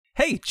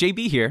Hey,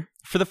 JB here.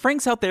 For the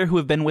Franks out there who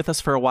have been with us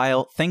for a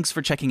while, thanks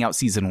for checking out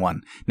Season 1.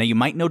 Now, you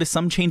might notice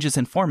some changes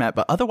in format,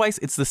 but otherwise,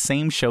 it's the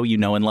same show you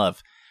know and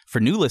love. For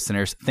new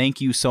listeners,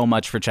 thank you so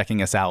much for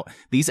checking us out.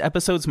 These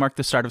episodes mark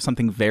the start of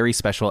something very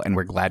special, and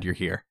we're glad you're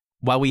here.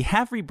 While we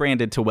have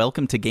rebranded to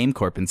Welcome to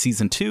GameCorp in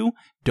Season 2,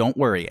 don't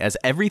worry, as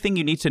everything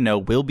you need to know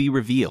will be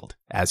revealed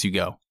as you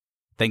go.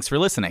 Thanks for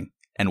listening,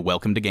 and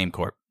welcome to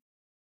GameCorp.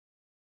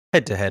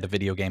 Head to Head, a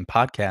video game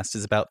podcast,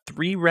 is about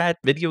three rad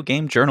video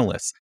game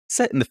journalists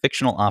set in the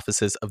fictional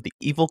offices of the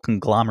evil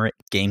conglomerate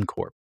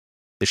GameCorp.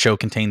 The show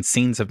contains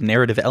scenes of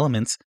narrative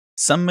elements,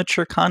 some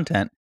mature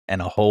content,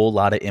 and a whole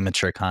lot of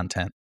immature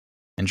content.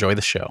 Enjoy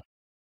the show.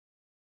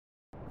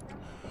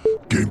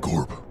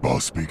 GameCorp,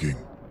 boss speaking.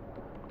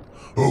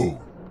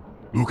 Oh,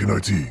 Luke in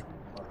IT.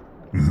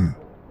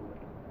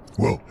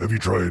 Well, have you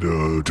tried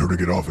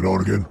turning it off and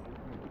on again?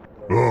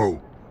 Oh,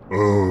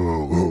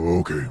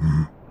 okay.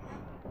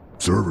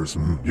 Servers,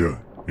 yeah.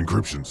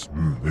 Encryptions,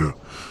 yeah.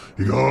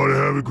 You gotta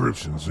have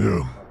encryptions,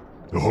 yeah.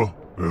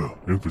 Yeah.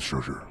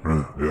 Infrastructure,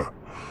 yeah.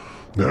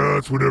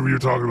 That's whatever you're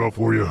talking about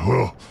for you.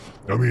 Well,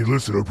 I mean,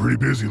 listen, I'm pretty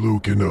busy,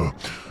 Luke, and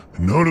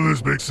none of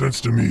this makes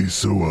sense to me,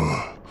 so,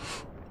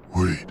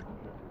 wait.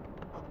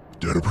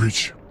 Data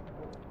breach?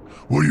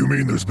 What do you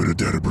mean there's been a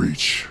data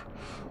breach?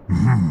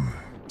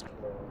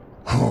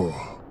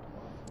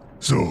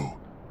 So,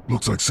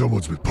 looks like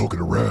someone's been poking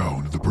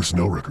around in the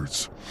personnel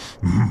records.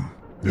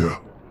 Yeah.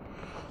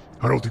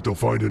 I don't think they'll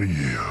find any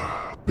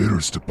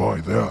bidders to buy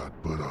that,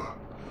 but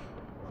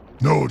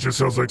no, it just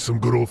sounds like some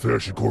good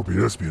old-fashioned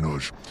corporate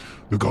espionage.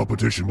 The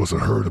competition must have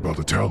heard about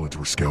the talent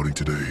we're scouting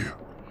today.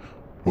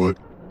 What?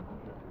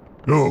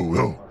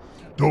 No,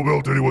 don't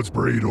melt anyone's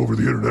brain over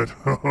the internet.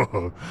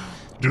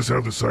 Just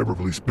have the cyber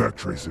police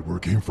backtrace it where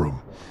it came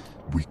from.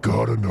 We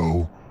gotta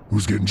know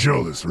who's getting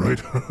jealous,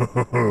 right?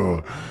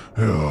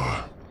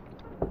 Yeah.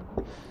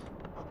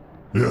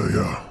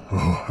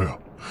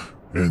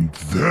 And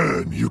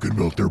then you can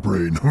melt their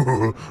brain.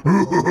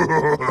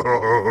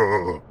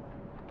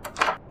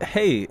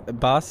 Hey,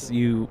 boss,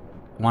 you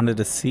wanted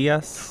to see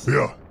us?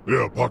 Yeah,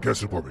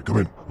 podcast department, come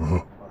in.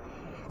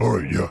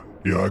 Alright,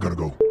 yeah, I gotta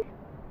go.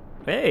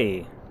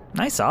 Hey,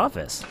 nice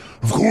office.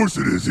 Of course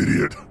it is,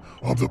 idiot.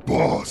 I'm the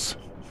boss.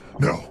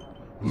 Now,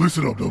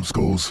 listen up,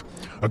 numbskulls.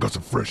 I got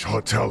some fresh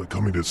hot talent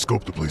coming to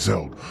scope the place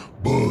out.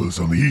 Buzz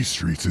on the East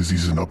Street says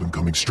he's an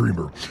up-and-coming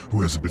streamer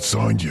who hasn't been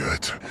signed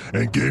yet,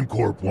 and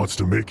GameCorp wants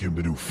to make him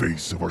the new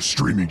face of our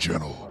streaming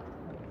channel.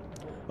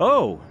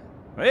 Oh,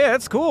 yeah,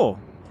 that's cool.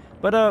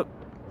 But,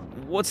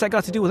 what's that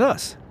got to do with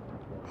us?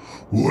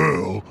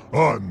 Well,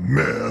 I'm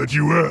mad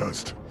you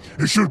asked.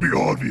 It should be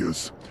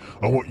obvious.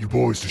 I want you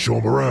boys to show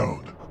him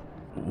around.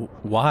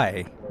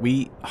 Why?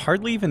 We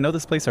hardly even know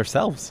this place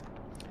ourselves.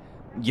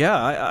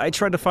 Yeah, I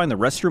tried to find the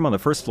restroom on the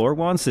first floor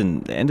once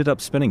and ended up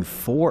spending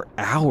 4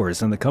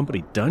 hours in the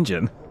company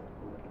dungeon.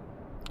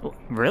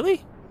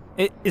 Really?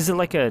 Is it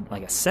like a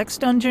sex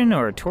dungeon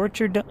or a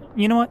torture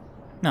You know what?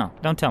 No,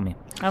 don't tell me.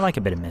 I like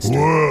a bit of mystery.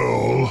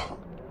 Well,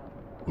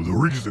 the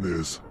reason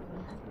is,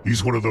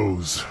 he's one of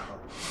those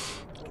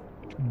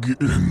good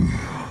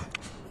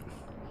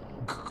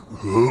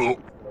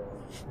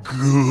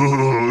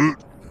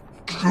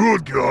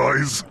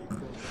guys.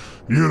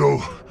 You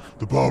know,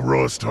 the Bob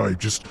Ross type,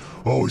 just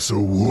always so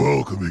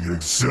welcoming and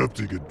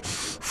accepting and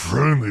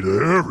friendly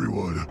to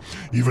everyone,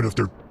 even if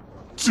they're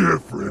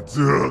different.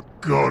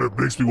 God, it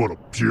makes me want to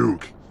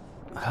puke.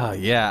 Oh,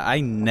 yeah,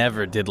 I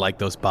never did like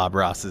those Bob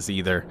Rosses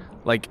either.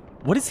 Like,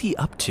 what is he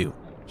up to?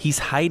 He's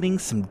hiding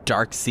some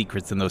dark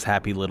secrets in those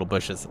happy little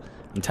bushes.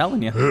 I'm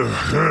telling you.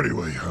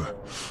 Anyway,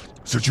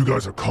 since you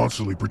guys are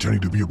constantly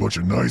pretending to be a bunch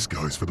of nice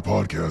guys for the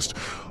podcast,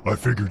 I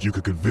figured you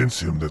could convince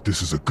him that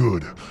this is a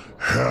good,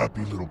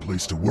 happy little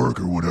place to work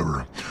or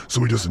whatever, so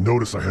he doesn't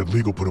notice I had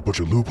legal put a bunch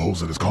of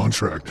loopholes in his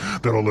contract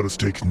that'll let us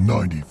take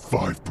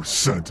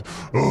 95%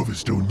 of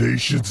his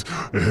donations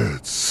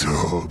and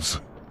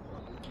subs.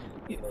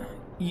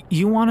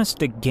 You want us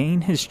to gain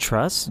his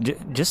trust?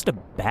 Just to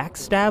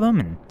backstab him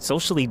and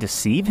socially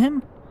deceive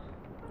him?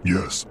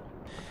 Yes.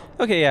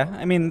 Okay, yeah,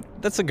 I mean,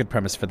 that's a good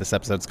premise for this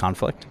episode's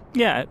conflict.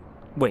 Yeah,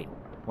 wait,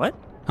 what?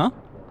 Huh?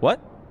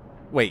 What?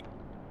 Wait,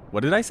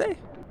 what did I say?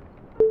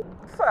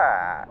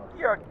 Sir,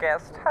 your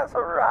guest has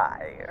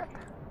arrived.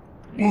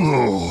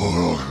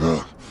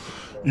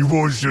 You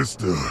boys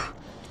just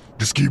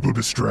keep him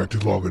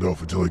distracted long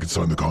enough until he can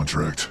sign the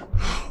contract.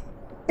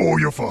 Or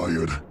you're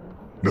fired.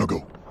 Now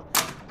go.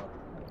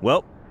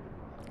 Well,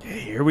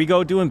 here we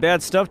go doing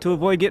bad stuff to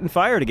avoid getting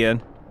fired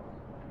again.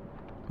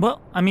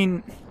 Well, I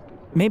mean,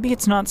 maybe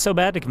it's not so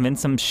bad to convince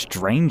some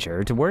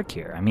stranger to work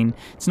here. I mean,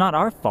 it's not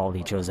our fault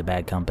he chose a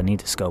bad company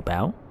to scope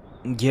out.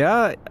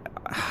 Yeah,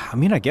 I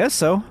mean, I guess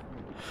so.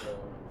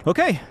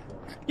 Okay,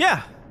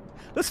 yeah,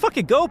 let's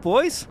fucking go,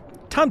 boys.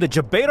 Time to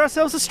debate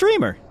ourselves a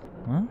streamer.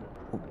 Huh?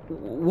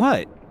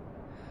 What?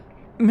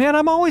 Man,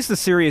 I'm always the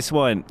serious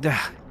one.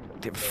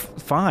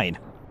 Fine.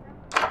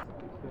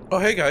 Oh,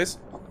 hey, guys.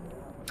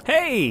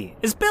 Hey,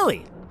 it's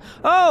Billy.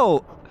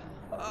 Oh,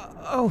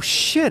 oh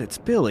shit, it's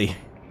Billy.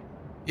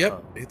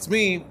 Yep, it's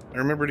me. I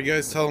remembered you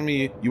guys telling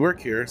me you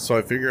work here, so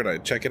I figured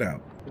I'd check it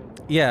out.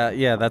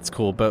 Yeah, that's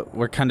cool, but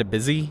we're kind of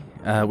busy.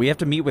 We have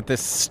to meet with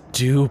this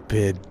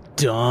stupid,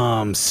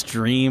 dumb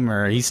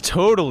streamer. He's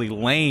totally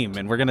lame,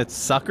 and we're gonna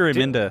sucker him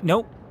into...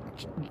 Nope.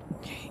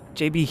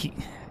 JB,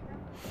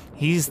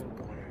 he's...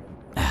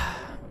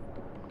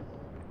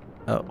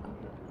 Oh.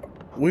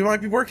 We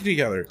might be working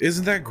together.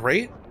 Isn't that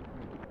great?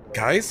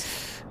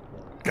 Guys?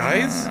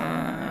 Guys?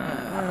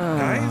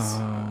 Guys?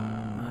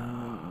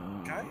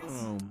 Guys?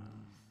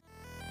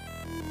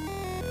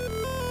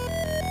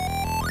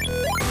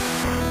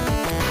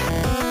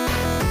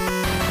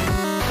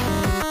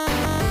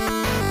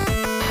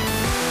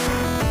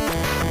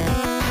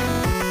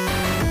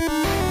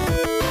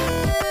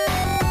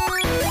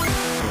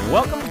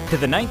 Welcome to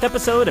the 9th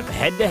episode of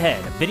Head to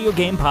Head, a video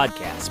game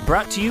podcast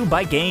brought to you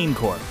by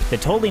GameCorp, the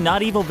totally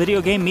not evil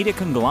video game media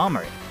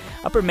conglomerate.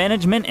 Upper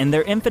management, in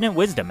their infinite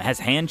wisdom, has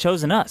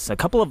hand-chosen us, a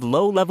couple of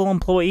low-level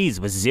employees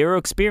with zero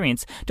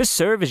experience, to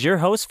serve as your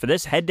hosts for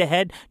this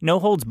head-to-head,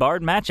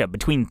 no-holds-barred matchup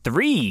between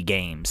 3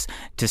 games,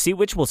 to see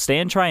which will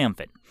stand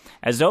triumphant.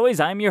 As always,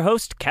 I'm your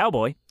host,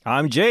 Cowboy.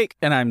 I'm Jake.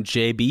 And I'm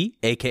JB,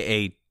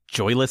 a.k.a.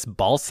 Joyless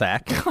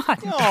Ballsack.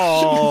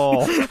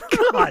 Oh,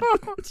 God.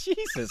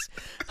 Jesus.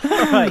 All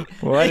right.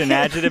 What an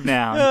adjective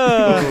noun.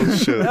 Oh,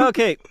 shit.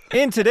 Okay,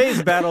 in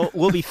today's battle,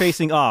 we'll be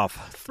facing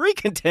off 3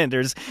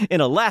 contenders in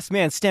a last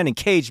man standing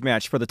cage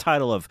match for the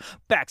title of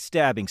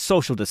Backstabbing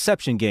Social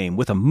Deception Game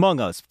with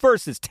Among Us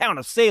versus Town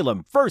of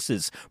Salem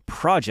versus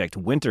Project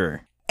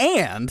Winter.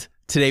 And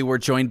today we're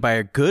joined by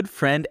our good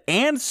friend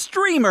and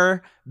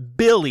streamer,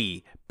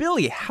 Billy.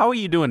 Billy, how are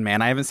you doing,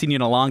 man? I haven't seen you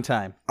in a long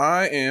time.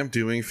 I am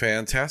doing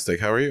fantastic.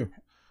 How are you?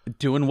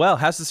 Doing well.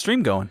 How's the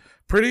stream going?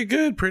 Pretty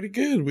good, pretty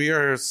good. We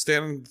are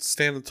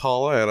standing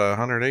tall at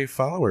 108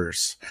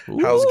 followers.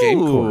 How's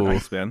GameCorp?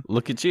 Nice, man.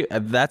 Look at you.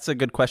 That's a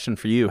good question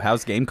for you.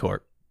 How's GameCorp?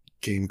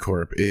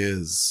 GameCorp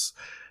is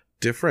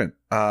different.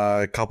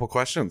 A couple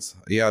questions.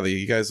 Yeah,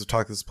 you guys have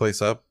talked this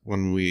place up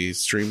when we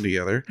streamed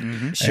together.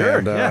 Mm-hmm. Sure,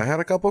 And, yeah. I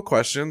had a couple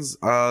questions.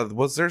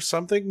 Was there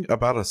something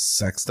about a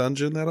sex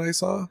dungeon that I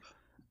saw?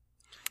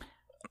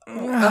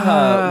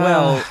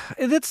 Well,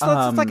 it's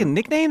like a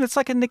nickname. It's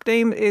like a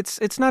nickname.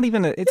 It's not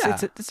even a.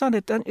 It's not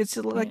a. It's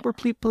like where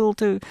people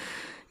to.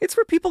 It's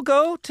where people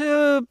go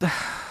to.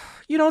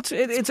 You know,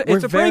 it's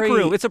a break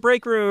room. It's a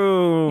break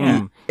room.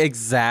 Yeah.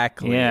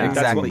 exactly. Yeah. That's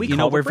Exactly. what we You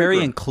know, call the we're break very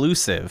room.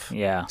 inclusive.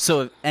 Yeah.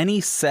 So if any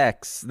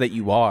sex that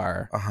you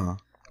are,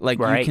 like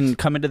Right. you can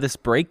come into this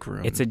break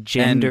room. It's a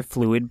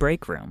gender-fluid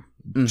break room.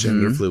 And-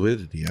 Gender Mhm.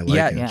 fluidity. I like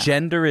yeah, it. Yeah.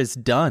 gender is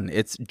done.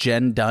 It's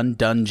gen done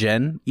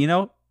gen. You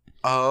know?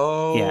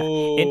 Oh.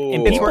 Yeah.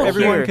 And It's people where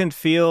everyone here- can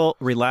feel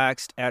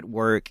relaxed at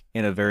work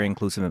in a very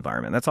inclusive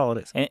environment. That's all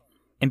it is.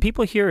 And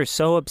people here are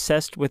so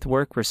obsessed with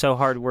work. We're so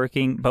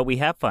hardworking, but we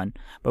have fun.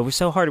 But we're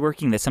so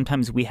hardworking that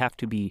sometimes we have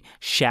to be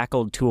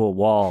shackled to a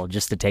wall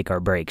just to take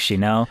our breaks, you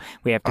know?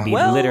 We have to be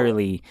Well-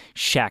 literally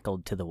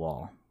shackled to the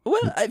wall.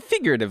 Well,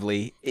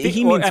 figuratively.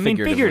 He Or, means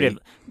figuratively. figurative.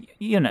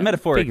 You know,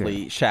 Metaphorically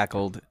figurative.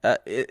 shackled.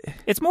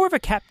 It's more of a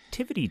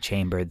captivity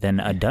chamber than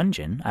a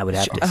dungeon, I would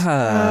have to say.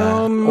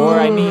 Um, Or,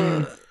 I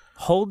mean,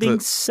 holding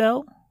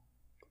cell?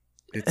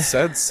 It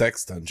said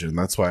sex dungeon.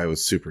 That's why I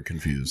was super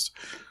confused.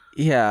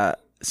 yeah.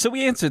 So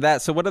we answered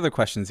that. So what other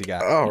questions you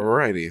got?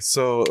 Alrighty.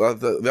 So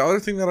the other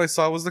thing that I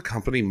saw was the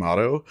company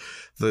motto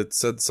that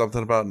said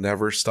something about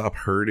never stop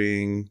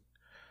hurting.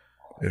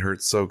 It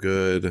hurts so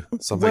good.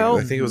 Something. Well-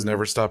 I think it was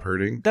never stop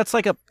hurting. That's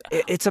like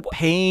it's a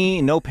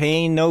pain, no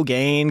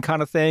gain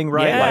kind of thing,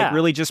 right? Yeah. Like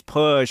really just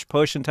push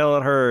until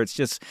it hurts.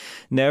 Just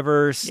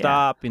never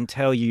stop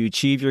until you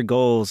achieve your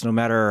goals, no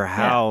matter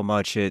how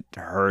much it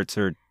hurts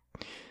or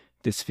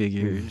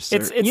disfigures.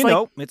 It's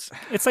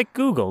It's like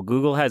Google.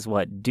 Google has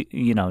what?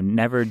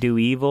 Never do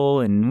evil,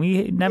 and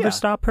we never Yeah.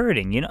 stop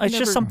hurting. You know, it's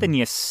Never- just something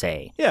you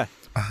say. yeah.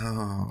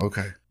 Oh,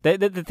 okay.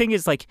 The thing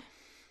is, like,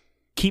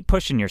 keep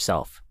pushing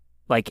yourself.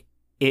 Like,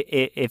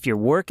 if you're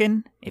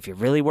working, if you're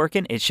really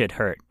working, it should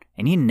hurt.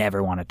 And you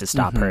never want it to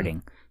stop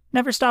hurting.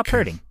 Never stop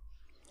hurting.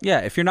 Yeah,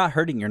 if you're not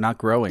hurting, you're not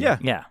growing. Yeah.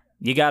 Yeah.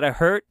 You gotta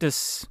hurt to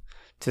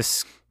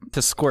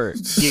To squirt.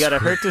 you gotta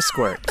hurt to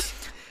squirt.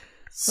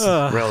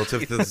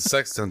 Relative to the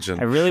sex dungeon.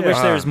 I really wish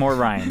there was more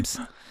rhymes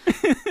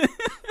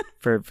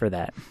for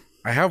that.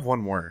 I have one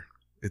more.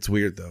 It's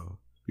weird though.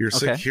 Your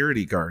Okay.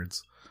 security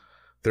guards.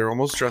 They're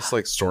almost dressed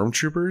like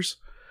stormtroopers,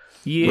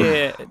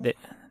 Yeah,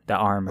 the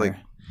armor. like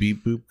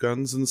beep boop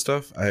guns and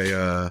stuff.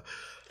 I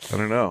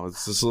don't know.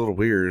 It's just a little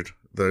weird.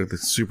 They're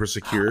super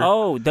secure.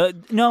 Oh,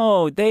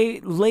 they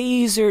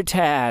laser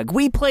tag.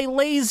 We play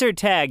laser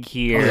tag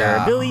here.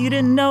 Yeah. Billy, you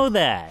didn't know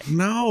that.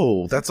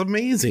 No, that's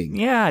amazing.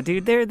 Yeah,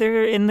 dude,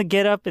 they're in the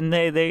get up and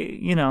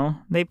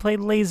they play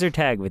laser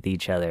tag with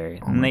each other.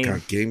 Oh And my god,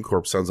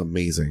 GameCorp sounds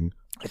amazing.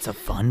 it's a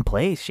fun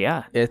place,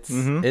 yeah.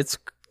 It's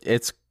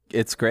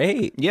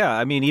great. Yeah,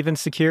 I mean, even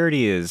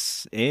security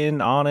is in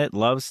on it,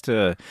 loves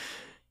to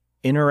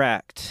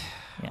interact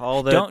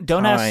all the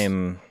Don't ask-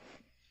 time.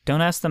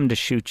 Don't ask them to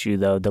shoot you,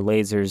 though. The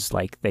lasers,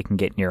 like, they can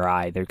get in your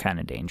eye. They're kind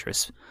of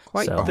dangerous.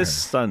 Quite So- the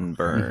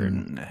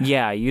sunburn.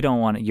 Yeah, you don't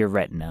want your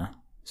retina.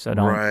 So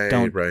don't, right,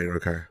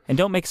 okay. and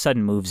don't make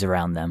sudden moves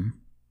around them.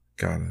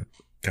 Got it.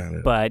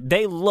 But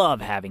they love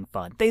having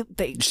fun. They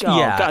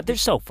Yeah. God, they're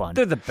so fun.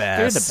 They're the best.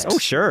 They're the best. Oh,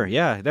 sure.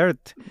 Yeah.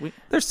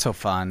 They're so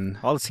fun.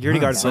 All the security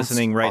guards sounds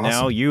listening right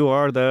now, awesome. you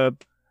are the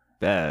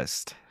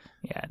best.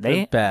 Yeah,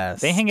 The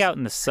best. they hang out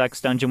in the sex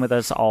dungeon with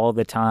us all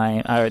the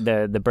time.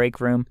 The break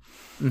room.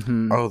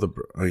 Mm-hmm. Oh, the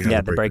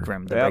break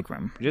room. The Yep. break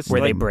room. Just where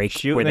they like break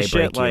shooting where the they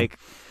shit break you. like,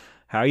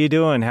 how you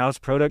doing? How's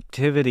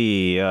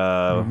productivity? Where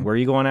are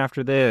you going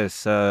after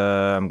this?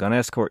 I'm gonna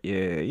escort you.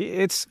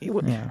 It's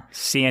Yeah.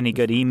 See any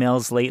good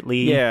emails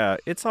lately? yeah.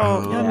 It's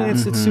all. I mean,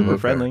 it's super Okay.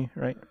 friendly,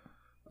 right?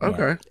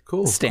 Okay,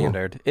 cool.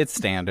 Standard. It's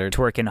standard.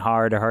 Twerking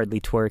hard or hardly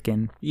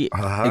twerking. Yeah,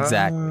 Cool.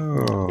 exactly.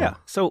 Oh. Yeah.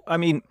 So I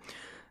mean,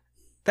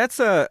 that's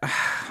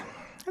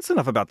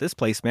enough about this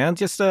place, man.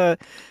 Just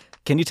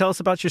can you tell us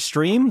about your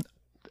stream?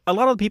 A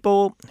lot of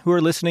people who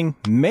are listening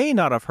may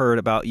not have heard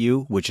about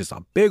you, which is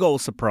a big old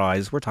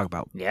surprise. We're talking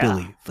about Yeah.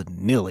 Billy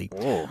Vanilli.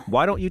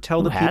 Why don't you tell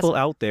Who the people hasn't?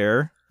 out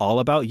there all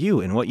about you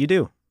and what you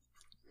do?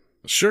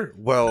 Sure.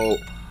 Well,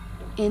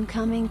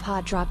 Incoming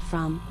pod drop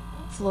from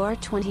floor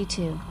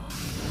 22.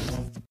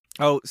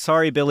 Oh,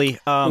 sorry, Billy.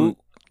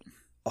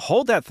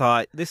 Hold that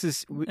thought. This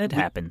is It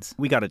happens.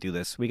 We got to do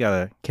this.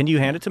 Can you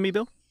hand it to me,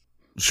 Bill?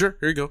 sure.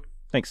 Here you go.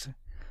 Thanks.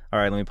 All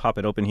right, let me pop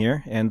it open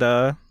here. And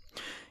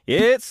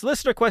it's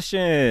listener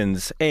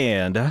questions.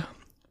 And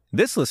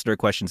this listener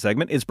question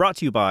segment is brought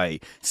to you by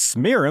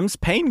Smearum's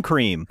Pain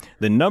Cream,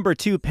 the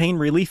 #2 pain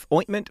relief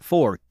ointment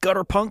for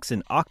gutter punks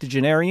and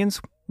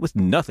octogenarians with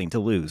nothing to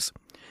lose.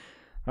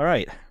 All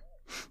right.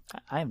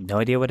 I have no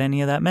idea what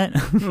any of that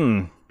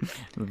meant.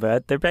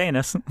 But they're paying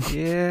us.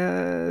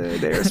 Yeah,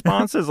 their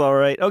response is all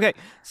right. Okay,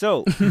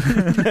 so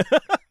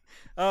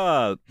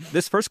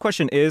this first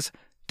question is,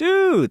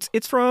 dudes,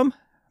 it's from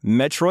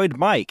Metroid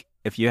Mike.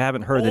 If you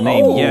haven't heard the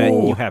name yet,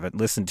 you haven't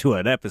listened to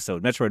an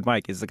episode. Metroid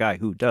Mike is the guy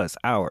who does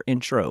our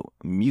intro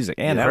music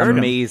and outro.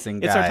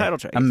 Amazing guy. It's our title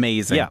track.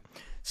 Amazing. Yeah.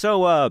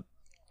 So,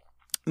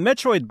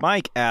 Metroid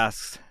Mike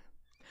asks,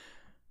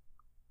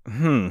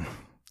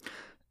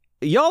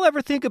 y'all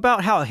ever think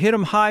about how Hit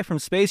 'em High from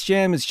Space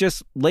Jam is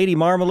just Lady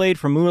Marmalade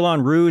from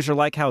Moulin Rouge, or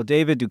like how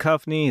David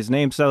Duchovny, his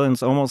name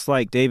sounds almost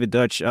like David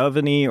Dutch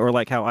Oveny, or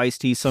like how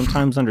Ice-T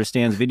sometimes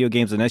understands video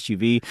games and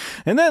SUV,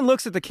 and then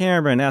looks at the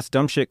camera and asks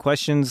dumb shit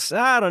questions?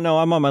 I don't know.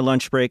 I'm on my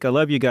lunch break. I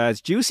love you guys.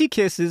 Juicy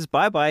kisses.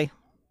 Bye-bye.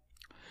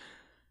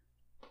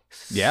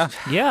 Yeah.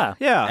 Yeah.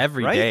 Yeah.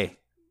 Every right? day.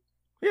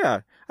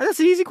 Yeah. That's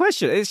an easy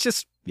question. It's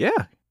just, yeah.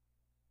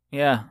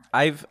 Yeah.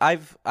 I've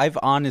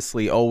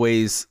honestly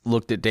always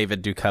looked at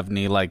David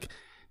Duchovny like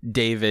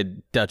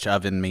David Dutch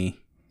Oven me.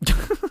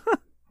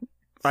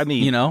 I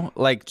mean, You know,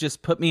 like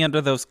just put me under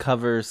those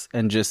covers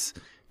and just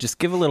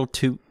give a little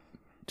toot,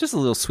 just a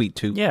little sweet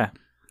toot. Yeah.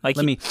 Like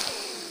Let me.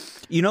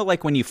 You know,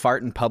 like when you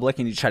fart in public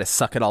and you try to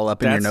suck it all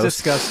up in your that's nose.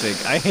 disgusting.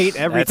 I hate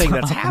everything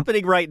that's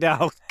happening right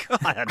now.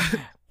 God.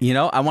 You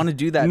know, I want to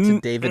do that to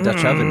David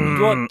Dutch Oven me.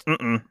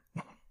 Well,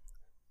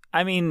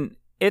 I mean,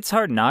 it's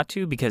hard not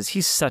to because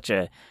he's such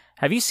a.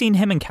 Have you seen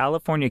him in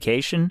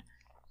Californication?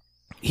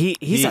 He's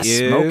He a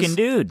smoking is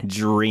dude.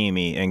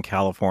 Dreamy in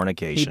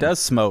Californication. He does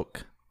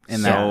smoke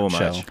in So that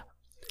much. show.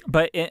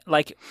 But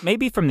like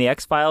maybe from the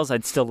X-Files,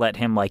 I'd still let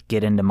him like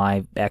get into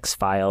my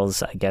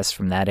X-Files, I guess,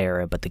 from that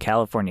era. But the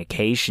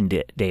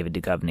Californication David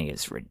Duchovny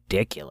is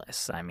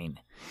ridiculous. I mean,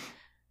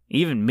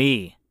 even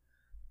me,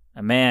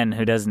 a man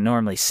who doesn't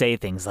normally say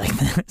things like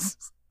this,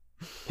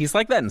 He's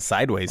like that in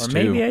Sideways or too.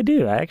 maybe I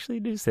do. I actually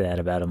do say that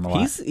about him a lot.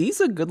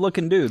 He's a good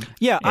looking dude.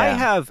 Yeah,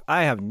 Yeah.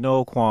 I have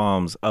no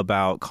qualms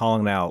about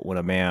calling out when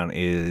a man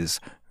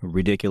is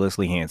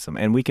ridiculously handsome,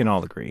 and we can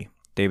all agree.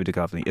 David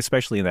Duchovny,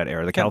 especially in that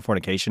era, the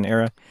Californication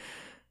era.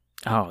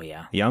 Oh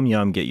yeah. Yum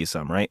yum, get you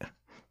some, right?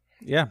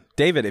 Yeah,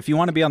 David, if you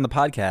want to be on the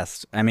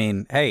podcast, I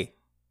mean, hey,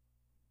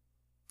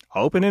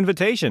 Open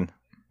invitation.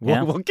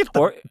 Yeah. We'll get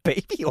the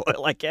baby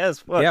oil, I guess.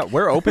 Fuck. yeah,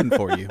 we're open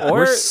for you. Or-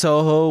 we're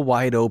so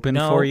wide open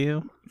No. for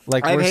you.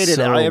 Like I've we're hated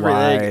so everything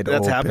wide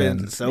that's open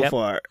happened so Yep.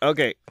 far.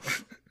 Okay.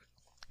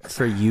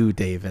 for you,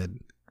 David.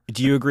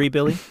 Do you agree,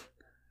 Billy?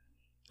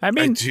 I I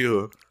mean,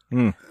 do.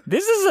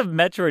 this is a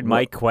Metroid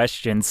Mike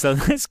question, so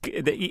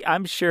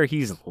I'm sure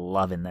he's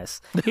loving this.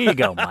 Here you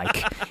go,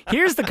 Mike.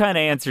 Here's the kind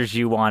of answers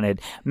you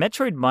wanted.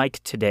 Metroid Mike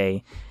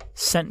today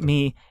sent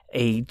me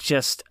a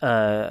just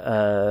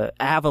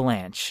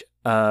avalanche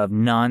of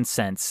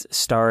nonsense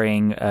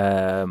starring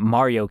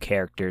Mario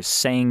characters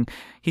saying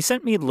he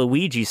sent me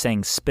Luigi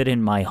saying "spit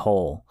in my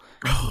hole."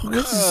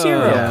 With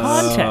zero Yes.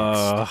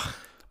 context.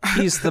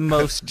 He's the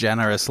most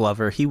generous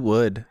lover. He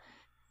would.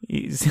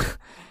 He's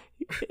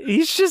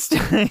just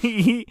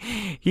he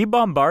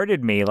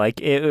bombarded me like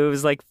it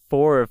was like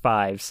 4 or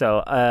 5.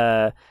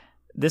 So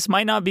this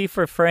might not be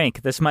for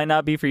Frank. This might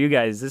not be for you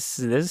guys. This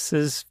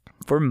is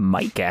for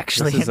Mike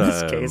actually. This is in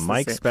this a case,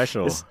 Mike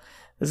special.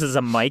 This is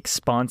a Mike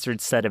sponsored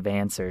set of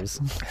answers.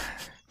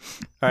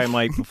 All right,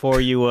 Mike,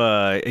 before you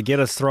get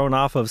us thrown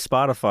off of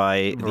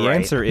Spotify, the Right.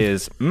 answer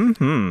is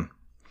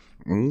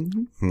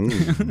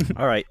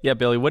All right. Yeah,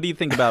 Billy, what do you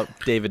think about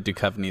David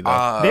Duchovny,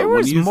 though? There when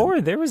was you-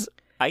 more. There was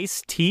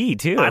iced tea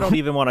too. I don't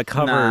even want to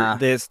cover Nah.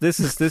 this. This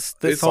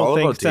It's whole all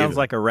thing about sounds David.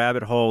 like a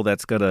rabbit hole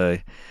that's gonna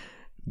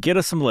get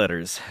us some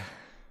letters.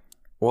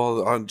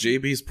 Well, on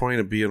JB's point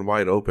of being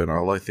wide open,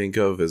 all I think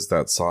of is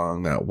that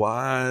song, that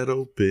wide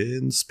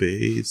open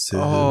space.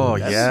 Oh,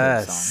 That's a good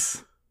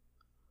yes.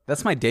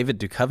 That's my David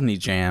Duchovny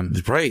jam.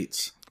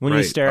 Right. When you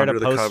right. stare at Under a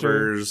the poster-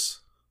 covers.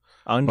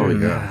 Under.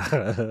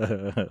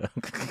 Oh,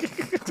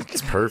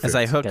 It's perfect. As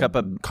I hook up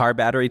a car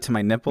battery to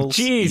my nipples.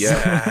 Jeez.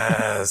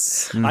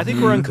 Yes. I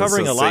think we're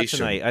uncovering a lot sensation.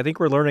 tonight. I think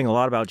we're learning a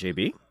lot about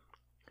JB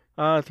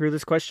through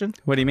this question.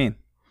 What do you mean?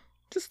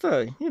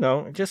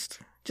 Just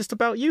just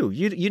about you.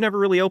 You never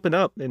really open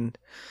up, and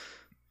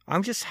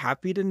I'm just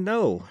happy to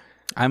know.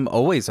 I'm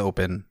always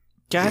open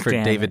God for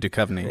damn David it.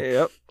 Duchovny.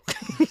 Yep.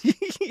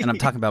 And I'm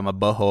talking about my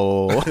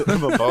butthole.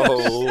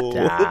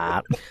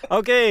 Stop.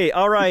 Okay,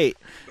 all right.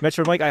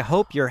 Metro Mike, I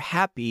hope you're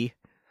happy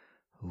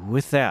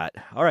with that.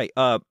 All right,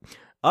 up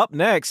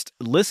next,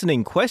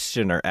 listening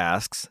questioner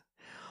asks,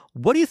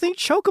 what do you think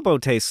Chocobo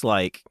tastes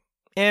like?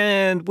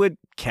 And would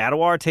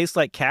Catawar taste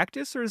like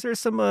cactus, or is there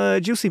some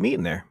juicy meat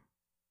in there?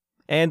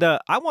 And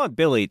I want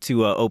Billy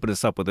to open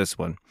us up with this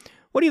one.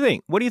 What do you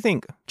think? What do you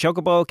think?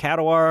 Chocobo,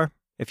 Catawar,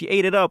 if you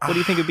ate it up, what do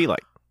you think it'd be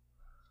like?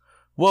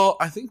 Well,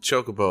 I think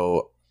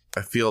Chocobo,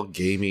 I feel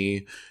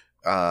gamey.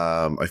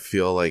 I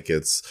feel like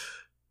it's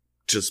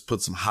just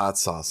put some hot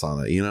sauce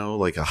on it,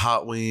 like a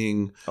hot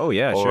wing Oh,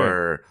 yeah, or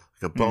sure.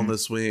 like a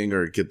boneless wing,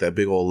 or get that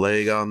big old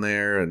leg on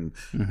there and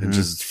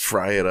just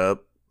fry it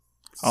up.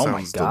 Oh my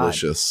Sounds God.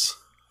 delicious.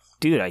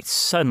 Dude, I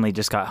suddenly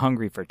just got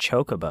hungry for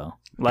Chocobo.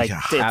 Like,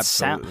 Yeah,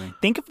 absolutely.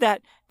 think of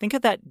that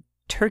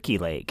turkey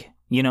leg.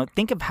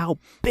 Think of how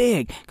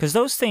big, because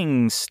those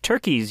things,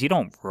 turkeys, you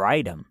don't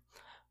ride them,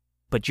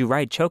 but you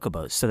ride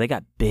Chocobos, so they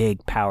got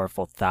big,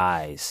 powerful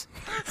thighs.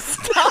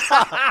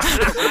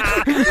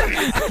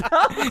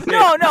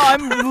 No,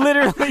 I'm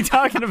literally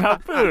talking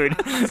about food.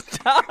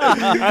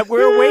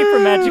 We're away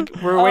from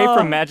Magic. We're away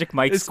from Magic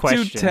Mike's It's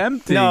question. too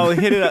tempting. No,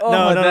 hit it up.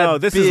 No.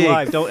 that This is big,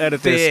 live. Don't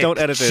edit this. thick Don't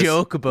edit this.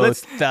 Chocobo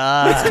Let's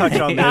thigh. touch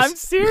on this. I'm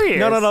serious.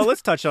 No.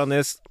 Let's touch on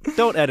this.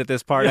 Don't edit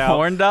this part You out.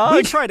 horn dog?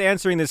 We tried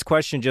answering this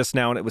question just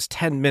now, and it was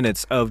 10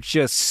 minutes of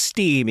just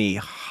steamy,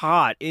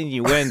 hot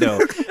innuendo.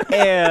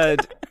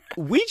 And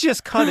we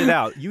just cut it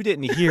out. You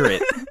didn't hear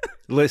it.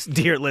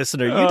 Dear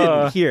listener, you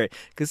didn't hear it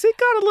because it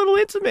got a little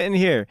intimate in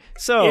here.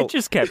 So It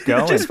just kept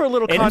going. just for a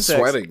little And context.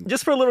 sweating.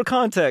 Just for a little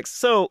context.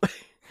 So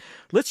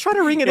let's try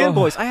to ring it in,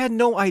 boys. I had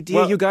no idea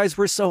Well- you guys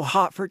were so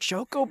hot for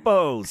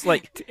chocobos.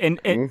 Like, And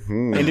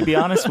to be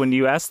honest, when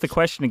you asked the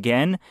question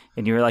again,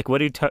 and you were like, "What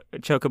do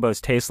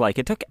chocobos taste like?"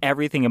 It took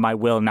everything in my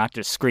will not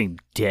to scream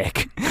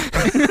 "dick"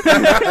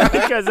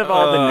 because of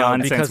all the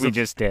nonsense because we of-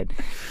 just did.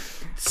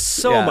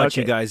 so Yeah, much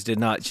okay. you guys did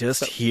not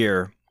just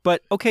hear.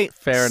 But okay,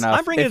 Fair enough.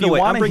 I'm bringing If it you away.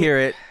 want to hear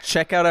it,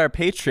 check out our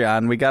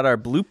Patreon. We got our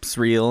bloops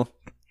reel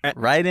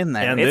right in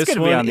there. And It's this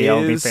gonna be one on the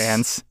is-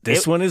 OnlyFans.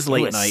 This one is it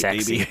late was night,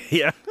 sexy. baby.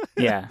 Yeah.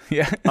 Yeah.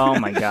 Yeah. Oh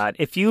my God.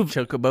 If you,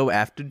 Chocobo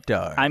After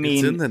Dark. I It's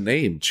mean, in the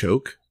name,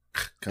 Choke.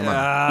 Come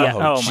on. yeah. Oh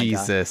my God.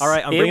 Jesus. All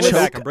right, I'm It bringing it was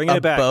back. I'm bringing a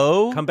it back.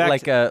 bow? Come back.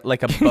 like a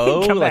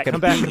bow? Come like back, a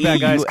Come back,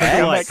 guys. Come to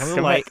the light. PEUS? Come to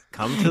the light.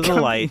 Come to the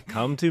light.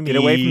 Come to me. Get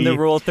away from the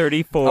Rule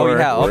 34. Oh,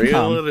 yeah. I'll Reel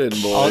come. it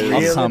in,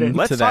 boys. I'll come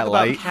Let's to talk that about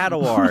light.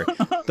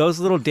 Catawar. Those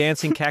little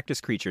dancing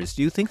cactus creatures.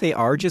 Do you think they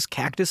are just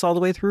cactus all the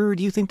way through, or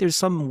do you think there's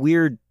some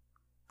weird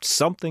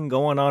something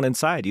going on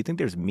inside? Do you think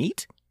there's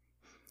meat?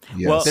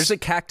 Yes. Well, There's a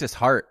cactus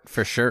heart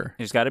for sure.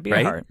 There's got to be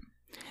Right? a heart.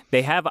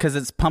 They have Because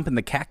it's pumping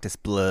the cactus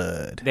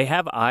blood. They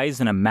have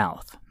eyes and a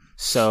mouth.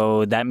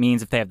 So that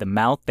means if they have the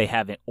mouth, they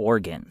have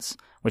organs,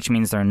 which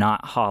means they're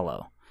not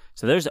hollow.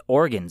 So there's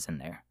organs in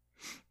there,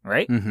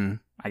 right? Mm-hmm.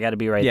 I got to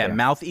be right Yeah, there.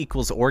 mouth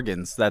equals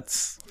organs.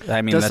 Does Does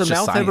that's the just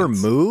mouth ever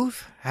science.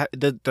 move?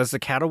 Does the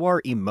Catawar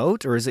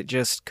emote, or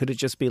could it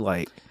just be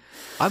like?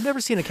 I've never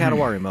seen a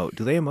Catawar emote.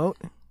 Do they emote?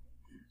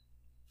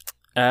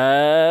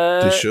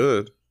 they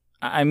should.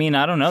 I mean,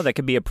 I don't know. That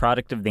could be a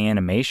product of the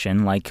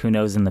animation. Like, who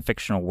knows in the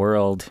fictional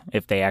world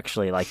if they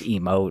actually like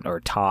emote or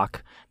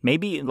talk.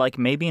 Maybe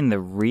in the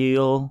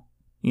real,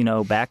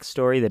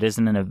 backstory that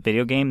isn't in a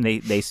video game,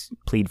 they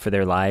plead for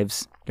their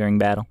lives during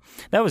battle.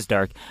 That was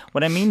dark.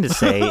 What I mean to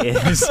say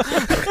is,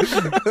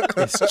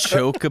 This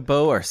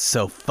chocobo are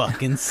so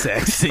fucking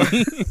sexy.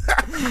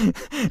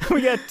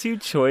 we got two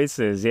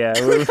choices. Yeah,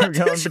 we're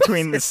going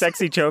between the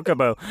sexy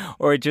chocobo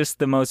or just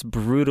the most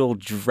brutal,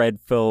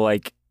 dreadful,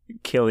 like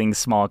killing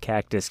small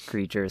cactus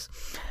creatures.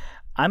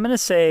 I'm gonna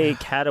say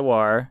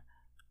Catawar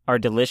are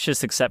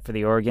delicious except for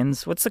the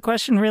organs. What's the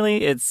question really?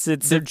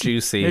 They're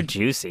juicy. They're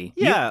juicy.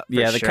 Yeah,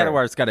 Yeah, the sure.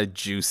 Catawar's got a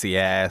juicy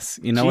ass.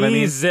 You know what I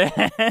mean? Jesus.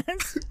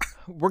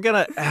 we're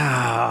gonna.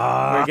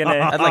 We're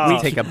gonna. I'd like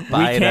to take a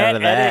bite out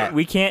of that.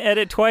 We can't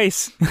edit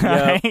twice. Yep.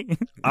 Right?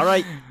 All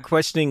right,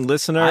 questioning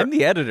listener. I'm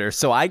the editor,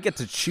 so I get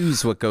to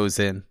choose what goes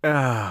in.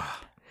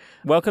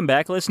 Welcome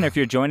back, listener. If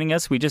you're joining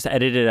us, we just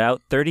edited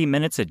out 30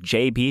 minutes of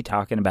JB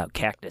talking about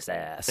cactus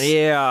ass.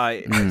 Yeah,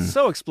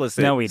 so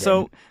explicit. No, we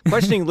So,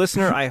 questioning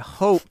listener, I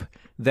hope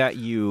that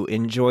you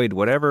enjoyed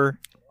whatever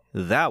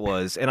that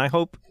was, and I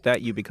hope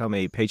that you become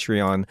a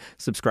Patreon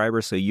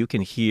subscriber so you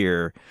can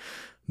hear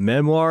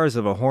Memoirs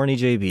of a Horny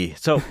JB.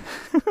 So,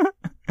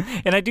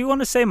 And I do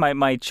want to say my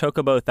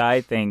Chocobo Thigh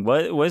thing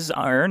was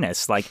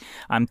earnest. Like,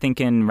 I'm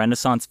thinking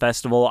Renaissance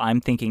Festival. I'm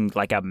thinking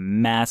like a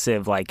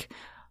massive like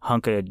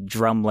hunk of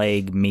drum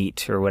leg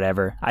meat or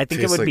whatever. I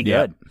think Tastes it would be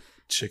like- good.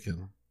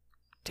 Chicken.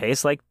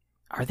 Tastes like,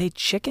 are they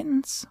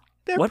chickens?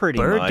 they're What pretty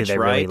bird much, do they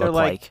right? really They're look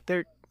like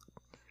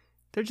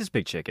they're just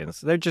big chickens.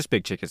 They're just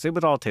big chickens. It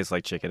would all taste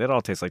like chicken. It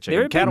all tastes like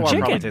They're a chicken. big Catawar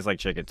probably chicken. tastes like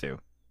chicken too.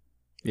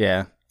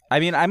 Yeah. I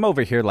mean, I'm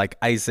over here like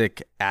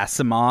Isaac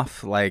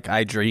Asimov. Like,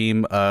 I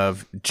dream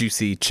of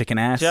juicy chicken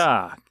ass.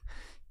 Yeah.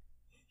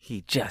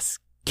 He just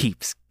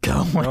keeps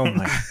going. Oh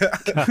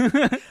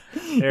my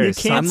There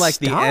is I'm like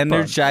the stop him.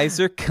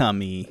 Energizer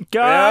Cummy.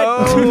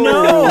 God,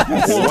 no.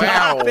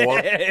 Wow.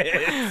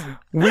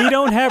 We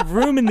don't have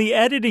room in the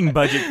editing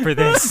budget for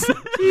this.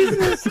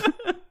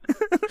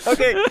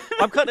 Okay,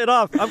 I'm cutting it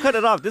off.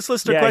 This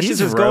listener Yeah, questions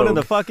he's is going in rogue.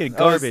 the fucking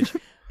garbage.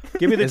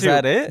 Give me the Is tube.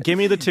 that it? Give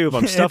me the tube.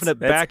 I'm stuffing it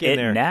That's back in it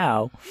there.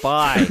 now.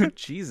 Bye.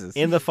 Jesus.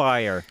 In the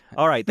fire.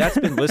 All right, that's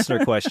been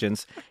listener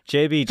questions.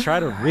 JB, try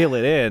to reel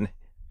it in.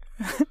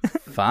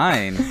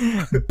 Fine.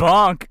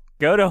 Bonk.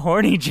 Go to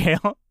horny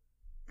jail.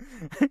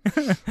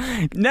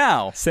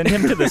 Now, Send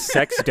him to the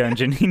sex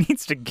dungeon. He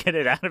needs to get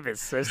it out of his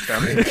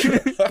system.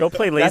 Go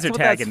play that's laser what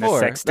tag that's in the for.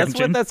 sex That's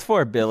dungeon. what that's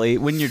for, Billy.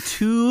 When you're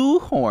too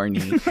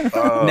horny.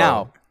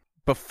 Now,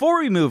 before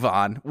we move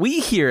on, we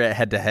here at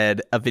Head to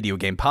Head, a video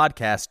game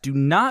podcast, do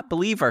not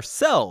believe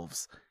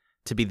ourselves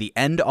to be the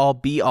end-all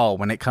be-all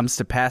when it comes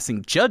to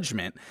passing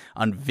judgment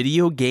on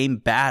video game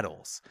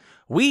battles.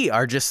 We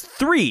are just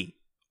 3,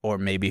 or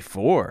maybe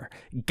 4,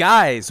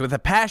 guys with a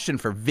passion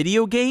for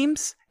video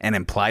games and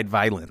implied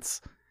violence.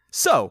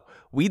 So,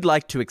 we'd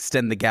like to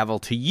extend the gavel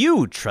to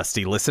you,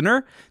 trusty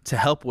listener, to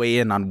help weigh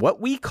in on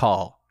what we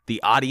call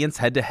the Audience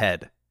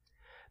Head-to-Head.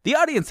 The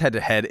Audience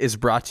Head-to-Head is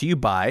brought to you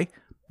by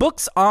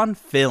Books on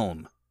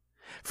Film.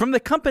 From the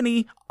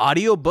company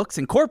Audiobooks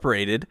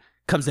Incorporated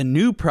comes a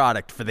new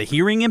product for the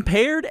hearing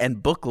impaired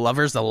and book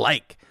lovers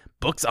alike,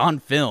 Books on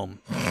Film.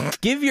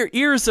 Give your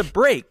ears a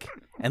break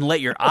and let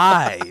your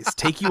eyes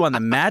take you on the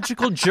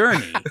magical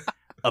journey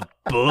of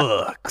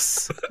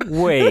books.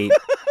 Wait.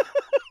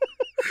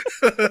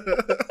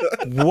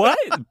 What?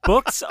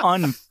 Books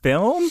on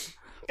film?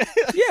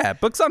 Yeah,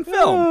 Books on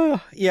Film.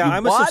 Yeah, You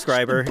I'm a watch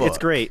subscriber. the It's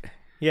book. great.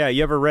 Yeah,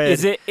 you ever read?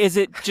 Is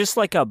it just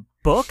like a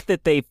book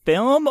that they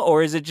film,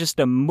 or is it just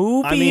a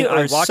movie I mean, or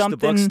I watched something?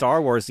 the book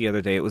Star Wars the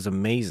other day. It was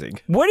amazing.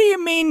 What do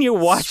you mean you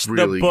watched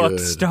really the book good.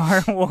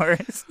 Star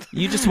Wars?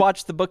 You just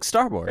watched the book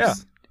Star Wars. Yeah.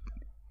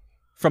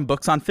 From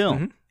Books on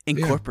Film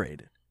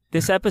Incorporated.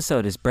 This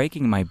episode is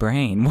breaking my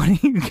brain. What do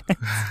you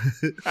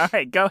guys? All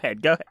right, go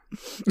ahead.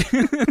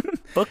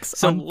 Books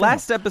So on film.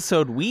 last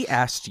episode, we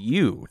asked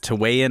you to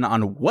weigh in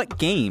on what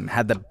game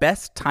had the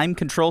best time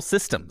control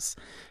systems,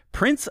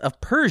 Prince of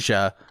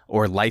Persia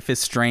or Life is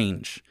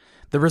Strange.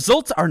 The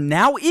results are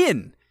now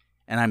in,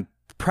 and I'm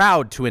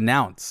proud to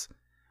announce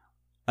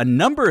a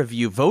number of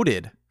you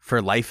voted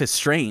for Life is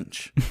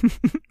Strange.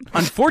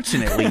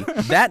 Unfortunately,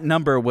 that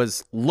number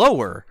was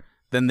lower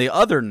than the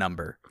other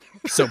number.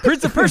 So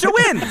Prince of Persia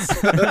wins!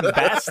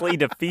 vastly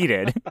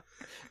defeated.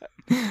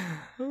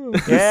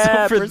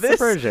 Yeah, for Prince this- of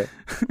Persia.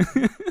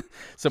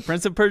 So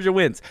Prince of Persia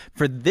wins.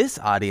 For this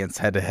audience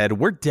head-to-head,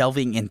 we're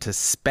delving into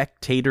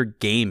spectator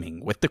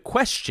gaming with the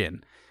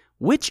question,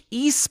 which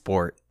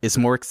esport is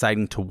more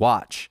exciting to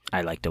watch?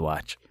 I like to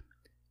watch.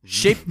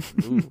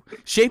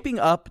 Shaping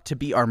up to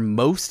be our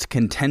most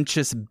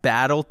contentious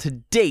battle to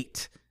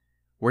date,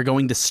 we're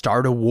going to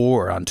start a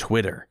war on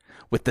Twitter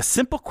with the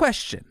simple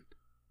question,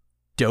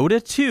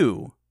 Dota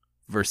 2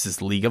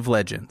 versus League of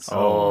Legends.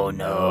 Oh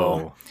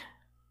no.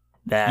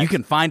 That You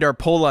can find our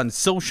poll on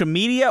social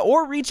media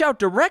or reach out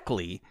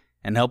directly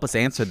and help us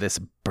answer this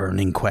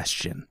burning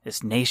question.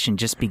 this nation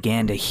just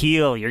began to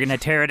heal. You're gonna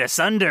tear it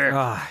asunder.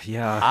 Ah,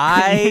 yeah.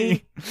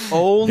 I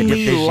only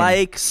division.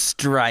 like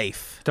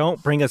Strife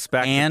Don't bring us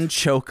back. and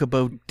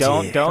Chocobo.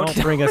 Don't-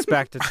 Don't bring us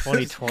back to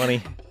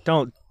 2020.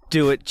 Don't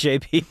do it,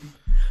 JP.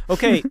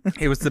 Okay,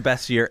 It was the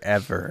best year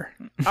ever.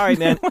 all right,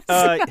 man.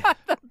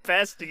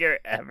 Best year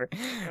ever.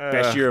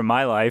 Best year of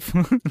my life.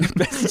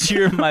 Best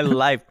year of my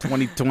life,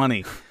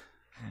 2020.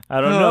 I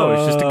don't know.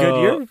 It's just a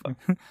good year. I've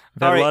had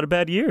All right. a lot of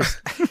bad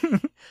years. All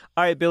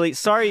right, Billy.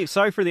 Sorry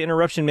for the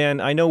interruption, man.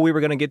 I know we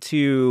were gonna get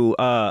to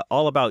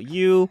all about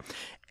you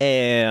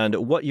and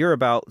what you're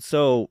about.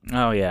 So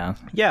Oh yeah.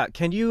 yeah,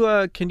 can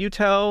you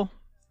tell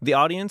the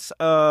audience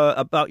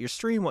about your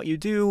stream, what you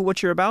do,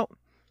 what you're about?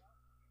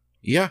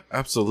 Yeah,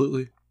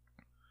 absolutely.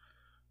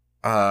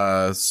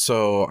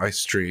 So I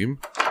stream.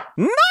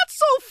 Not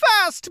so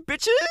fast,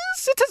 bitches!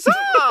 It is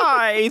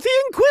I, the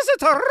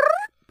Inquisitor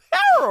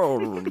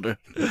Harold.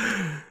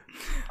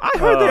 I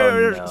heard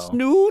there's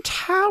new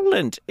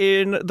talent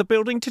in the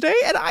building today,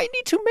 and I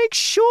need to make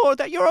sure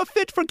that you're a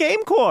fit for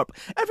Game Corp.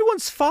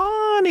 Everyone's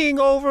fawning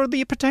over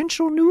the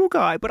potential new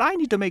guy, but I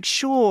need to make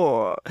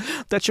sure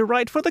that you're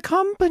right for the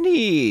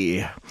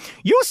company.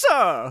 You,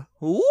 sir,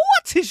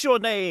 what is your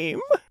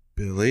name?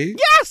 Billy?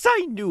 Yes,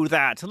 I knew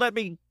that. Let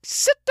me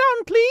sit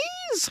down,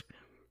 please.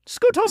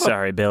 Scoot over.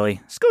 Sorry,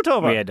 Billy. Scoot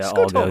over. We had to Scoot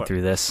all go over.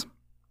 through this.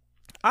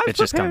 I've It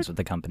just prepared- comes with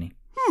the company.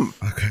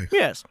 Okay.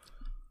 Yes.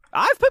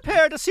 I've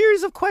prepared a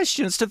series of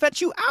questions to vet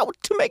you out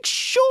to make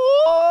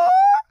sure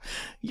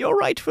you're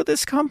right for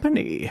this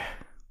company.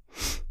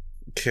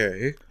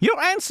 Okay. Your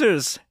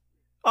answers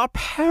are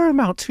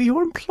paramount to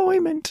your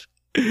employment.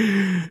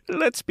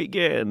 Let's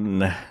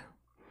begin.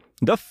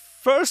 The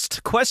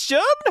first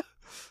question: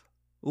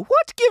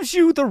 what gives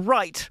you the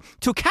right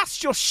to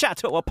cast your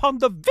shadow upon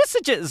the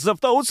visages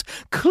of those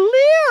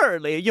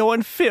clearly your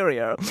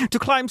inferior, to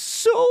climb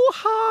so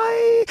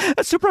high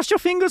as to brush your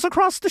fingers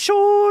across the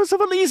shores of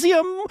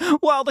Elysium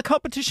while the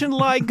competition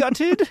lie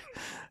gutted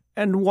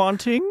and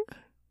wanting?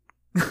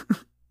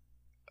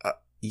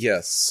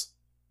 Yes.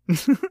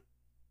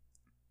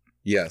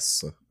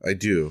 Yes, I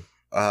do.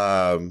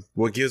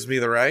 What gives me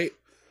the right?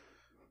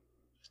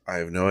 I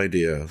have no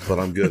idea, but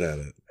I'm good at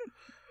it.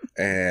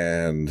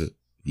 And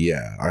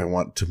yeah, I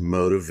want to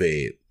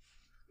motivate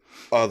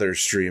other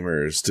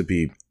streamers to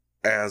be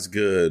as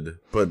good,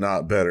 but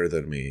not better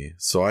than me.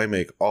 So I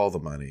make all the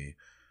money,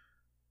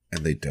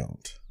 and they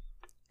don't.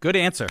 Good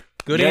answer.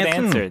 Good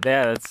answer.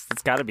 Yeah, that's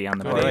got to be on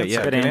the board. Right,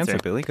 yeah, Good answer.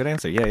 Billy. Good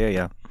answer.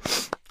 Yeah.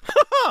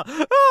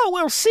 Oh,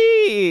 we'll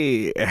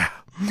see.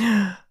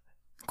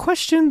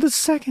 Question the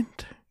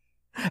second.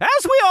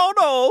 As we all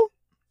know,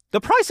 the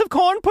price of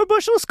corn per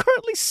bushel is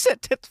currently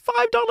set at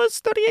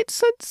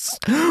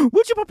 $5.38.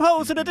 Would you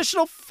propose an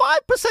additional 5%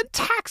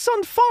 tax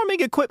on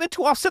farming equipment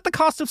to offset the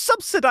cost of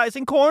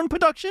subsidizing corn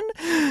production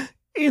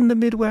in the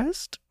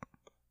Midwest?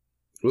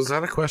 Was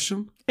that a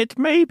question? It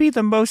may be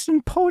the most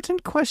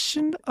important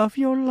question of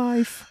your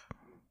life.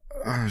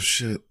 Oh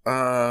shit.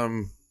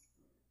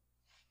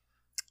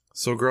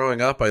 So growing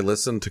up, I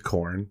listened to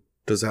Korn.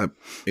 Does that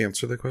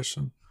answer the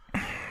question?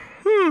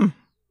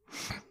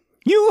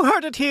 You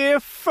heard it here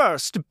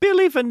first.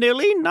 Billy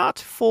Vanilli, not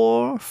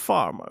for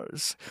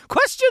farmers.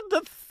 Question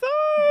the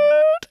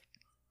third.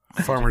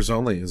 Farmers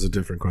only is a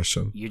different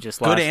question. You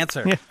just lost. Good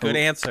answer. Good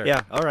answer.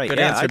 Yeah, all right. Good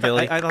yeah, answer,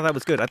 Billy. I thought that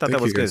was good. I thought Thank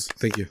that was you, good. guys.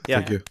 Thank you. Yeah.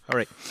 Thank you. All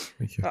right.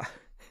 Thank you.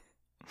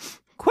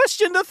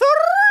 Question the third.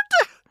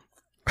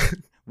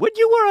 When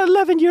you were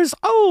 11 years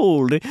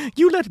old,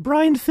 you let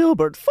Brian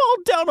Filbert fall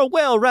down a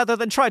well rather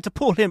than try to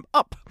pull him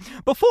up.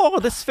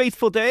 Before this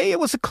fateful day, it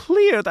was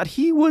clear that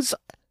he was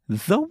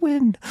the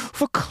win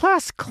for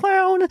class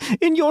clown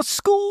in your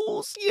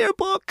school's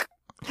yearbook.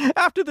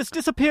 After this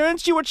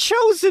disappearance, you were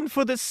chosen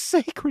for this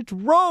sacred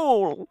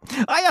role.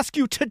 I ask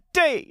you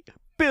today,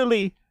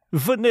 Billy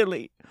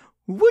Vanilli,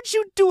 would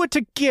you do it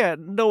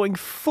again, knowing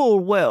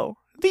full well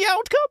the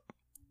outcome?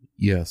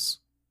 Yes.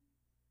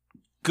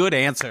 Good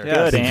answer.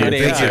 Yeah, Good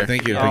answer.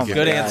 Thank you. Oh Thank you.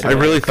 my Good God. answer. I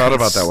really thought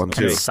about that one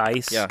too.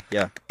 Concise. Yeah.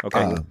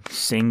 Okay.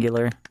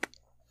 Singular.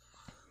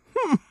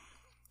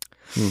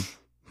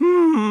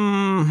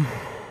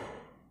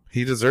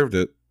 He deserved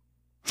it.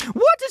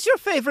 What is your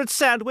favorite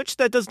sandwich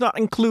that does not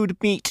include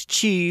meat,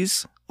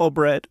 cheese, or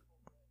bread?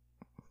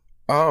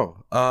 Oh,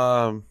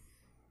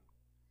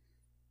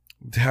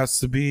 it has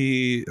to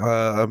be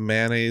a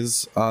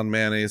mayonnaise on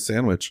mayonnaise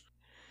sandwich.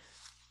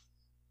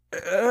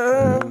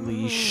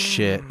 Holy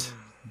shit.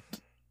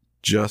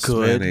 Just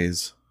Good.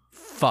 mayonnaise.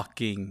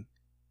 Fucking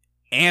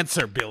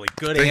answer, Billy.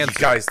 Good Thank answer.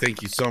 you, guys.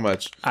 Thank you so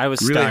much. I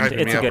was Really stunned. hyping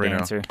me It's a up good right now.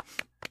 answer.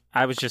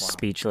 I was just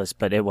speechless,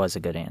 but it was a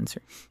good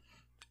answer.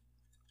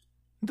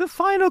 The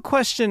final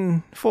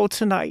question for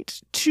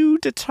tonight to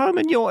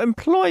determine your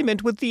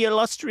employment with the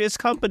illustrious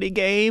company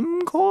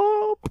Game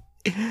Corp.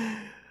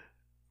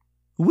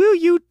 Will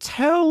you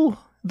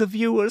tell the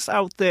viewers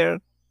out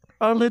there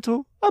a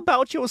little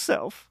about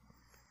yourself?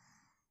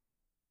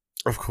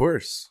 Of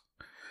course.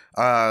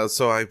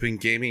 So I've been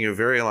gaming a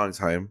very long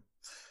time.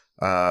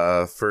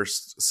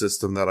 First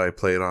system that I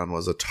played on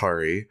was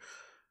Atari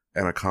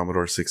and a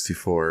Commodore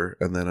 64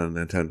 and then a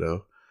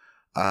Nintendo.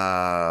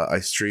 I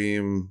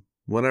stream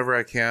whenever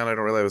I can. I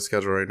don't really have a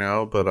schedule right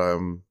now, but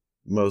I'm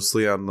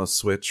mostly on the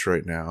Switch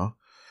right now.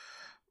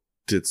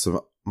 Did some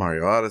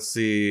Mario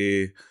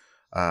Odyssey,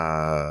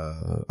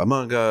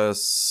 Among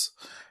Us,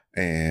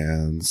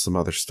 and some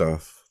other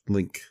stuff.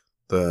 Link,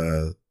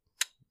 the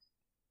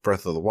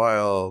Breath of the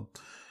Wild.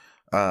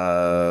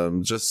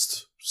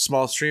 Just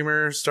small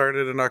streamer,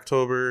 started in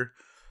October,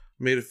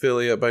 made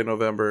affiliate by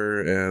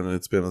November, and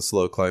it's been a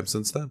slow climb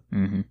since then.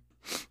 Mm-hmm.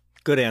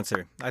 Good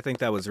answer. I think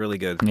that was really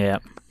good. Yeah.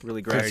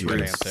 Really great. Very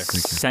good answer.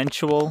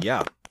 Sensual.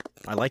 Yeah,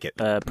 I like it.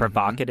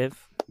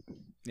 Provocative.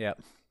 Yeah.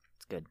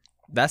 It's good.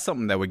 That's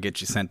something that would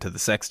get you sent to the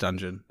sex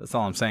dungeon. That's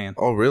all I'm saying.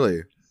 Oh,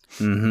 really?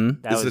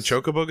 Mm-hmm. That Is the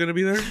Chocobo going to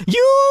be there?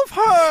 You've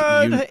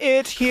heard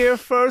it here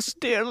first,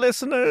 dear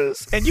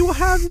listeners, and you will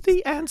have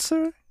the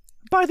answer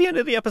by the end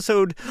of the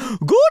episode.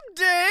 Good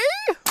day!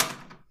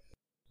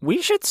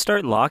 We should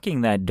start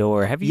locking that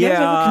door. Have you guys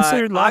ever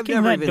considered locking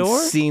I've never that even door?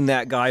 seen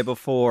that guy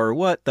before.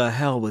 What the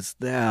hell was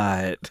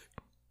that?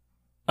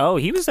 Oh,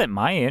 he was at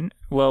my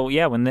Well,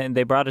 yeah, when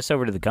they brought us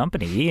over to the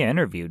company, he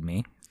interviewed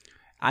me.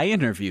 I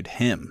interviewed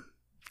him.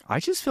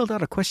 I just filled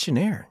out a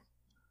questionnaire.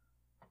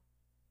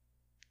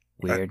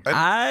 Weird.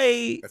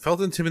 I felt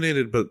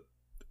intimidated, but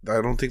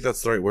I don't think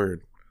that's the right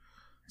word.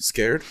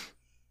 Scared?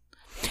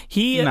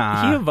 He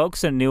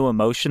evokes a new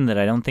emotion that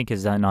I don't think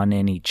is on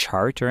any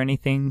chart or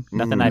anything.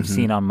 Nothing I've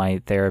seen on my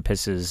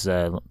therapist's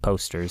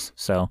posters.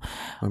 So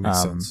That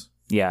makes sense.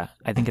 Yeah,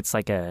 I think it's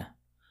like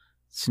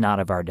it's not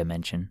of our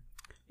dimension.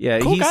 Yeah,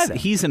 Cool guy, though.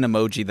 he's an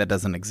emoji that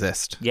doesn't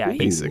exist. Yeah,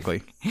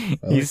 basically.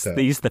 He's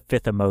the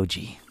fifth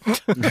emoji.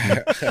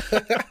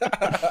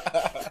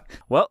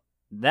 Well,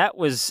 that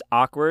was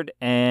awkward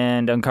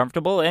and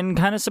uncomfortable and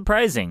kind of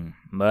surprising,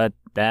 but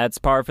that's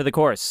par for the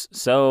course.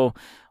 So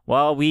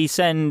while we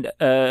send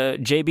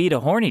JB to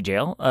horny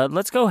jail,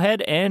 let's go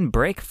ahead and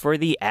break for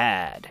the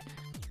ad.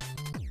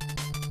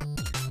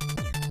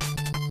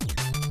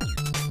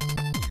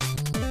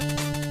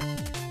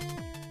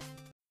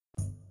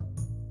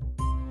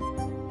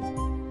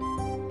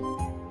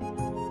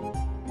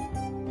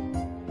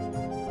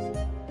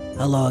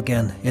 Hello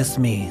again, it's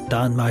me,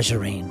 Don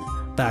Margarine,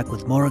 back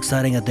with more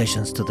exciting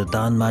additions to the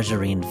Don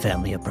Margarine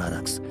family of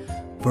products.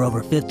 For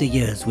over 50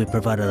 years, we've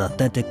provided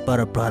authentic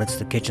butter products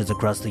to kitchens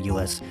across the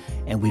U.S.,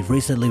 and we've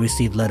recently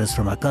received letters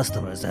from our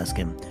customers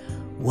asking,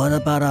 what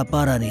about our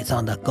butter needs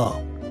on the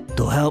go?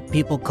 To help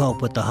people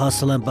cope with the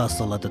hustle and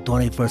bustle of the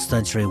 21st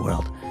century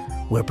world,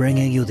 we're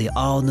bringing you the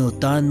all-new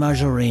Don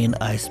Margarine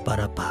Iced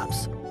Butter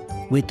Pops.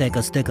 We take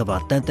a stick of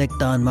authentic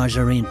Don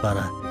Margarine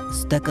butter,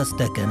 stick a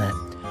stick in it,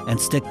 and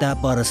stick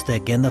that butter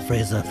stick in the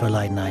freezer for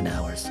like 9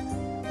 hours.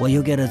 What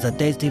you get is a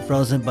tasty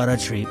frozen butter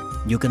treat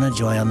you can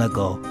enjoy on the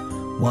go,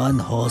 one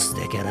whole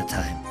stick at a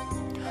time.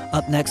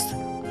 Up next,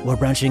 we're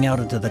branching out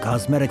into the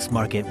cosmetics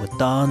market with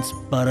Dawn's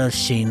Butter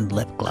Sheen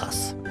Lip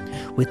Gloss.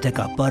 We take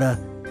our butter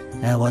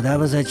and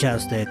whatever's a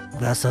chapstick,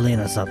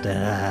 Vaseline or something,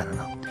 I don't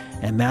know,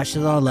 and mash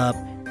it all up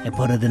and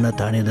put it in a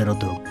tiny little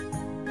tube.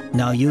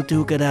 Now you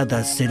too could have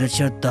that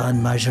signature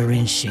Dawn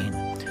Margarine Sheen,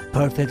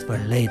 perfect for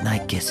late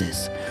night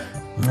kisses.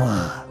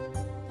 Mwah.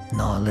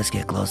 No, let's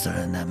get closer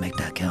and make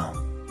that count.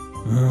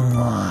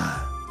 Mwah.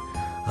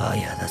 Oh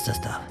yeah, that's the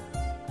stuff.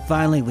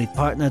 Finally, we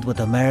partnered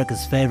with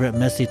America's favorite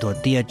messy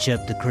tortilla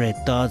chip to create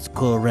Dawn's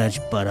Cool Ranch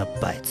Butter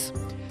Bites.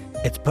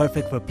 It's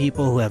perfect for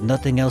people who have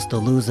nothing else to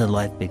lose in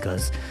life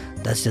because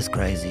that's just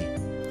crazy.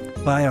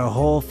 Buy our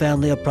whole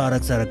family of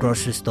products at a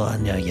grocery store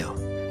near you.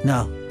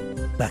 Now,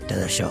 back to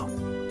the show.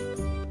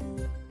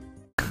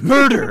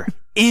 Murder,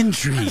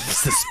 intrigue,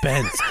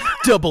 suspense,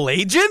 double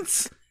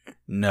agents?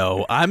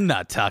 No, I'm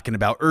not talking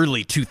about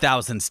early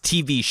 2000s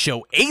TV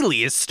show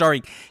Alias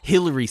starring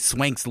Hilary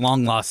Swank's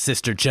long-lost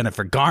sister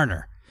Jennifer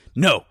Garner.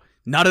 No,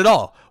 not at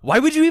all. Why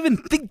would you even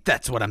think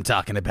that's what I'm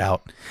talking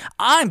about?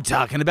 I'm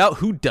talking about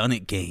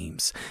whodunit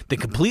games, the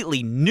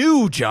completely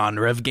new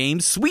genre of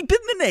games sweeping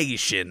the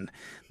nation.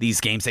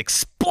 These games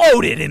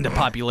exploded into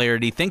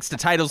popularity thanks to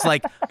titles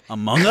like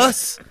Among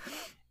Us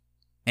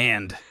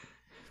and...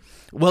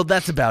 well,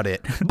 that's about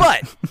it.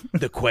 But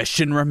the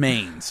question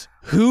remains,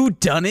 who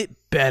done it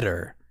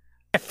better?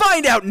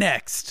 Find out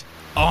next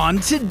on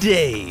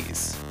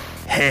today's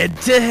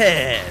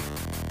Head-to-Head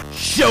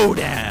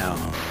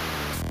Showdown.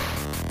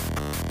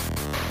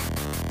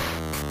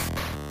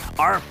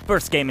 Our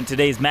first game in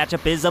today's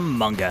matchup is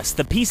Among Us,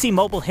 the PC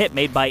mobile hit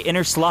made by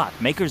Inner Sloth,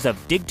 makers of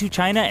Dig to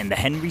China and the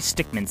Henry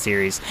Stickmin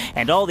series,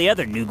 and all the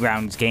other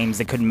Newgrounds games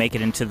that couldn't make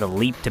it into the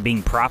leap to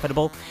being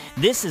profitable.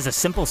 This is a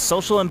simple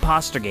social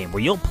imposter game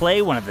where you'll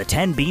play one of the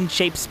 10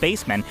 bean-shaped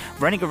spacemen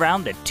running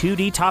around the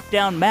 2D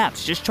top-down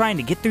maps just trying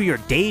to get through your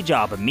day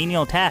job of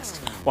menial tasks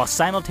while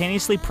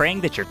simultaneously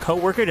praying that your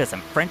coworker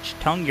doesn't French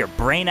tongue your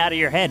brain out of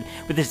your head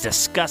with his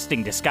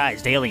disgusting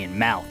disguised alien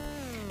mouth.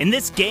 In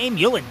this game,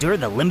 you'll endure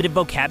the limited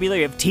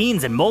vocabulary of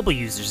teens and mobile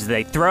users as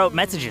they throw out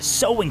messages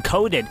so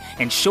encoded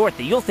and short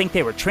that you'll think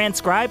they were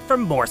transcribed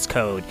from Morse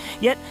code.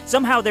 Yet,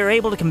 somehow they're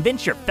able to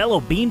convince your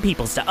fellow bean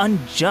peoples to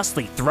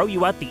unjustly throw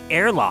you out the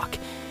airlock.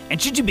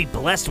 And should you be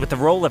blessed with the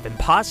role of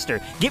imposter,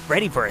 get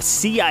ready for a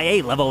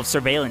CIA level of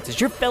surveillance as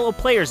your fellow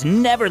players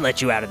never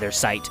let you out of their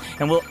sight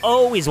and will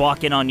always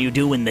walk in on you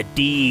doing the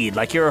deed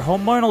like you're a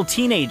hormonal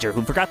teenager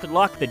who forgot to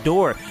lock the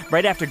door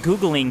right after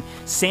Googling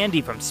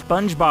Sandy from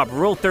SpongeBob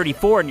Rule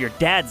 34 on your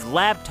dad's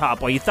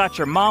laptop while you thought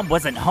your mom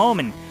wasn't home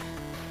and...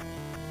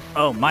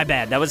 oh, my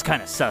bad, that was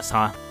kind of sus,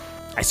 huh?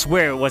 I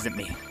swear it wasn't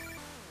me.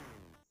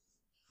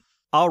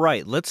 All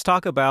right, let's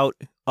talk about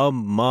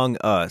Among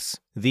Us,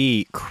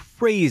 the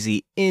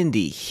crazy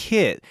indie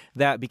hit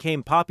that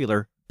became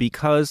popular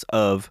because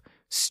of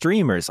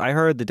streamers. I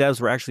heard the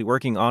devs were actually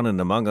working on an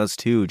Among Us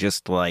 2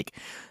 just to like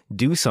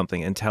do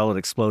something until it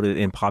exploded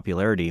in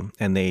popularity,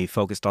 and they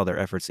focused all their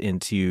efforts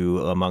into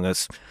Among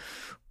Us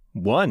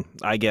 1,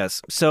 I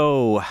guess.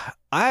 So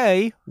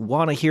I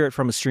want to hear it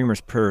from a streamer's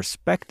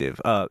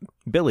perspective.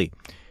 Billy,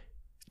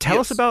 tell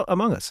us about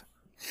Among Us.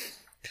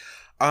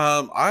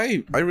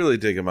 I really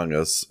dig Among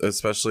Us,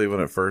 especially when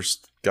it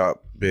first got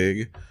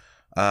big.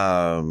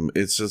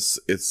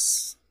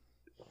 It's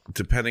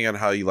depending on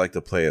how you like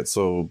to play it.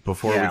 So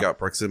before we got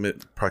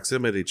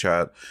proximity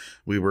chat,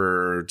 we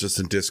were just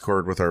in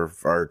Discord with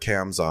our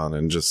cams on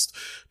and just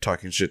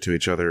talking shit to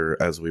each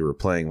other as we were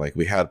playing. Like,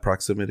 we had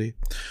proximity,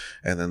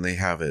 and then they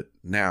have it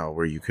now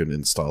where you can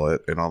install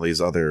it and all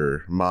these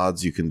other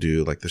mods you can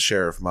do, like the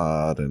sheriff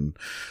mod and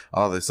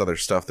all this other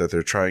stuff that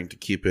they're trying to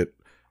keep it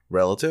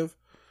relative.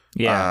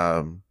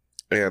 Yeah.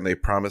 And they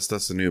promised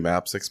us a new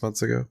map 6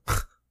 months ago.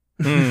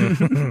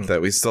 That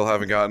we still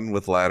haven't gotten,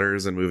 with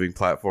ladders and moving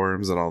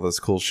platforms and all this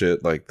cool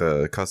shit, like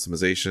the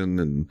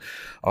customization and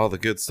all the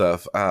good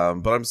stuff.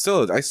 But I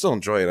still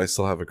enjoy it. I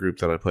still have a group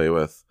that I play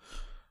with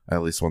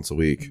at least once a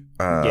week.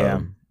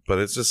 But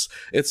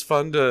it's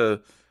fun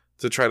to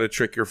try to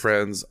trick your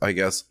friends, I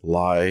guess,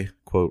 lie,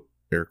 quote,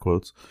 air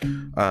quotes,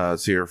 to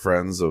your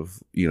friends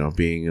of,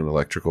 being in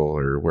electrical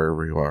or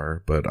wherever you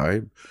are. But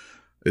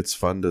it's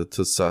fun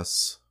to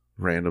suss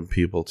random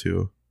people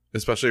too,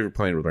 especially if you're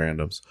playing with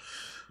randoms.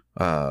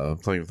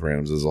 Playing with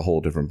randoms is a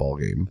whole different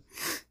ballgame.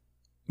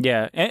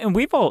 Yeah, and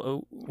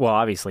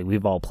obviously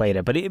we've all played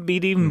it, but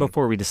even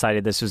before we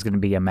decided this was going to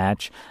be a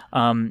match.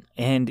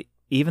 And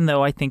even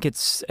though I think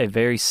it's a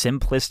very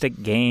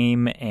simplistic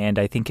game and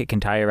I think it can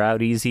tire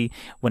out easy,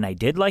 when I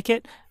did like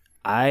it,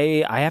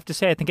 I have to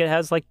say I think it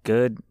has like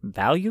good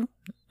value.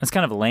 That's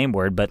kind of a lame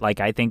word, but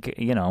like I think,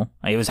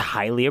 it was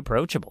highly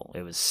approachable.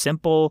 It was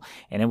simple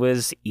and it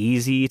was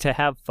easy to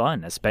have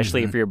fun,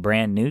 especially if you're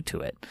brand new to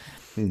it.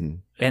 Mm-hmm.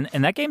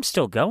 And that game's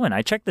still going.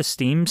 I checked the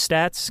Steam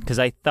stats because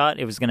I thought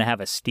it was going to have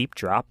a steep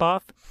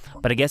drop-off.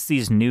 But I guess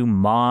these new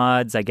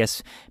mods,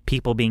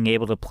 people being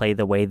able to play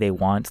the way they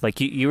want. Like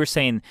you were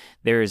saying,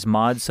 there's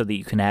mods so that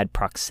you can add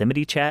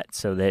proximity chat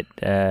so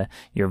that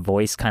your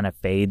voice kind of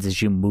fades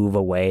as you move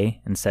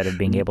away instead of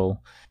being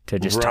able to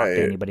just talk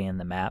to anybody in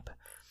the map.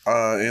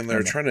 And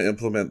they're trying to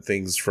implement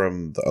things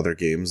from the other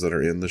games that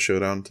are in the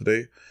showdown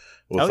today.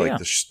 With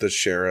the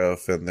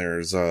sheriff, and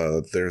there's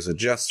a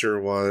jester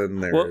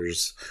one.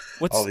 There's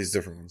all these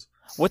different ones.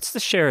 What's the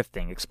sheriff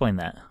thing? Explain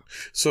that.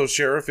 So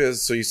sheriff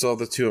is, you saw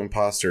the two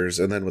imposters,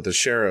 and then with the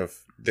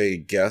sheriff, they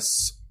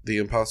guess the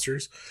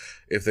imposters.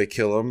 If they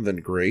kill them, then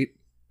great.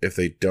 If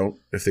they don't,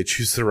 if they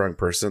choose the wrong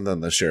person,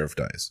 then the sheriff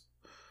dies.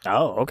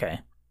 Oh,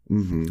 okay.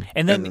 Mm-hmm.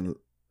 And then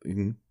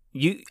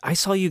I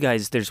saw you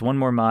guys. There's one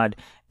more mod,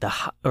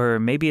 or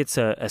maybe it's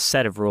a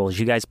set of rules.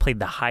 You guys played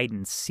the hide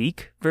and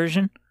seek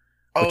version.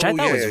 Which I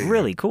thought was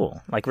really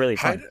cool, like really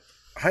fun.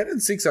 Hide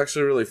and seek's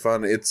actually really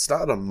fun. It's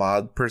not a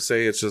mod per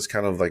se; it's just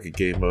kind of like a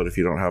game mode if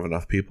you don't have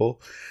enough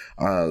people.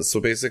 So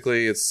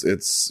basically,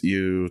 it's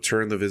you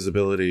turn the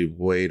visibility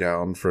way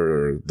down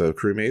for the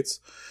crewmates,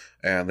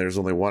 and there's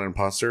only one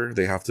imposter.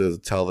 They have to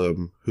tell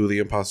them who the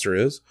imposter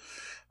is,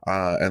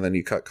 and then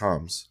you cut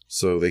comms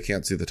so they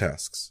can't see the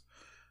tasks.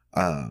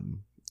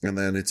 And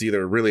then it's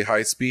either really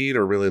high speed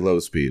or really low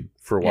speed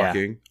for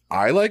walking. Yeah.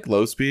 I like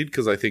low speed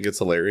because I think it's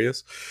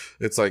hilarious.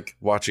 It's like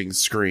watching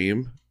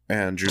Scream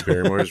and Drew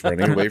Barrymore is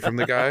running away from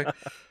the guy.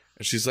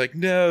 And she's like,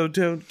 no,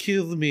 don't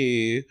kill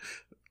me.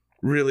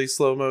 Really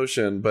slow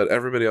motion. But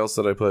everybody else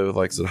that I play with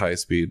likes it high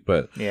speed.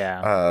 But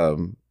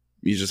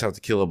you just have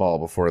to kill them all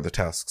before the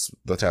task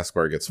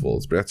bar gets full.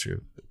 It's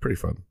actually pretty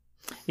fun.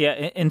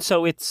 Yeah, and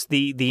so it's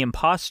the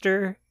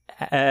imposter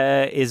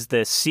is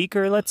the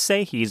seeker, let's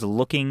say. He's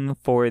looking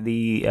for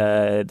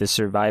the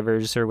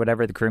survivors or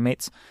whatever, the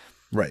crewmates.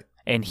 Right.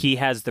 And he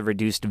has the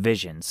reduced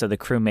vision, so the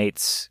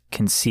crewmates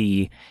can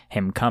see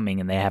him coming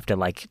and they have to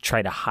like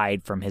try to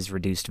hide from his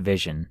reduced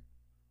vision.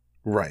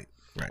 Right.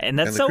 And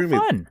that's so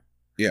fun.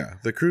 Yeah,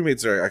 the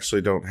crewmates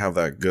actually don't have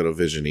that good of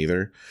vision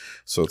either.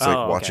 So it's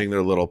like watching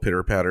their little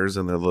pitter patters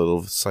and their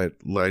little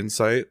line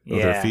sight of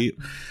their feet.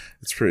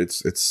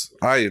 It's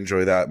I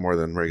enjoy that more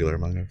than regular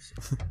Among Us.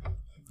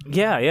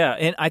 Yeah,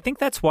 and I think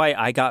that's why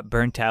I got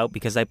burnt out,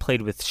 because I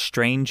played with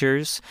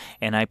strangers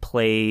and I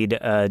played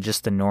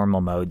just the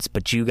normal modes,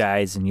 but you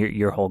guys and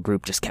your whole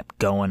group just kept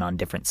going on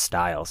different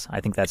styles.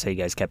 I think that's how you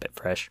guys kept it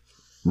fresh.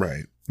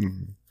 Right.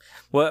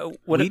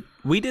 Mm-hmm.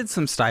 We did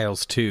some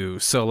styles too.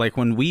 So like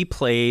when we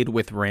played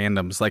with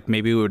randoms, like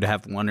maybe we would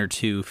have one or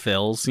two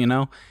fills,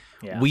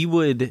 we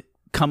would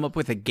come up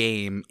with a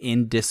game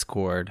in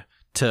Discord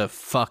to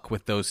fuck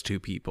with those two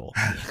people.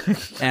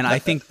 And I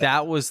think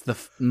that was the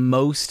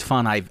most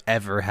fun I've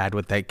ever had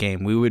with that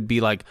game. We would be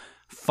like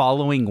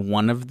following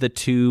one of the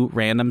two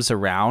randoms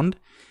around,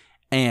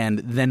 and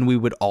then we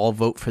would all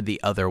vote for the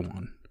other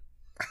one.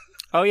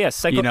 Oh yeah,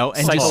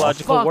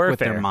 psychological warfare with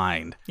their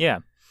mind.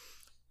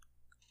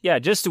 Yeah,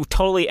 just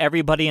totally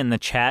everybody in the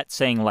chat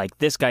saying like,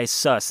 this guy's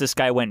sus, this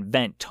guy went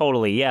vent,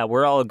 totally. Yeah,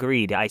 we're all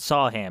agreed. I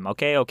saw him.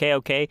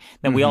 Okay.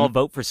 Then we all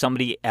vote for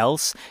somebody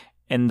else.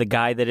 And the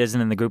guy that isn't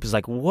in the group is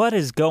like, what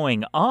is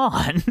going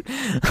on?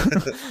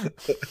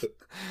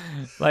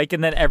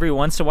 And then every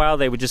once in a while,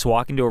 they would just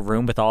walk into a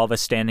room with all of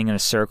us standing in a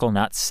circle,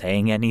 not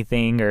saying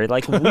anything, or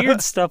like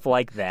weird stuff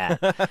like that.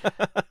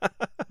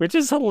 Which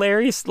is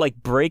hilarious.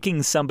 Like,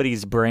 breaking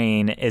somebody's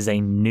brain is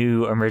a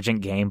new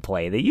emergent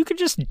gameplay that you could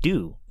just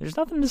do. There's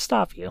nothing to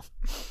stop you.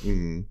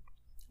 Mm-hmm.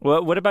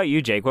 What about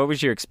you, Jake? What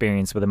was your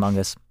experience with Among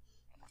Us?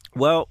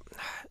 Well,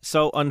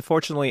 so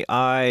unfortunately,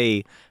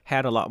 I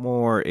had a lot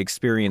more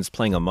experience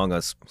playing Among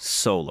Us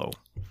solo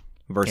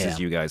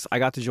versus you guys. I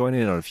got to join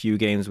in on a few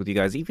games with you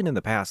guys, even in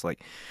the past,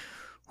 like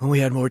when we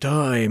had more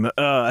time.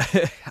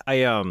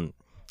 I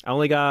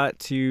only got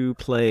to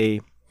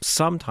play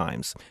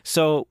sometimes.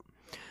 So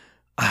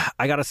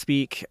I got to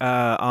speak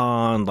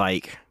on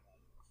like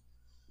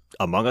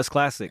Among Us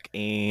Classic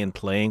and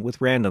playing with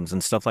randoms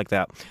and stuff like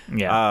that.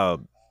 Yeah.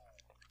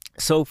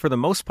 So for the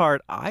most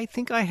part, I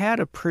think I had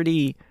a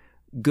pretty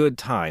good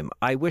time.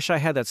 I wish I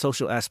had that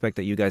social aspect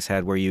that you guys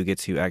had where you get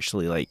to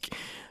actually like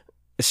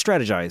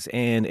strategize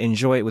and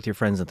enjoy it with your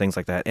friends and things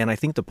like that. And I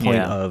think the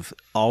point of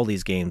all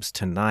these games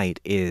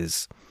tonight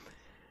is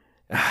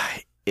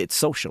it's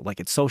social. Like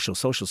it's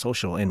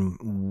social. And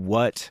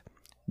what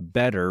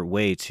better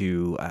way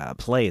to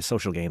play a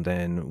social game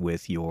than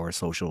with your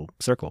social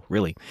circle,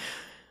 really?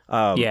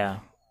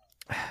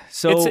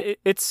 So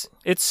it's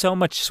so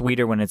much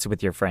sweeter when it's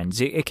with your friends.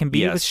 It can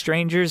be with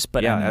strangers,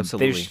 but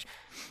absolutely.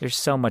 There's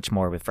so much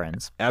more with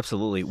friends.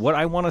 Absolutely. What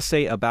I want to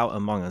say about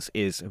Among Us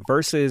is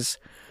versus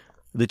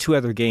the two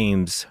other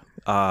games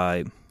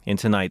in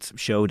tonight's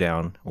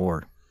showdown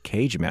or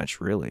cage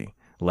match, really,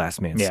 last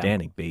man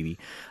standing, baby.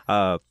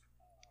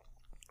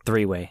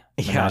 Three-way.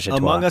 Yeah,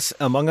 Among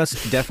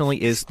Us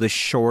definitely is the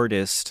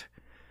shortest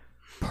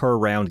per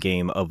round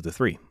game of the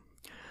three.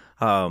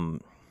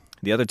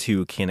 The other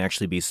two can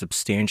actually be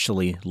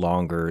substantially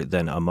longer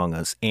than Among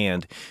Us.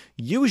 And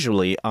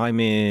usually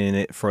I'm in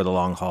it for the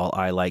long haul.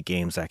 I like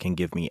games that can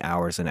give me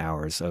hours and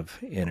hours of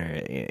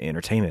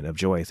entertainment, of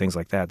joy, things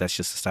like that. That's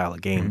just the style of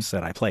games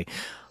that I play.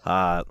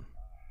 I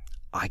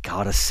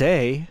gotta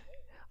say,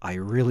 I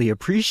really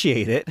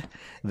appreciate it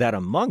that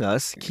Among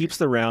Us keeps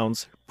the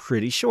rounds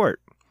pretty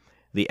short.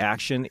 The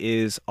action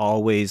is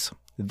always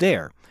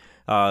there.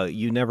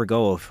 You never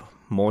go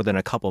more than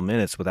a couple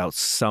minutes without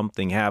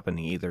something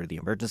happening, either the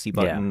emergency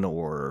button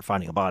or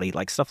finding a body,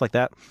 like stuff like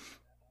that.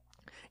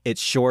 It's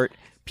short.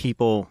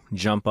 People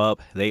jump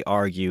up, they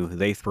argue,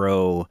 they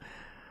throw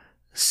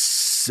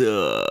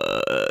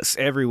sus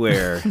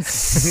everywhere.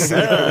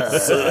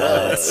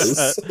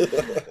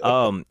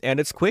 And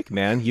it's quick,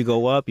 man. You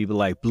go up, you be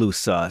like, blue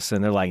sus,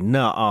 and they're like,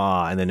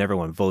 nuh-uh, and then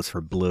everyone votes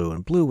for blue,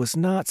 and blue was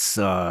not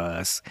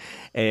sus.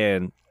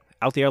 And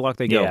out the airlock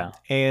they go. Yeah.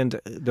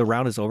 And the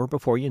round is over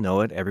before you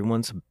know it.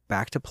 Everyone's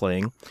back to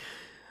playing.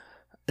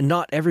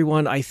 Not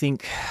everyone, I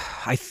think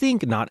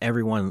not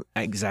everyone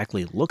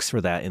exactly looks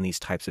for that in these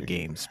types of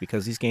games,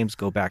 because these games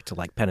go back to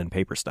like pen and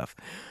paper stuff.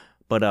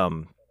 But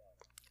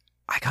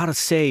I gotta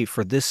say,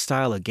 for this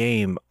style of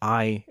game,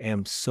 I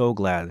am so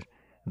glad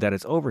that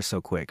it's over so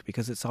quick,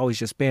 because it's always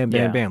just bam,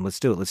 bam, bam. Let's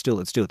do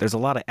it. There's a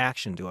lot of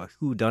action to a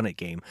whodunit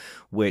game,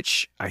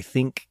 which I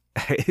think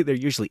there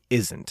usually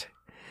isn't.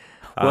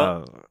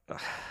 Well,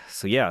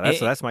 so yeah,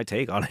 that's my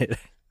take on it.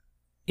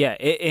 Yeah,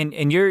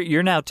 and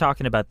you're now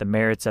talking about the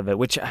merits of it,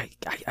 which I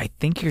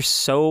think you're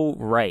so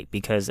right,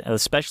 because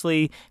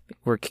especially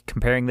we're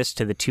comparing this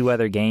to the two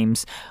other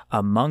games.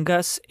 Among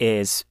Us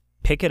is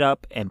pick it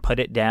up and put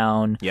it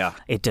down. Yeah,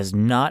 it does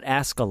not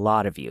ask a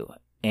lot of you,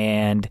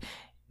 and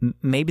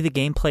maybe the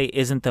gameplay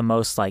isn't the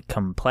most like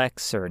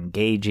complex or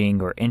engaging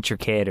or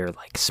intricate or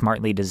like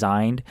smartly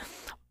designed,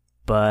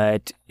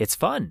 but it's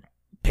fun.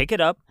 Pick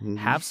it up,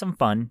 have some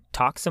fun,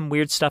 talk some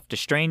weird stuff to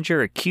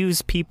stranger,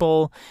 accuse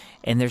people,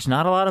 and there's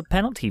not a lot of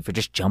penalty for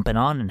just jumping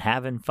on and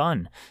having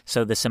fun.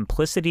 So the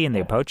simplicity and the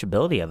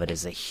approachability of it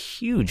is a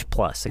huge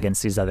plus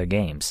against these other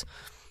games.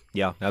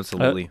 Yeah,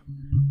 absolutely.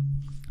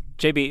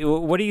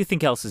 JB, what do you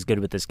think else is good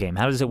with this game?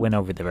 How does it win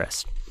over the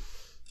rest?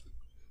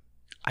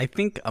 I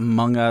think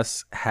Among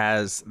Us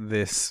has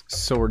this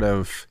sort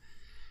of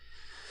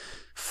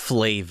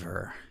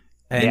flavor.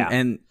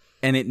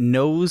 And it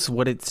knows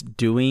what it's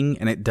doing,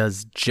 and it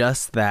does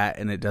just that,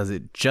 and it does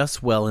it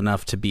just well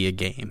enough to be a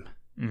game.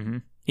 Mm-hmm.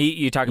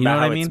 You talk about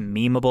how it's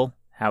memeable,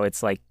 how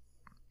it's like...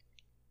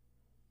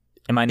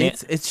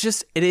 It's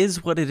just, it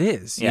is what it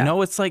is. Yeah. You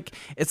know, it's like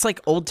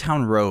Old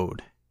Town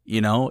Road.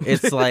 You know,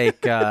 it's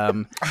like...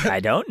 I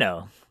don't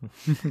know.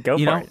 Go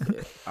for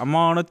it. I'm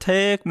gonna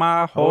take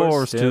my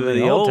horse to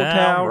the Old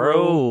Town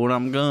Road.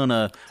 I'm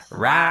gonna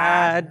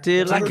ride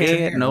till I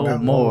can't no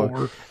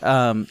more.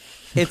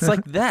 It's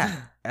like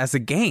that. As a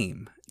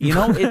game, you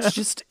know, it's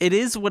just, it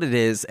is what it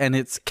is, and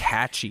it's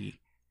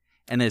catchy,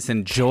 and it's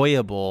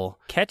enjoyable.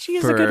 Catchy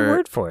is a good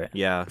word for it.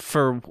 Yeah.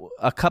 For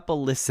a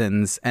couple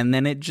listens, and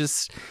then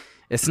it's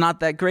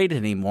not that great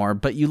anymore,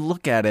 but you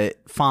look at it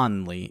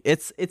fondly.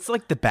 It's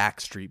like the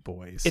Backstreet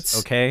Boys,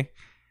 okay?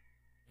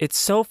 It's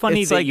so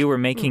funny that you were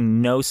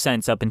making no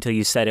sense up until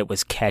you said it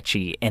was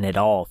catchy, and it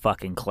all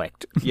fucking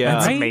clicked. Yeah.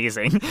 That's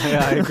amazing.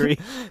 Yeah, I agree.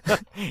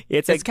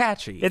 It's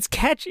catchy. It's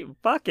catchy.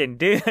 Fucking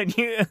dude.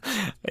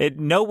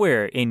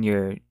 Nowhere in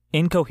your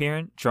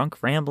incoherent,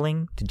 drunk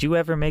rambling did you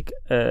ever make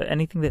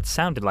anything that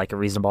sounded like a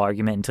reasonable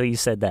argument until you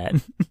said that.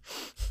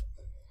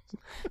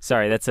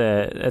 Sorry, that's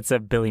a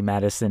Billy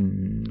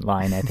Madison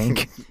line, I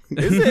think.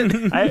 Is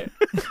it?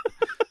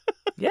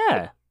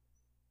 Yeah.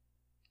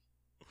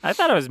 I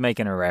thought I was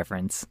making a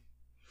reference.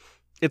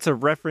 It's a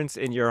reference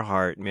in your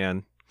heart,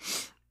 man.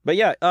 But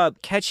yeah,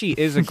 catchy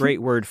is a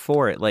great word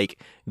for it.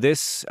 Like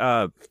this,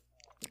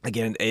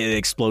 again, it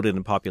exploded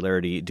in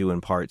popularity due in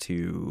part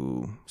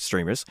to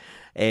streamers,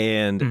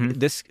 and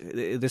this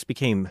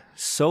became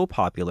so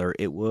popular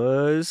it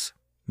was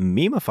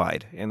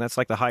memeified, and that's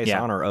like the highest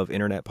honor of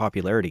internet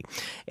popularity.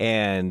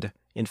 And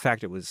in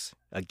fact, it was,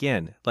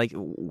 again, like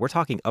we're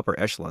talking upper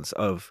echelons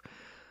of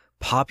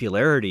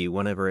popularity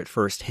whenever it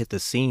first hit the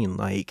scene.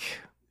 Like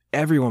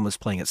everyone was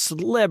playing it.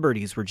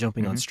 Celebrities were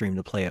jumping on stream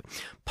to play it.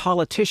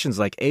 Politicians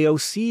like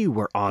AOC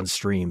were on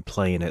stream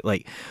playing it.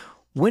 Like,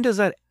 when does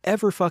that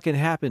ever fucking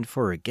happen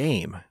for a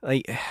game?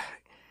 Like,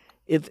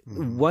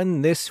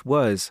 when this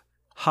was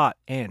hot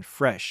and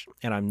fresh,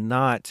 and I'm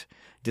not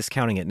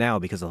discounting it now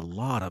because a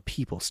lot of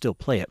people still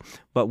play it,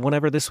 but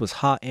whenever this was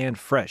hot and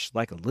fresh,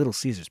 like a Little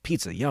Caesars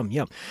pizza, yum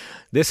yum,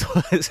 this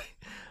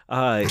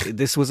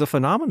was a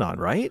phenomenon,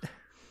 right?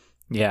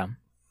 Yeah.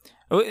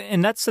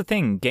 And that's the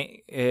thing.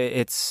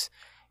 It's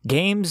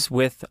games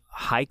with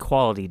high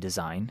quality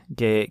design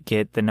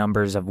get the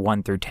numbers of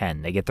 1 through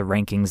 10. They get the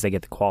rankings, they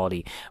get the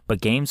quality.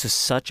 But games with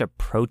such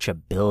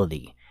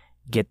approachability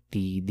get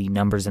the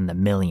numbers in the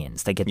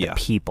millions. They get the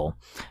people.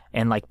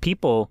 And like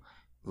people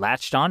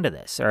latched onto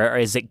this. Or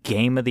is it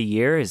game of the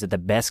year? Is it the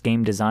best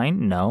game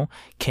design? No.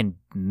 Can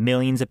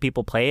millions of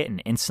people play it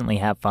and instantly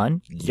have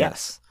fun?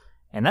 Yes.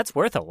 And that's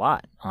worth a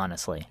lot,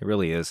 honestly. It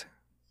really is.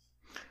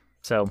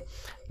 So,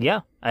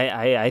 yeah,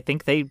 I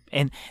think they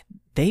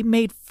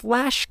made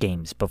Flash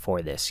games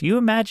before this. You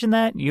imagine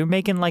that? You're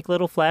making like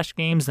little Flash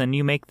games, then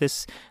you make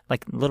this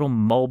like little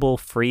mobile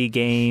free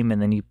game,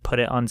 and then you put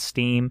it on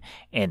Steam,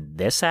 and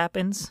this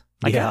happens?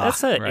 Like,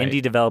 that's an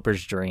indie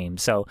developer's dream.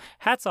 So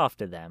hats off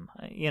to them.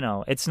 You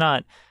know, it's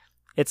not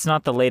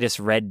the latest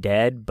Red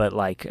Dead, but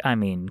like, I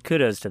mean,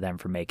 kudos to them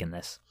for making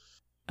this.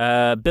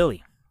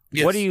 Billy,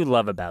 what do you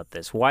love about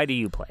this? Why do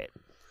you play it?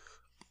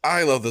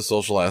 I love the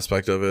social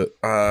aspect of it.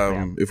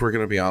 If we're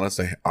going to be honest,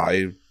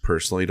 I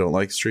personally don't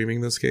like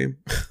streaming this game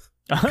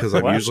because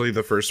I'm usually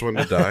the first one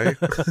to die.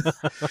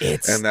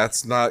 And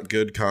that's not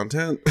good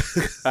content.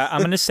 I'm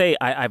going to say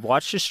I've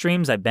watched his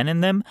streams. I've been in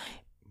them.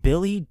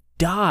 Billy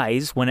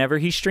dies whenever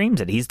he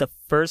streams it. He's the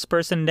first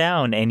person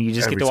down, and you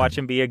just get to watch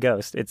him be a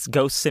ghost. It's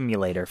Ghost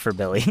Simulator for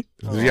Billy.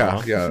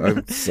 Yeah.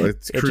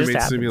 It's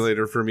crewmate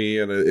simulator for me,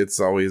 and it's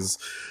always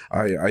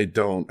I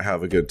don't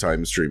have a good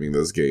time streaming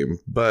this game,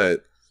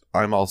 but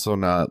I'm also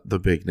not the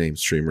big name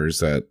streamers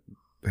that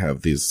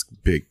have these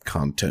big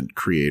content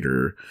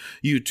creator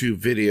YouTube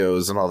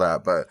videos and all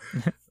that. But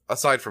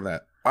aside from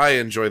that, I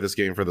enjoy this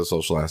game for the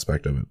social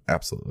aspect of it.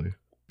 Absolutely.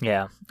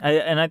 Yeah,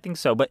 I think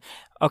so. But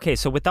okay,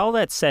 so with all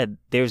that said,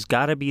 there's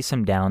got to be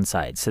some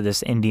downsides to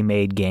this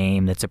indie-made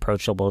game that's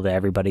approachable to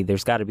everybody.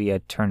 There's got to be a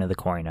turn of the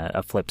coin,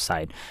 a flip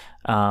side.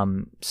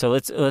 So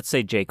let's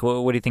say, Jake,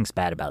 what do you think's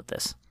bad about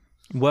this?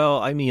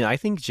 Well, I mean, I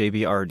think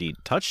JB already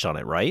touched on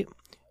it, right?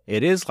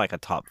 It is like a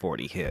top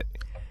 40 hit.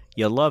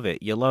 You love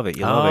it,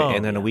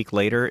 and then a week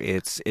later,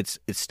 it's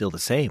still the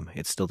same.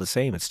 It's still the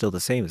same.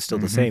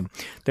 The same.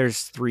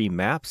 There's 3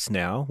 maps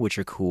now, which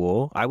are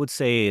cool. I would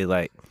say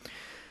like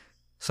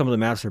some of the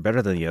maps are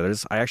better than the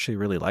others. I actually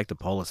really like the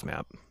Polis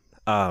map,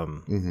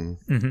 and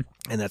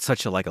that's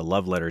such a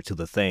love letter to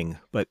the thing.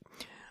 But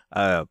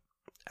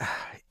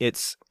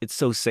it's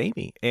so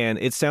samey, and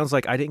it sounds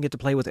like I didn't get to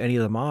play with any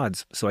of the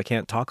mods, so I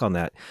can't talk on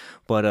that.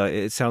 But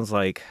it sounds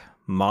like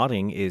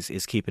modding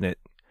is keeping it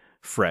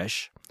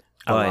fresh,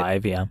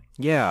 alive.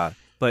 Yeah,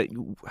 but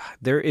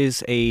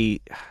there's a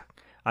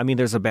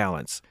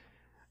balance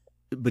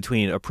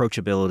between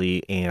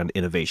approachability and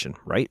innovation,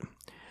 right?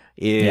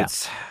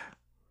 It's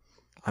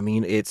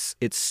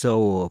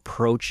so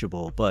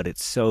approachable, but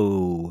it's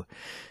so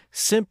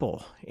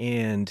simple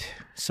and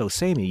so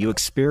samey. You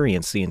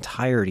experience the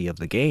entirety of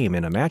the game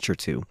in a match or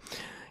two.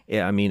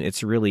 Yeah, I mean,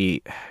 it's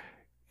really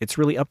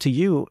up to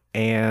you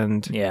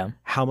and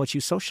how much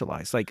you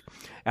socialize. Like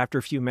after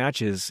a few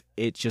matches,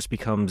 it just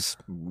becomes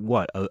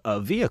a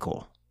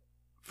vehicle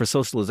for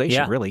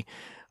socialization, really.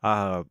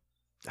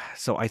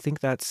 So I think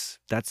that's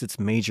its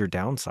major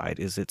downside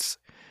is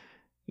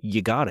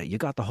you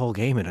got the whole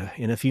game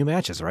in a few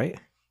matches, right?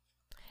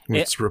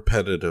 It's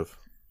repetitive.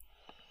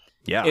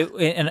 Yeah.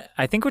 And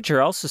I think what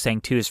you're also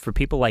saying, too, is for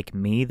people like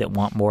me that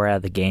want more out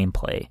of the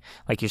gameplay.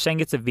 Like you're saying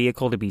it's a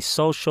vehicle to be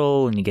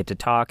social and you get to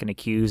talk and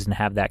accuse and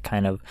have that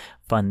kind of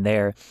fun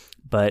there.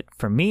 But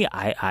for me,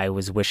 I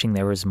was wishing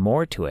there was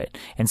more to it.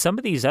 And some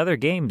of these other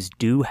games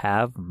do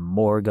have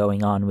more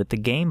going on with the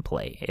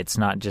gameplay. It's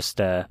not just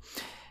a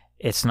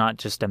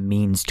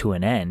means to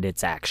an end.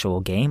 It's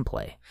actual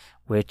gameplay,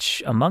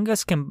 which Among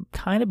Us can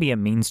kind of be a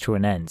means to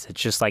an end.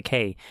 It's just like,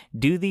 hey,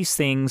 do these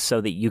things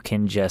so that you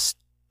can just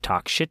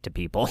talk shit to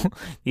people.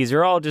 These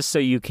are all just so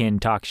you can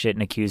talk shit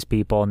and accuse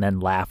people and then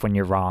laugh when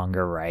you're wrong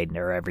or right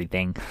or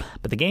everything.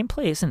 But the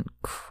gameplay isn't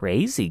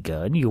crazy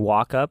good. You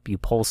walk up, you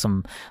pull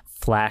some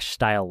flash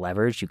style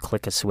levers. You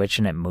click a switch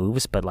and it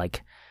moves, but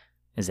like,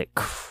 is it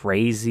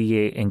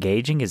crazy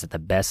engaging? Is it the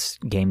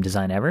best game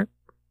design ever?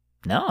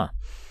 No.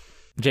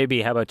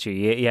 JB, how about you?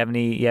 You have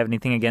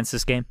anything against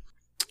this game?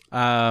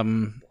 I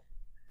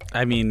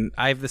mean,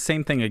 I have the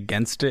same thing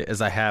against it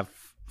as I have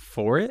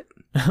for it.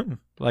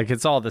 Like,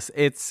 it's all this.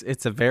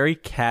 It's a very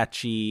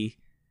catchy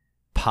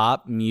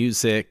pop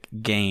music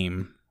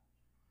game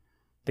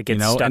that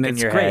gets stuck in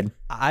your head.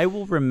 I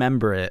will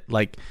remember it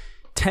like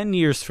 10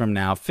 years from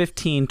now,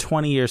 15,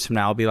 20 years from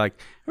now. I'll be like,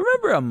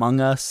 remember Among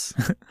Us?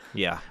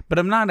 Yeah. But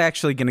I'm not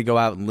actually going to go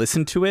out and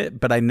listen to it,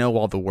 but I know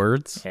all the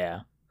words.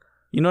 Yeah.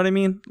 You know what I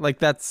mean? Like,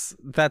 that's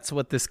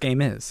what this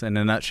game is in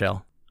a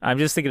nutshell. I'm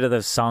just thinking of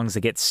those songs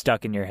that get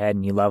stuck in your head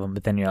and you love them,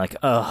 but then you're like,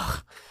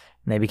 ugh.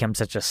 And they become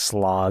such a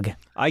slog.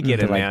 I get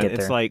it, man.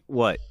 It's like,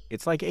 what?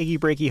 It's like Achy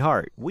Breaky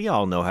Heart. We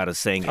all know how to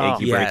sing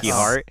Achy Breaky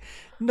Heart.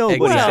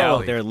 Nobody's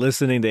out there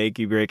listening to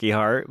Achy Breaky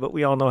Heart, but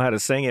we all know how to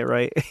sing it,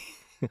 right?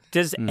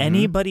 Does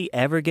anybody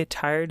ever get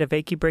tired of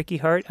Achy Breaky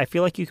Heart? I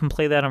feel like you can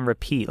play that on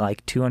repeat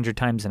like 200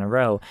 times in a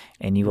row,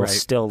 and you will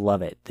still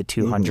love it the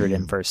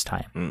 201st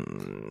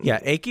time. Yeah,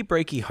 Achy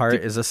Breaky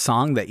Heart is a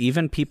song that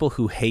even people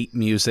who hate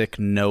music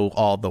know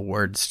all the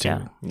words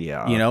to.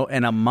 Yeah. You know,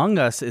 and Among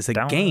Us is a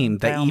game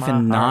that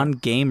even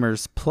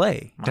non-gamers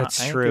play.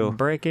 That's true.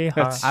 Breaky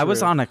Heart. I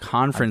was on a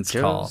conference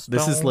call.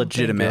 This is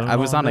legitimate. I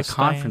was on a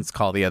conference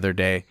call the other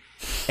day,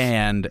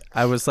 and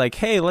I was like,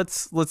 hey,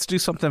 let's do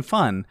something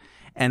fun.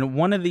 And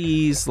one of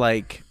these,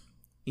 like,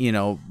 you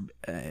know,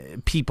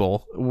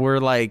 people were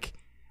like,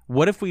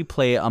 what if we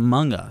play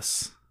Among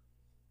Us?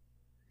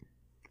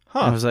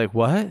 I was like,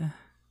 what?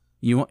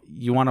 You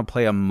want to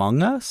play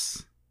Among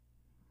Us?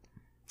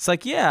 It's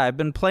like, yeah, I've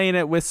been playing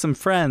it with some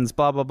friends,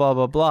 blah, blah, blah,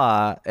 blah,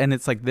 blah. And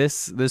it's like,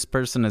 this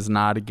person is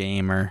not a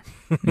gamer.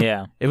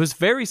 Yeah. It was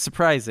very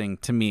surprising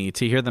to me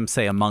to hear them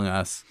say Among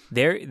Us.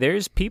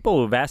 There's people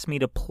who've asked me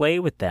to play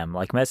with them,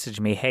 like message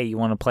me, hey, you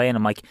want to play? And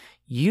I'm like,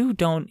 you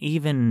shouldn't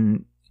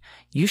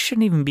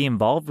even be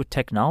involved with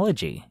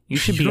technology. You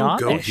should be on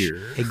go this. here.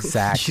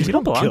 Exactly. You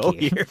don't belong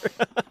here.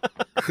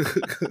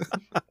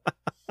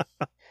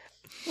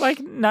 Like,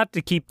 not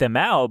to keep them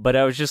out, but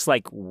I was just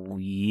like,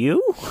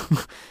 you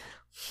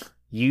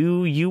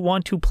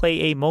want to play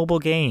a mobile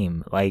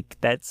game. Like,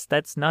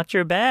 that's not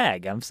your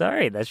bag. I'm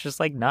sorry. That's just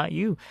like not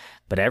you.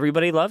 But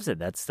everybody loves it.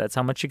 That's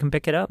how much you can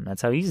pick it up. And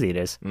that's how easy it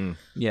is.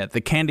 Yeah,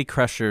 the Candy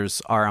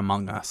Crushers are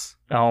Among Us.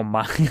 Oh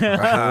my.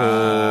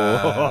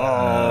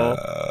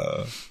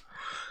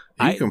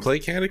 You can play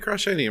Candy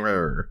Crush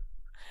anywhere.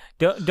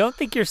 Don't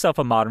think yourself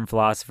a modern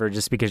philosopher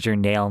just because you're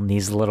nailing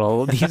these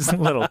little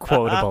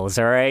quotables,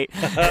 all right?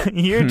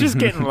 You're just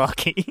getting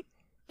lucky.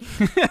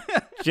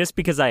 Just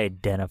because I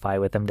identify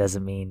with them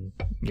doesn't mean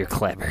you're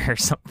clever or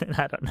something.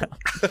 I don't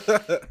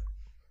know.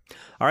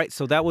 All right,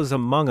 so that was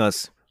Among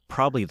Us,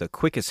 probably the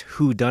quickest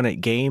whodunit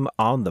game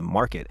on the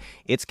market.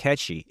 It's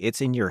catchy,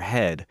 it's in your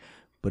head,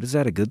 but is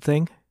that a good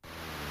thing?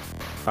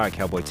 All right,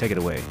 Cowboy, take it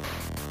away.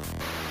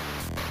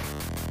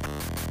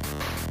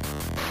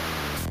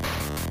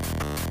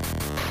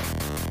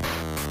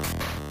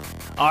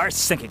 Our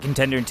second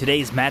contender in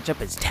today's matchup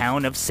is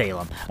Town of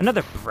Salem,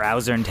 another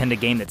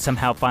browser-intended game that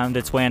somehow found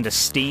its way onto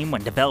Steam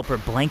when developer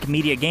Blank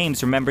Media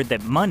Games remembered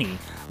that money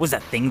was a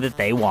thing that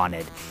they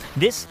wanted.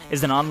 This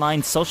is an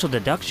online social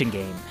deduction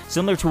game,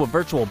 similar to a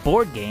virtual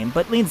board game,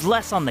 but leans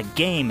less on the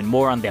game and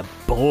more on the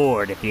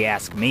board, if you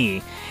ask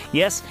me.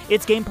 Yes,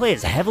 its gameplay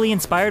is heavily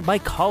inspired by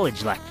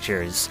college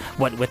lectures,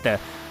 what with the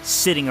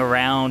sitting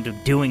around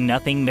doing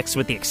nothing mixed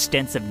with the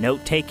extensive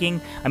note-taking.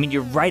 I mean,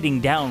 you're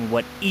writing down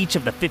what each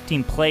of the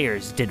 15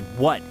 players did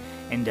what,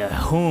 and to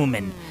whom,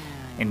 and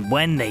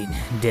when they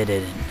did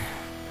it,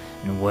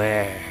 and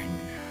where,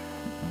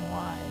 and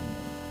why.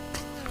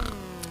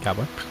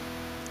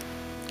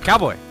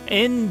 Cowboy.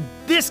 In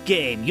this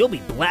game, you'll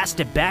be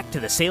blasted back to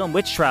the Salem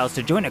witch trials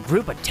to join a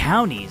group of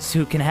townies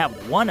who can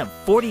have one of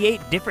 48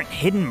 different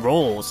hidden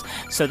roles,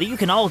 so that you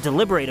can all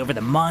deliberate over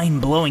the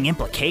mind-blowing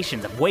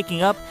implications of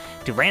waking up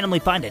to randomly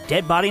find a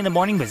dead body in the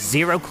morning with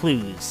zero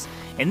clues.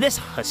 In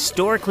this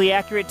historically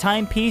accurate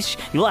timepiece,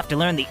 you'll have to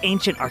learn the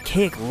ancient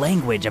archaic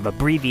language of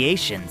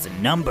abbreviations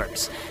and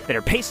numbers that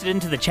are pasted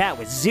into the chat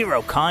with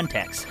zero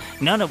context,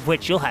 none of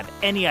which you'll have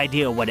any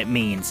idea what it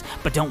means.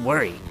 But don't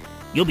worry,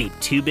 you'll be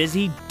too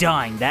busy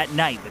dying that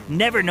night with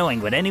never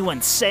knowing what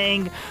anyone's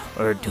saying,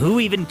 or who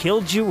even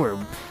killed you, or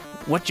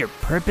what your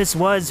purpose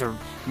was, or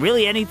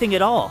really anything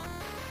at all.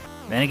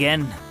 Then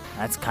again,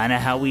 that's kind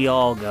of how we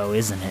all go,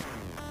 isn't it?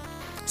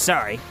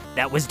 Sorry,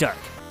 that was dark,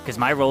 because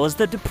my role is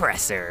the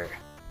depressor.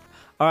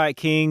 All right,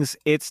 Kings,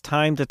 it's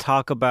time to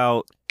talk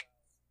about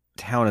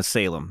Town of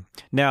Salem.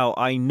 Now,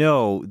 I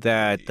know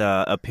that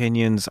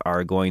opinions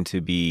are going to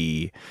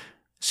be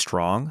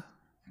strong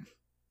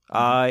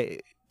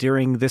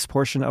during this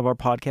portion of our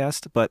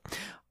podcast, but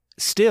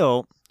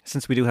still,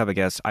 since we do have a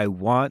guest, I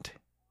want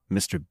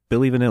Mr.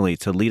 Billy Vanilli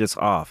to lead us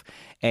off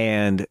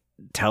and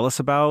tell us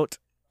about,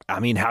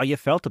 how you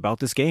felt about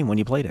this game when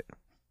you played it.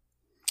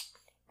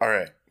 All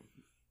right.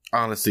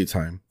 Honesty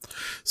time.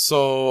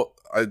 So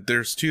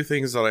there's two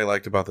things that I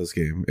liked about this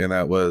game, and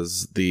that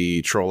was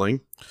the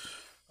trolling.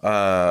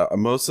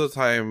 Most of the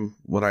time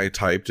when I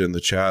typed in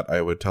the chat,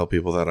 I would tell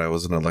people that I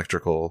was an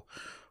electrical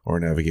or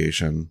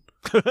navigation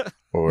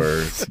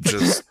or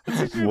just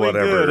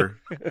whatever.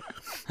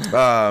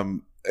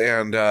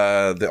 And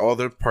the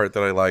other part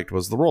that I liked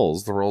was the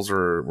roles. The roles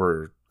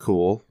were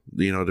cool,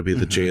 to be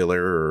the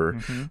jailer or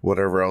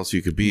whatever else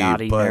you could be.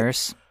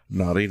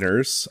 Naughty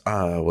nurse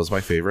was my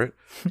favorite.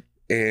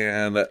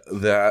 And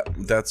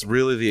that's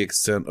really the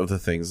extent of the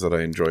things that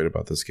I enjoyed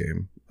about this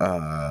game.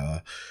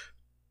 Don't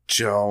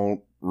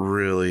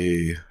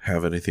really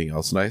have anything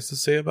else nice to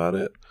say about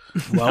it.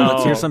 Well,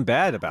 let's hear some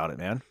bad about it,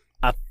 man.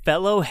 A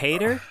fellow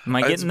hater? Am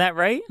I getting that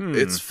right?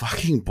 It's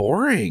fucking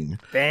boring.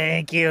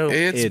 Thank you.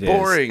 It's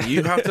boring.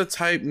 You have to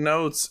type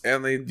notes,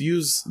 and they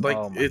use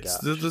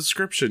the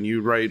description.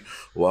 You write,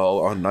 well,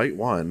 on night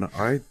 1,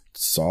 I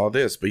saw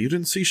this, but you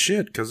didn't see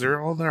shit because they're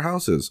all in their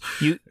houses.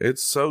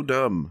 It's so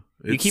dumb.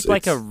 You keep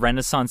like a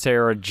Renaissance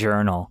era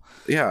journal.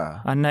 Yeah.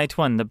 On night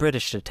 1, the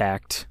British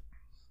attacked.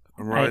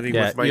 I'm writing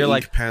with my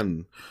ink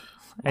pen.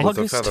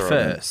 August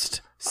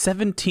 1st,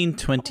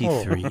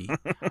 1723.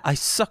 I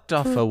sucked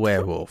off a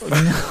werewolf.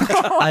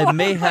 I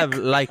may have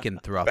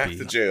lycanthropy. Back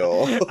to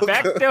jail.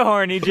 Back to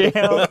horny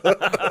jail.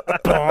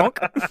 Bonk.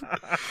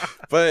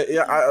 But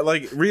yeah,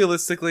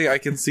 realistically, I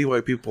can see why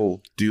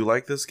people do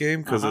like this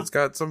game because it's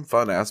got some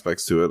fun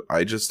aspects to it.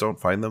 I just don't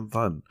find them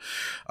fun,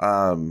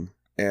 and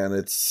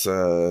it's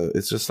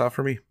just not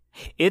for me.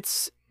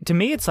 To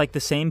me, it's like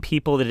the same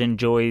people that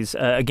enjoys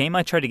a game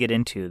I tried to get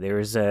into. There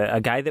was a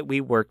guy that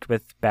we worked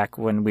with back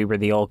when we were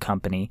the old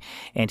company,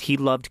 and he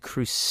loved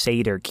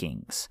Crusader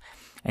Kings.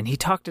 And he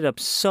talked it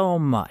up so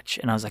much.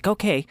 And I was like,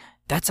 okay,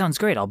 that sounds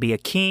great. I'll be a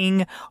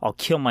king. I'll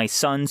kill my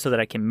son so that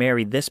I can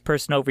marry this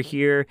person over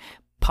here.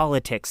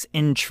 Politics,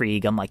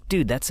 intrigue. I'm like,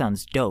 dude, that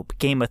sounds dope.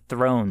 Game of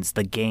Thrones,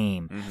 the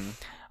game. Mm-hmm.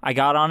 I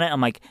got on it. I'm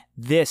like,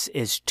 this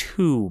is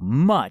too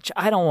much.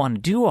 I don't want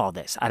to do all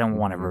this. I don't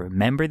want to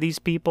remember these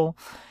people.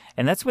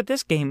 And that's what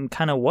this game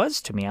kind of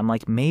was to me. I'm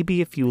like, maybe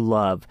if you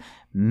love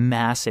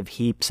massive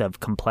heaps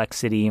of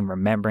complexity and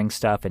remembering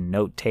stuff and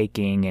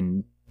note-taking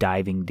and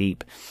diving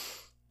deep,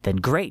 then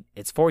great,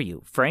 it's for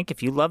you. Frank,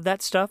 if you love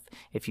that stuff,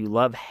 if you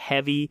love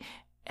heavy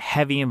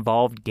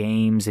involved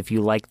games, if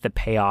you like the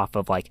payoff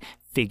of like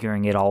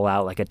figuring it all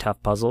out like a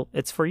tough puzzle,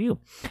 it's for you.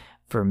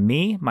 For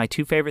me, my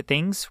two favorite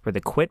things were the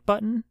quit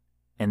button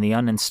and the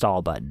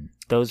uninstall button.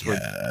 Those were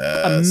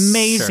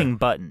amazing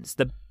buttons.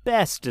 The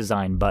best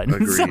design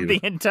buttons of the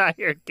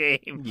entire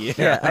game.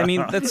 Yeah, I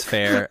mean, that's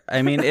fair.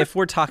 I mean, if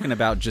we're talking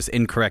about just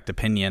incorrect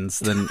opinions,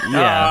 then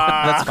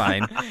yeah, that's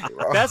fine.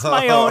 That's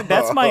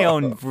my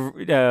own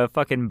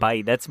fucking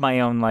bite. That's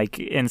my own like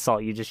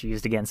insult you just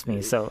used against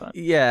me. So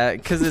yeah,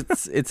 because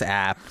it's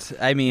apt.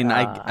 I mean,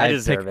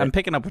 I'm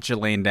picking up what you're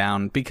laying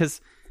down because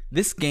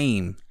this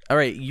game. All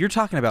right, you're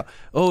talking about,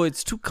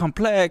 it's too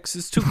complex,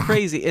 it's too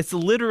crazy. It's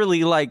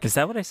literally like, is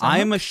that what I said?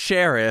 I'm a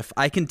sheriff.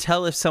 I can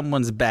tell if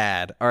someone's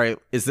bad. All right,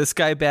 is this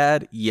guy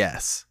bad?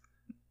 Yes.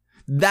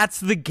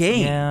 That's the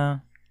game. Yeah.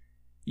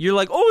 You're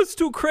like, it's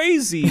too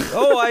crazy.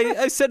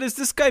 I said, is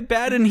this guy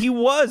bad? And he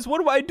was.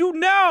 What do I do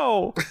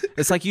now?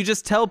 It's like you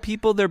just tell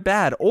people they're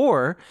bad.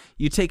 Or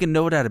you take a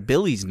note out of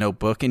Billy's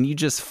notebook and you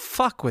just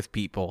fuck with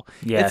people.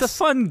 Yes. It's a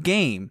fun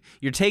game.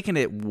 You're taking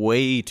it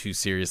way too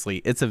seriously.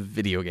 It's a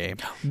video game.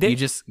 You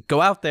just go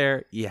out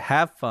there, you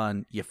have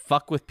fun, you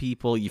fuck with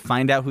people, you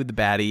find out who the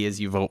baddie is,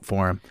 you vote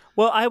for him.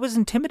 Well, I was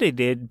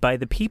intimidated by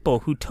the people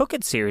who took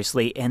it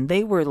seriously, and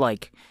they were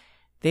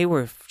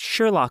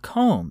Sherlock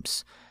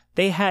Holmes.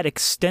 They had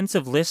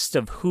extensive lists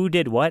of who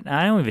did what, and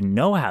I don't even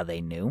know how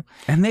they knew.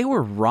 And they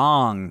were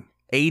wrong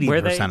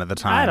 80% of the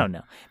time. I don't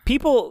know.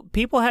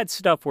 People had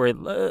stuff where,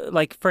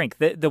 like Frank,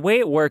 the way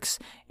it works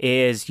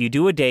is you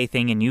do a day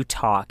thing and you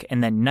talk,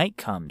 and then night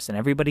comes, and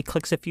everybody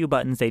clicks a few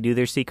buttons, they do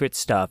their secret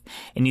stuff,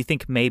 and you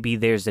think maybe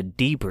there's a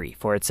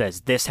debrief where it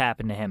says, this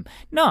happened to him.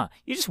 No,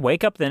 you just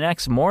wake up the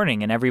next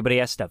morning and everybody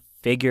has to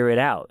figure it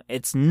out.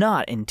 It's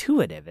not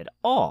intuitive at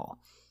all.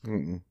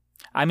 Mm-mm.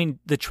 I mean,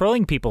 the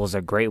trolling people is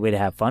a great way to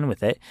have fun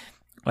with it.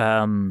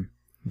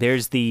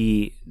 There's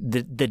the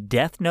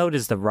Death Note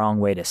is the wrong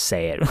way to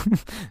say it.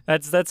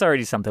 That's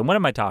already something. What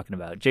am I talking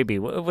about?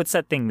 JB, what's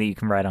that thing that you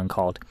can write on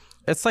called?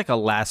 It's like a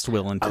last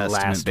will and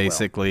testament,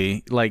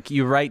 basically. Like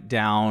you write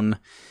down,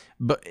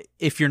 but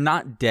if you're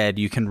not dead,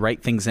 you can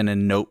write things in a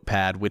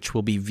notepad, which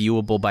will be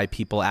viewable by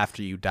people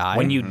after you die.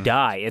 When you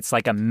die, it's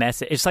like a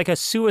message. It's like a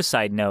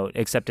suicide note,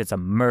 except it's a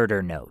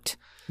murder note.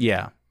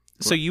 Yeah.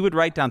 So you would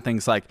write down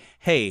things like,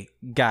 hey,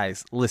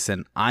 guys,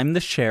 listen, I'm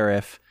the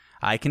sheriff.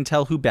 I can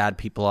tell who bad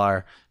people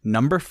are.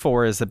 Number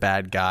 4 is a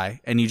bad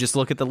guy. And you just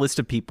look at the list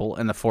of people,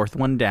 and the fourth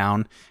one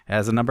down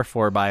has a number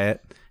 4 by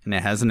it, and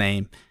it has a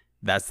name.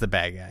 That's the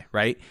bad guy,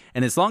 right?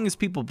 And as long as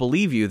people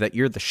believe you that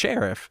you're the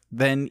sheriff,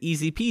 then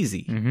easy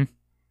peasy. Mm-hmm.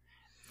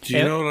 Do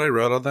you know what I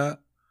wrote on that?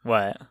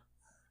 What?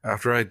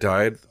 After I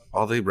died,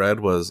 all they read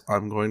was,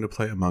 I'm going to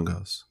play Among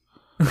Us.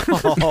 You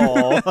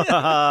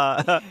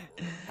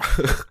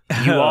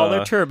all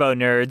are turbo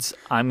nerds.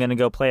 I'm going to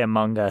go play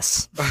Among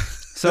Us.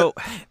 So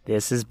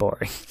This is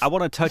boring. I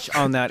want to touch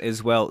on that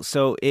as well.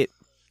 So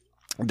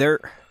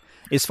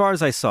as far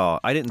as I saw,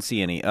 I didn't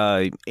see any.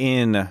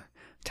 In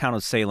Town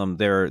of Salem,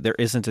 there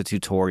isn't a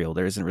tutorial.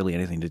 There isn't really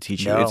anything to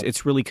teach you. No.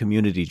 It's really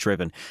community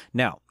driven.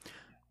 Now,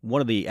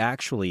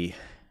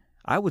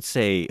 I would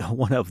say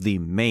one of the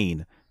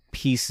main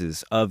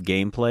pieces of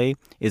gameplay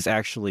is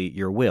actually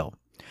your will,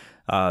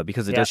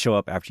 because it does show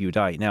up after you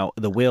die. Now,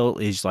 the will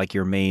is like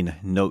your main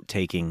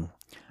note-taking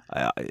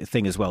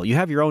thing as well. You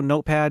have your own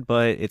notepad,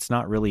 but it's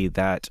not really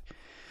that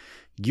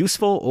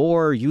useful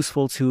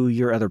to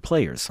your other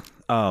players.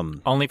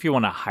 Only if you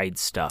want to hide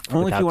stuff.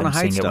 Only if you want to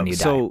hide It when you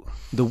stuff. So die.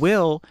 the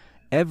will,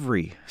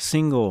 every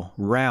single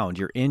round,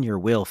 you're in your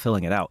will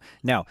filling it out.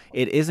 Now,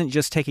 it isn't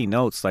just taking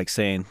notes like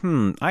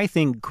saying, I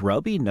think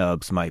Grubby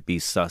Nubs might be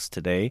sus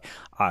today.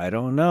 I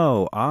don't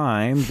know.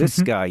 I'm this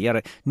guy.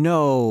 Yada.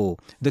 No,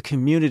 the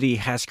community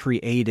has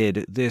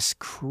created this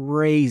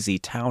crazy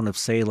Town of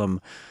Salem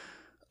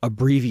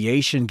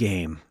abbreviation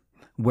game.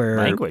 Where,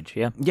 language,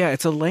 yeah. Yeah,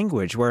 it's a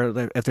language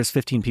where if there's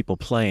 15 people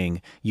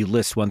playing, you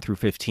list 1 through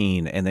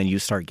 15, and then you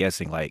start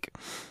guessing like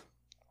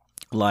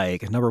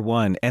number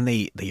 1, and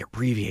they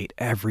abbreviate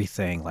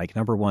everything, like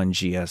number 1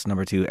 GS,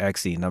 number 2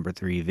 XE, number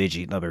 3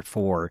 Vigi, number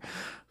 4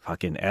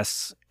 fucking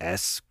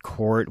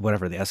Escort,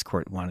 whatever the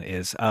Escort one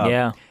is.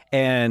 Yeah.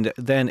 And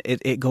then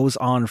it goes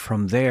on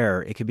from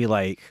there. It could be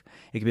like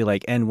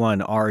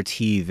N1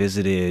 RT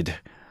visited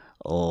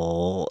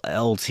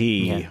LT.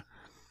 Yeah.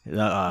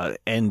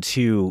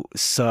 N2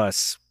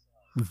 sus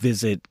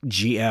visit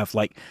GF.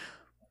 Like,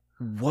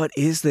 what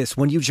is this?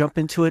 When you jump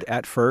into it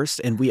at first,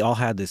 and we all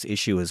had this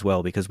issue as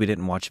well because we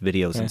didn't watch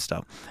videos and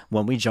stuff.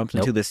 When we jumped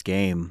into this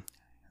game,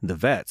 the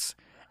vets,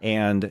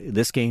 and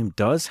this game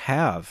does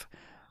have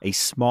a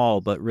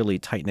small but really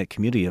tight-knit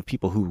community of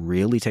people who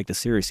really take this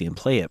seriously and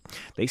play it.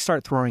 They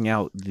start throwing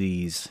out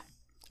these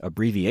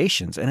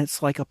abbreviations, and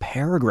it's like a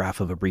paragraph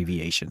of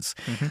abbreviations.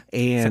 And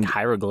It's like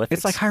hieroglyphics.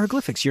 It's like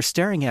hieroglyphics. You're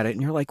staring at it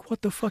and you're like,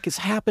 what the fuck is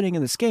happening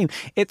in this game?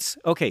 It's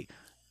okay.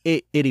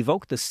 It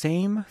evoked the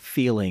same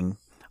feeling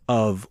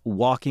of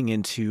walking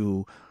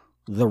into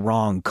the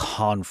wrong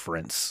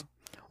conference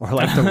or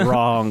like the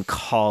wrong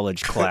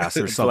college class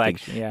or something.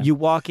 Yeah. You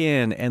walk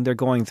in and they're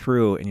going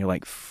through and you're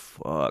like,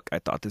 fuck, I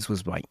thought this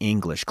was my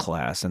English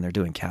class and they're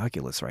doing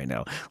calculus right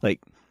now.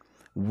 Like,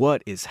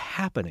 what is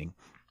happening?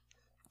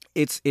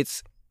 It's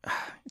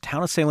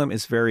Town of Salem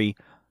is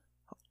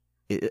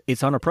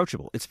it's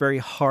unapproachable. It's very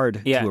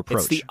hard to approach.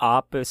 It's the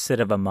opposite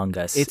of Among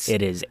Us.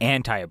 It is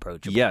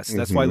anti-approachable. Yes,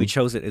 that's why we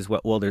chose it as well.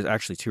 Well, there's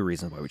actually 2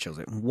 reasons why we chose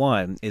it.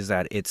 One is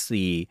that is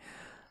it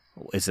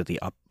the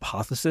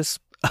apotheosis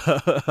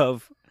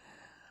of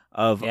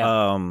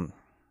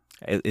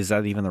is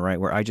that even the right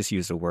word? I just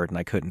used a word and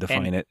I couldn't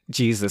define it.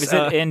 Jesus. Is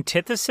it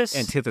antithesis?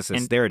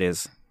 Antithesis. There it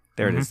is.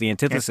 There it is. The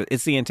antithesis.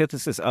 It's the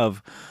antithesis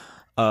of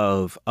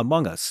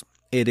Among Us.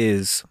 It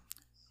is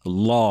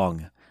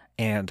long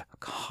and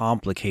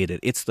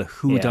complicated. It's the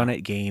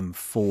whodunit game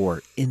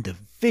for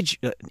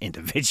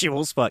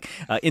individuals. Fuck,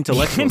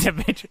 intellectuals.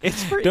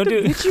 It's for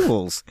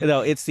individuals.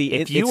 No, it's the.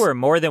 If you were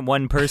more than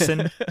one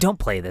person, don't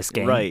play this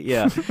game. Right?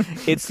 Yeah.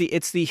 It's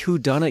the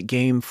whodunit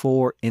game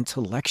for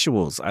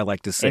intellectuals. I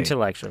like to say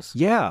intellectuals.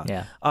 Yeah.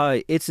 Yeah.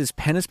 It's as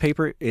pen as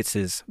paper. It's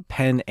as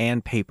pen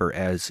and paper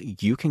as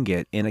you can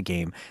get in a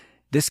game.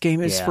 This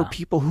game is for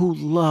people who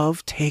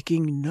love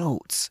taking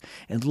notes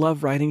and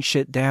love writing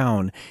shit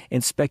down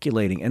and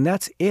speculating. And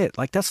that's it.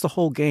 Like, that's the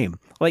whole game.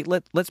 Like,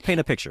 let's paint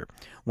a picture.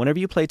 Whenever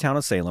you play Town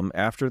of Salem,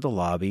 after the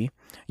lobby,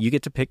 you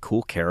get to pick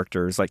cool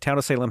characters. Like, Town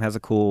of Salem has a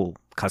cool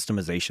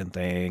customization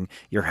thing,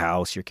 your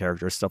house, your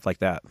characters, stuff like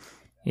that.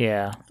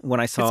 Yeah. When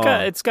I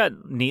saw... It's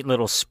got neat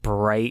little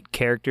sprite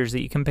characters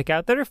that you can pick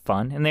out that are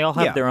fun. And they all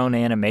have their own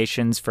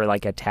animations for,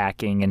 like,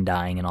 attacking and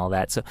dying and all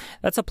that. So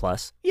that's a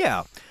plus.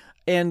 Yeah.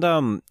 And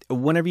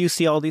whenever you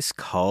see all these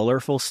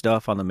colorful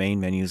stuff on the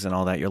main menus and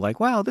all that, you're like,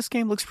 wow, this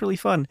game looks really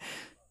fun.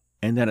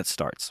 And then it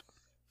starts.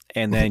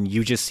 And then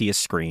you just see a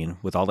screen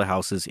with all the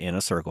houses in a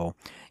circle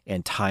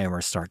and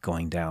timers start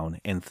going down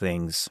and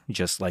things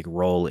just like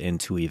roll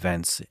into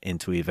events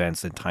and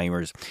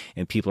timers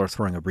and people are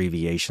throwing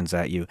abbreviations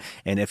at you.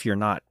 And if you're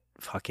not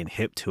fucking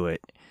hip to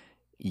it,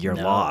 you're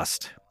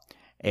lost.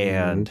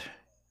 And,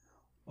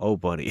 oh,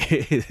 buddy,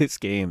 this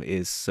game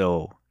is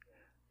so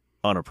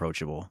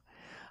unapproachable.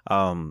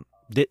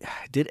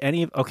 Did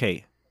any of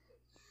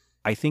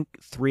I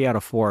think 3 out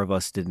of 4 of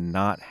us did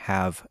not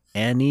have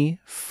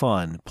any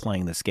fun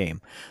playing this game,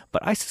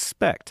 but I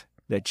suspect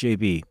that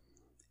JB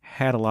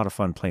had a lot of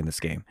fun playing this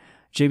game.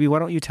 JB, why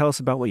don't you tell us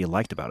about what you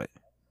liked about it?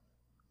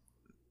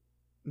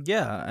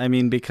 Yeah, I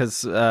mean,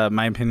 because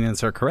my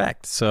opinions are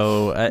correct,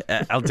 so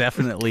I'll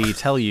definitely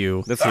tell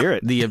you. Let's hear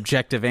it. The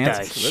objective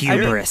answer.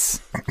 Hubris.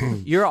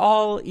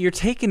 You're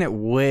taking it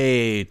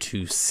way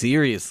too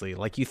seriously.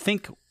 Like, you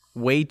think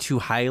way too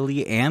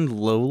highly and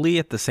lowly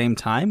at the same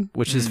time,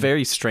 which is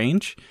very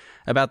strange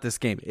about this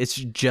game. It's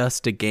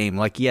just a game.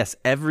 Like, yes,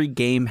 every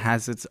game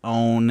has its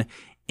own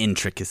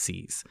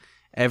intricacies.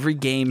 Every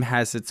game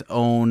has its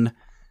own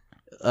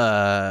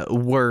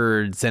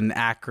words and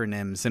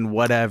acronyms and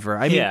whatever.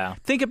 I mean,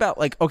 think about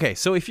like, okay,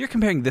 so if you're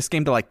comparing this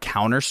game to like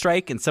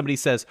Counter-Strike and somebody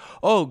says,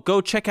 oh,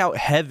 go check out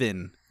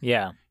Heaven.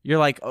 Yeah. You're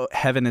like, oh,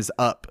 Heaven is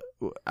up.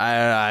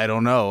 I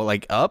don't know.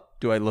 Like, up?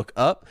 Do I look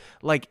up?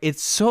 Like,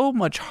 it's so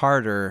much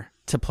harder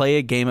to play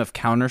a game of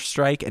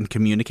Counter-Strike and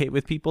communicate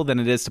with people than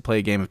it is to play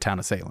a game of Town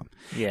of Salem.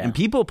 Yeah. And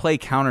people play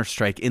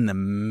Counter-Strike in the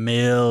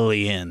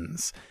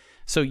millions.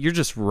 So you're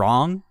just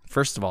wrong,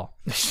 first of all.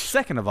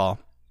 Second of all,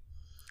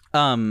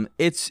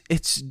 it's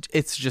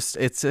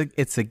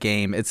a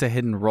game. It's a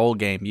hidden role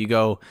game. You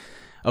go,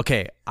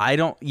 okay,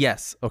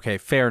 okay,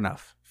 fair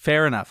enough.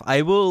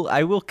 I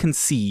will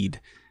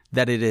concede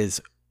that it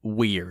is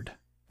weird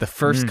the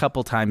first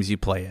couple times you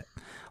play it.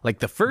 Like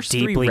the first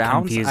Deeply 3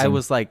 rounds, confusing. I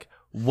was like,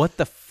 what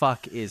the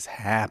fuck is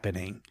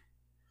happening?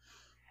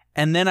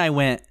 And then I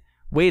went,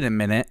 wait a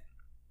minute.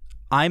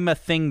 I'm a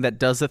thing that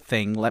does a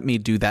thing. Let me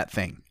do that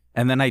thing.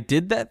 And then I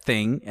did that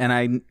thing and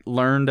I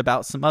learned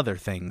about some other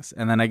things.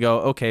 And then I go,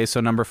 okay, so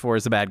number 4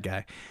 is a bad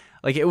guy.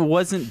 Like, it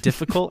wasn't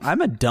difficult.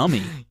 I'm a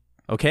dummy.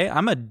 Okay?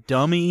 I'm a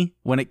dummy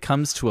when it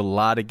comes to a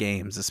lot of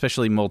games,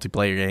 especially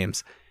multiplayer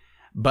games.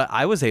 But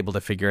I was able to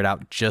figure it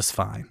out just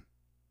fine.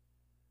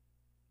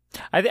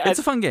 It's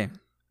a fun game.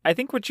 I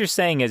think what you're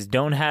saying is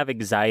don't have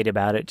anxiety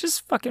about it.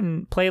 Just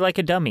fucking play like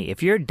a dummy.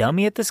 If you're a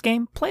dummy at this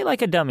game, play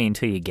like a dummy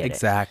until you get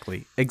it.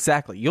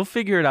 Exactly. You'll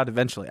figure it out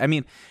eventually. I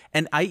mean,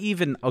 and I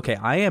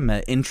am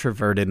an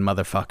introverted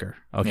motherfucker.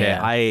 Okay.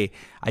 Yeah.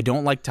 I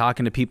don't like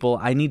talking to people.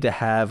 I need to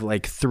have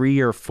like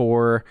 3 or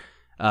 4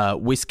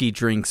 whiskey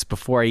drinks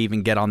before I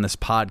even get on this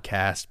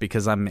podcast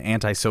because I'm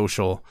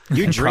antisocial.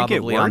 You and drink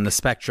probably at work? on the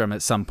spectrum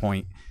at some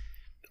point.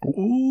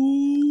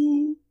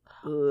 Ooh.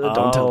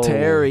 Don't tell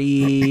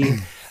Terry.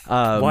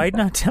 Why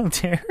not tell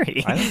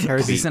Terry? I think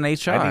Terry he's in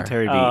HR. I think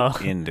Terry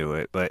be into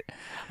it, but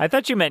I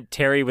thought you meant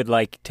Terry would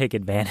like take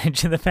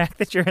advantage of the fact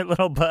that you're a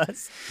little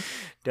buzz.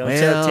 Don't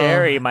tell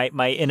Terry.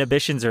 My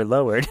inhibitions are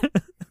lowered.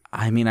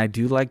 I mean, I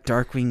do like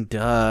Darkwing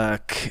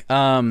Duck.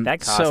 That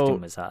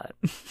costume was hot.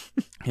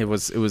 It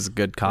was a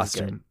good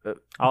costume. But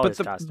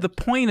the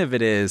point of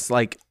it is,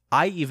 like,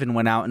 I even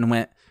went out and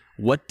went,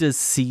 what does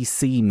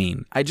CC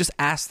mean? I just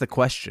asked the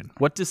question.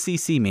 What does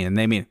CC mean?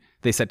 And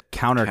they said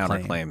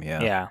counterclaim. Counterclaim,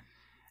 yeah. Yeah.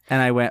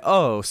 And I went,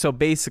 oh, so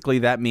basically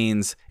that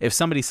means if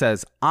somebody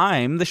says,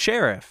 I'm the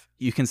sheriff,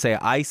 you can say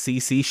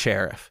ICC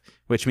sheriff,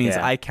 which means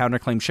I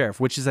counterclaim sheriff,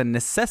 which is a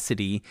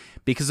necessity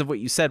because of what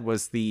you said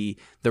was the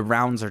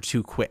rounds are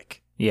too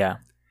quick. Yeah.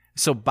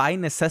 So by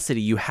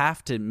necessity, you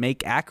have to make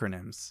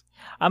acronyms.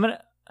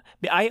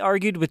 I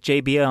argued with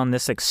JB on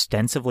this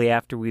extensively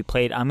after we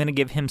played. I'm going to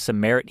give him some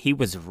merit. He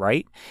was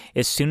right.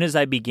 As soon as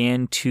I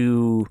began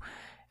to...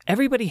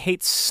 Everybody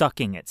hates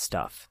sucking at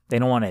stuff. They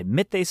don't want to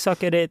admit they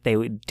suck at it.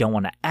 They don't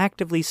want to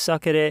actively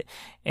suck at it.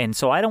 And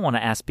so I don't want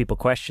to ask people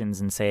questions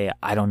and say,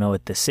 I don't know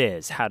what this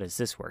is. How does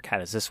this work? How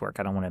does this work?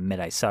 I don't want to admit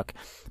I suck.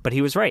 But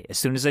he was right. As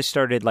soon as I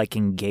started like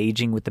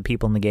engaging with the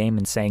people in the game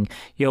and saying,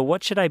 yo,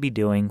 what should I be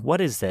doing?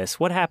 What is this?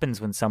 What happens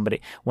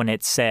when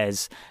it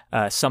says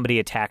somebody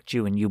attacked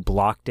you and you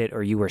blocked it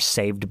or you were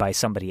saved by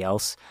somebody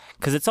else?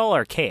 Because it's all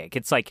archaic.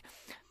 It's like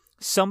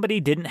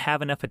somebody didn't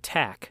have enough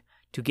attack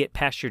to get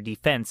past your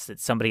defense that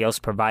somebody else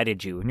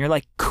provided you. And you're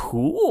like,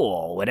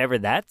 cool, whatever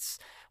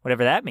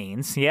that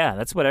means. Yeah,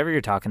 that's whatever you're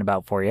talking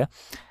about for you.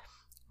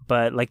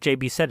 But like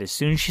JB said, as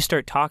soon as you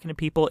start talking to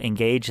people,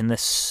 engage in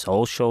this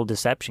social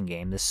deception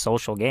game, this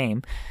social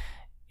game,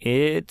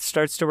 it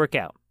starts to work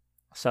out.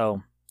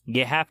 So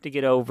you have to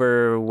get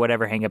over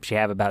whatever hangups you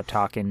have about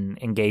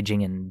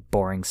engaging in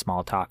boring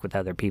small talk with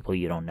other people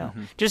you don't know.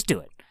 Mm-hmm. Just do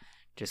it.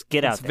 Just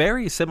get out there. It's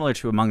very similar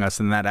to Among Us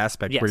in that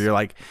aspect where you're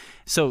like,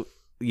 so...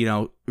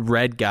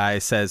 red guy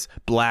says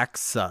black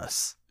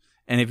sus.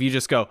 And if you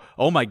just go,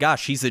 oh my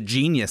gosh, he's a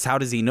genius. How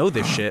does he know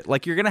this shit?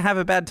 Like, you're going to have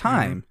a bad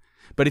time.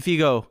 Mm-hmm. But if you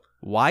go,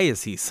 why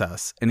is he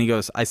sus? And he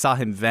goes, I saw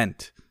him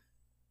vent.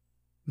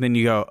 Then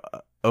you go,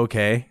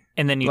 okay.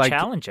 And then you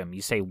challenge him.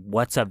 You say,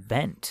 what's a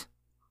vent?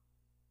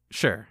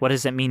 Sure. What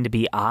does it mean to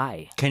be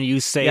I? Can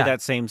you say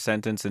that same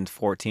sentence in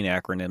 14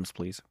 acronyms,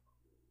 please?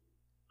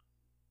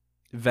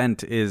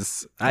 Vent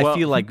is, I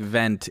feel like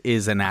vent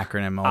is an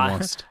acronym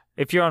almost.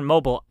 If you're on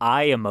mobile,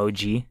 eye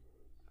emoji,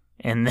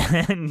 and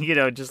then,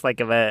 just like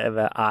of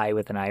a eye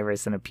with an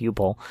iris and a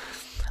pupil,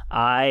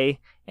 eye,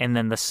 and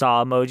then the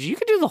saw emoji. You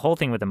could do the whole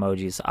thing with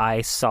emojis.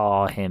 I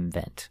saw him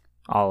vent.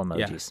 All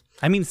emojis. Yeah.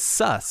 I mean,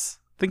 sus.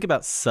 Think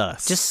about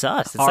sus. Just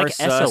sus. It's like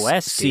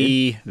SOS,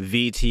 C,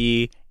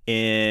 VT,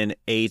 N,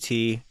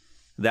 AT.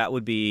 That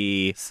would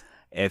be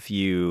if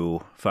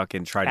you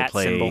fucking try to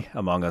play symbol.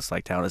 Among Us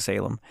like Town of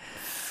Salem.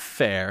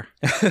 Fair.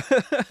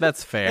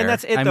 That's fair. And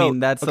that's it, I though. mean,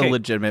 that's a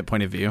legitimate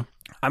point of view.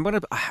 I'm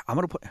gonna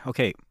put.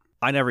 Okay,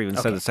 I never even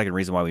said the second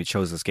reason why we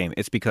chose this game.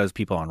 It's because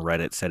people on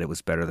Reddit said it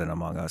was better than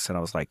Among Us, and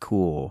I was like,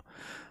 cool.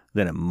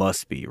 Then it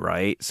must be,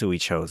 right? So we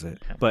chose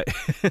it. But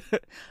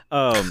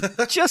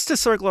just to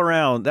circle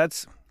around,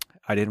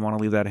 I didn't want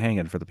to leave that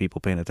hanging for the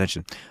people paying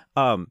attention.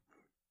 But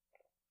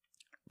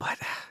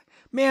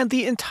man,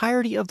 the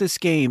entirety of this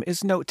game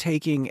is note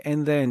taking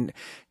and then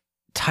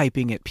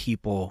typing at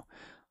people.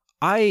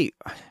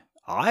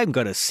 I'm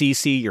gonna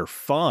CC your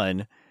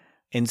fun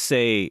and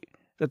say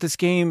that this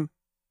game,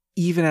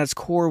 even at its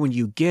core, when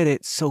you get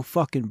it, so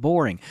fucking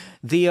boring.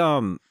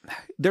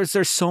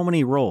 There's so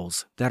many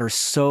roles that are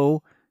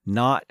so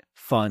not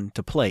fun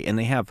to play, and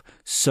they have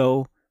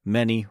so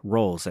many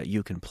roles that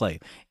you can play.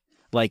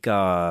 Like,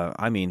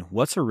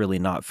 what's a really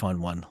not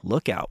fun one?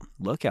 Lookout.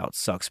 Lookout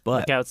sucks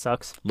butt.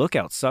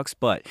 Lookout sucks.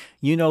 Butt.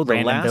 You know, the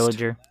Random last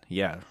villager.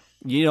 Yeah.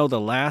 You know, the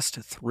last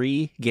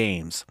 3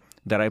 games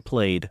that I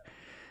played,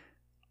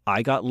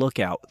 I got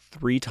Lookout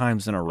 3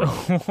 times in a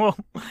row.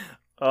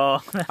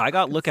 I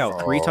got Lookout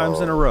 3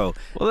 times in a row.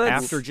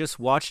 After just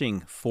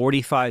watching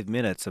 45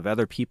 minutes of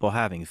other people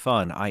having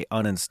fun, I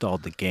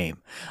uninstalled the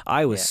game.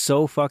 I was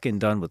so fucking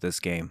done with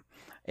this game.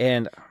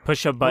 And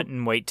push a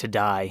button, wait to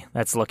die.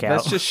 That's Lookout.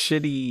 That's just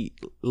shitty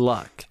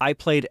luck. I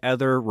played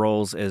other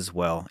roles as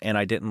well, and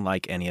I didn't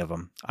like any of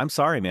them. I'm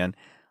sorry, man.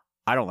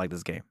 I don't like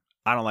this game.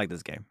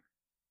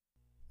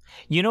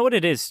 You know what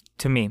it is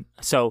to me?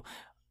 So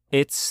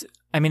it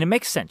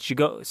makes sense.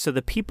 So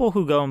the people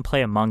who go and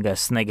play Among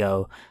Us and they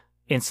go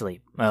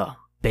instantly, oh,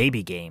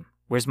 baby game.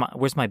 Where's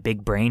my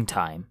big brain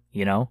time?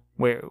 You know,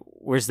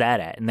 where's that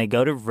at? And they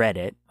go to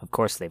Reddit, of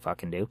course they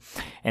fucking do,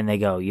 and they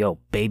go, yo,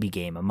 baby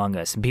game Among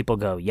Us, and people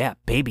go, yeah,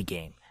 baby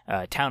game,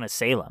 Town of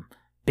Salem,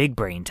 big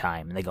brain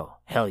time, and they go,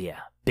 hell yeah,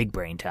 big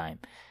brain time.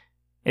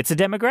 It's a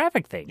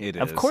demographic thing. It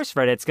is. Of course,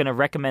 Reddit's going to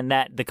recommend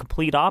that the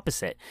complete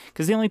opposite,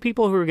 because the only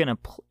people who are going to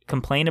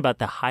complain about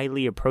the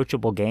highly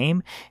approachable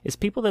game is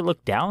people that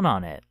look down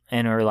on it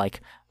and are like,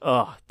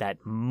 oh,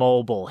 that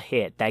mobile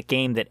hit, that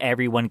game that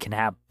everyone can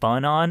have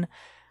fun on.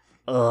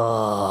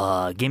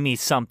 Give me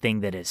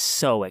something that is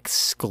so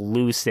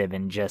exclusive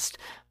and just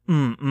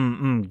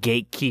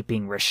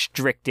gatekeeping,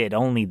 restricted.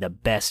 Only the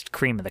best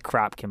cream of the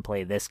crop can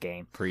play this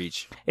game.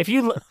 Preach. If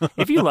you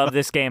love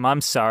this game,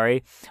 I'm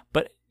sorry,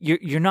 but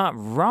you're not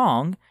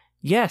wrong.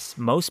 Yes,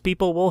 most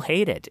people will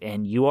hate it,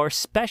 and you are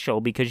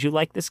special because you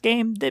like this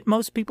game that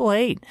most people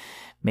hate.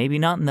 Maybe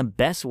not in the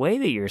best way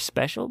that you're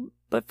special,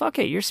 but fuck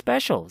it, you're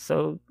special.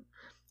 So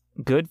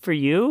good for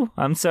you.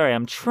 I'm sorry,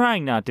 I'm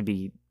trying not to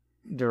be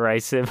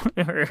derisive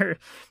or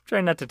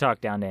trying not to talk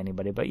down to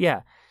anybody, but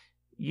yeah,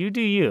 you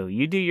do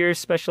your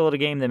special little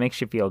game that makes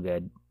you feel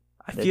good.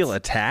 I feel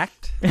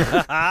attacked.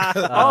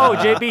 Oh,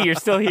 JB, you're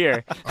still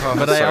here.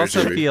 But I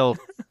also feel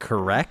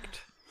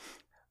correct.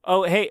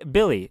 Oh, hey,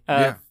 Billy,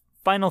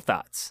 final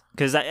thoughts,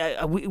 because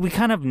we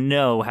kind of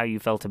know how you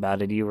felt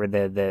about it. You were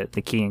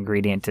the key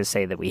ingredient to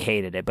say that we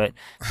hated it, but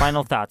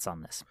final thoughts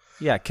on this.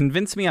 Yeah,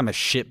 convince me I'm a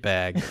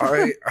shitbag.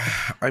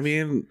 I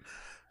mean,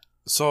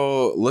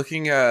 so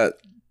looking at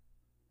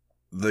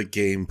the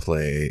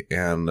gameplay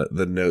and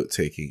the note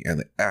taking and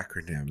the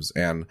acronyms,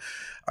 and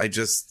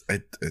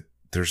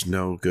there's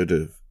no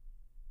good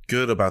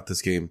about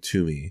this game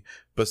to me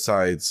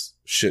besides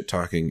shit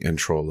talking and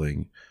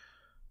trolling.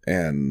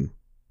 And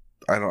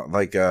I don't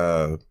like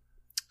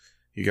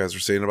you guys are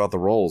saying about the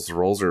roles. The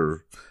roles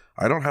are,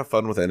 I don't have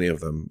fun with any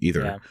of them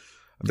either. Yeah.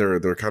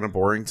 They're kind of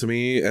boring to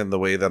me, and the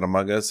way that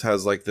Among Us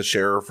has like the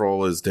sheriff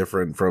role is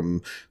different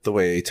from the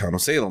way Town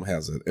of Salem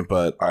has it.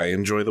 But I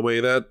enjoy the way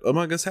that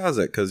Among Us has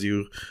it, because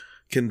you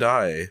can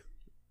die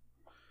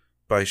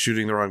by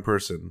shooting the wrong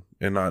person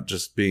and not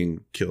just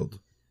being killed.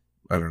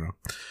 I don't know.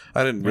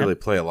 I didn't really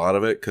play a lot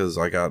of it because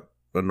I got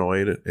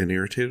annoyed and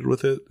irritated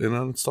with it and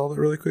uninstalled it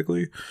really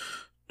quickly,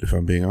 if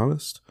I'm being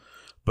honest.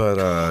 But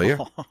I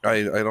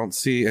don't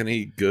see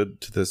any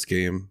good to this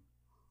game.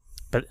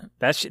 But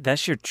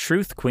that's your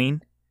truth,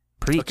 Queen.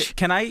 Preach. Okay,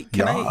 can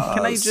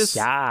I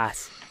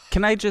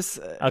just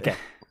okay.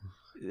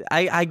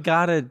 I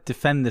gotta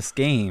defend this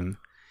game.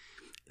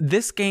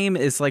 This game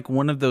is like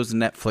one of those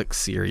Netflix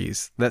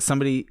series that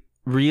somebody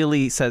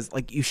really says,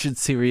 like, you should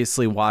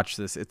seriously watch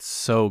this. It's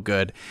so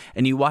good.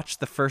 And you watch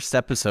the first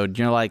episode and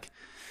you're like,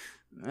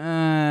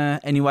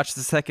 and you watch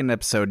the second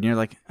episode and you're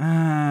like,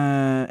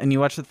 and you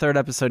watch the third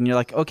episode and you're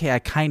like, okay, I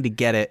kind of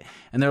get it.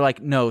 And they're like,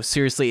 no,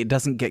 seriously, it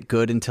doesn't get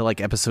good until like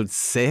episode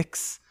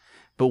 6.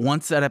 But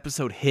once that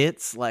episode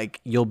hits, like,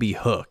 you'll be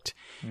hooked.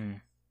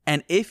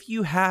 And if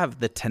you have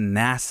the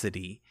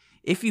tenacity,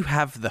 if you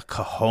have the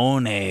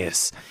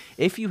cojones,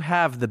 if you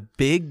have the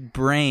big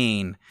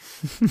brain,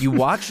 you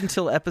watch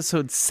until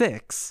episode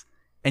 6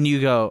 and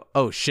you go,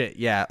 oh shit,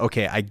 yeah,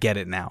 okay, I get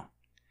it now.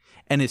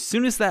 And as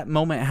soon as that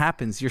moment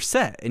happens, you're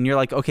set. And you're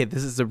like, okay,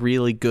 this is a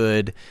really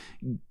good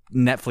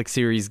Netflix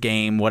series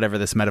game, whatever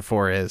this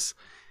metaphor is.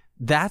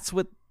 That's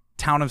what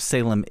Town of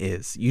Salem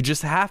is. You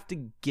just have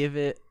to give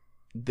it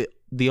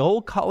the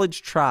old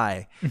college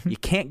try. You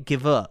can't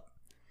give up.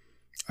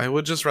 I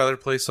would just rather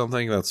play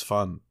something that's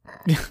fun.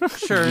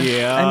 Sure.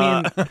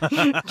 Yeah. I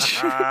mean,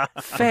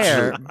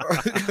 fair.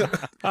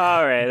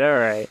 All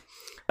right.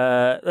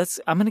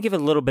 I'm going to give a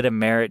little bit of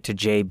merit to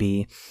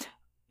JB.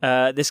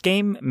 This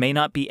game may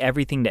not be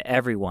everything to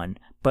everyone,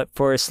 but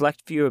for a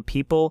select few of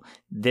people,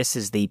 this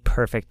is the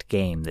perfect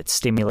game that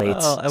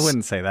stimulates. Well, I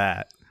wouldn't say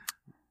that.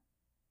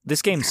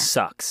 This game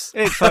sucks.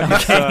 It fucking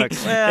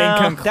sucks.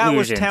 Well, that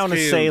was Town of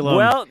Salem.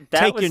 Well,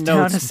 Take your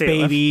notes,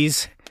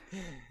 babies.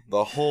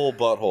 The whole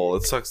butthole.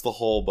 It sucks the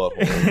whole butthole.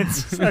 It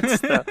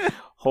sucks the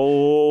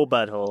whole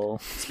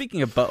butthole.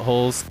 Speaking of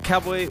buttholes,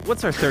 Cowboy,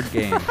 what's our third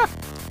game?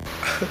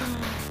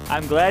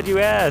 I'm glad you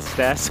asked,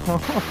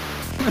 asshole.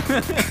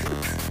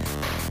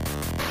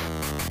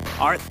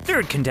 Our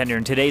third contender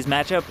in today's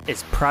matchup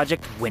is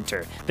Project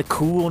Winter, the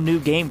cool new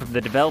game from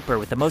the developer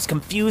with the most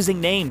confusing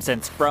name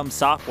since From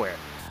Software,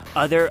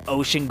 Other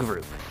Ocean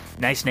Group.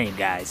 Nice name,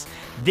 guys.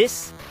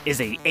 This is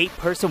a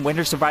 8-person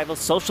winter survival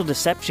social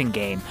deception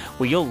game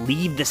where you'll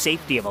leave the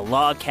safety of a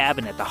log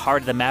cabin at the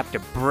heart of the map to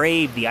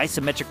brave the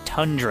isometric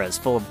tundras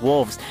full of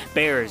wolves,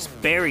 bears,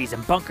 berries,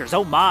 and bunkers.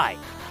 Oh my!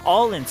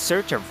 All in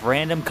search of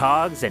random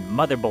cogs and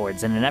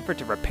motherboards in an effort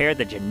to repair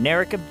the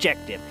generic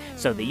objective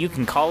so that you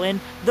can call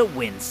in the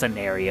win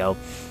scenario.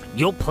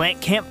 You'll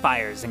plant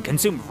campfires and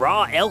consume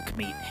raw elk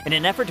meat in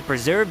an effort to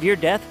preserve your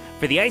death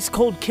for the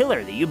ice-cold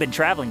killer that you've been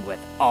traveling with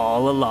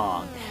all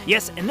along.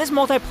 Yes, in this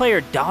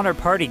multiplayer Donner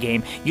Party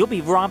game, you'll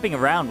be romping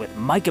around with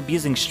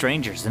mic-abusing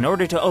strangers in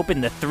order to open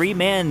the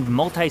 3-man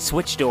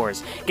multi-switch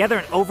doors, gather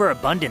an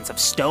overabundance of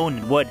stone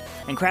and wood,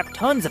 and craft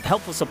tons of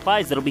helpful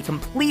supplies that'll be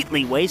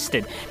completely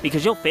wasted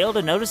because you'll fail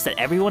to notice that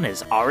everyone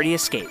has already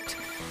escaped.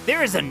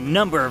 There is a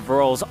number of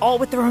roles, all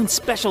with their own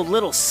special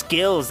little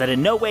skills that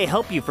in no way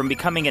help you from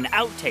becoming an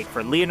outtake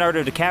for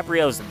Leonardo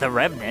DiCaprio's The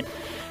Revenant.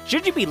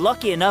 Should you be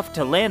lucky enough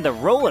to land the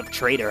role of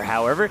traitor,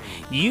 however,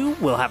 you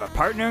will have a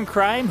partner in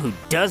crime who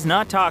does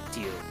not talk to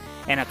you,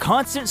 and a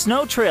constant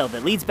snow trail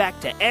that leads back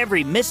to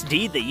every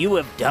misdeed that you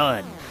have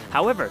done.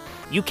 However,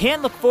 you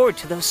can look forward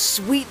to those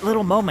sweet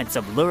little moments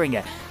of luring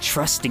a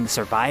trusting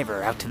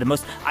survivor out to the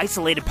most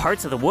isolated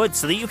parts of the woods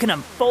so that you can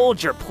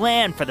unfold your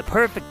plan for the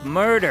perfect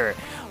murder,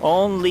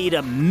 only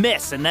to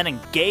miss and then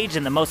engage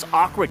in the most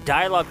awkward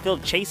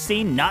dialogue-filled chase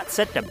scene not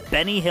set to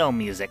Benny Hill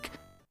music.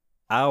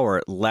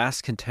 Our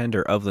last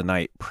contender of the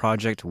night,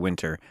 Project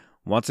Winter.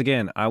 Once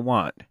again, I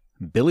want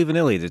Billy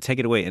Vanilli to take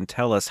it away and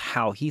tell us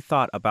how he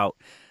thought about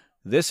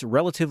this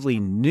relatively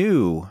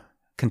new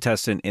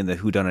contestant in the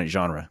whodunit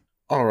genre.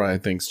 All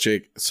right, thanks,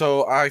 Jake.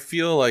 So I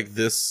feel like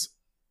this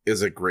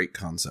is a great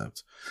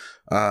concept.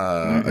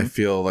 I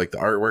feel like the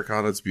artwork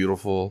on it's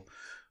beautiful,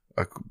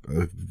 a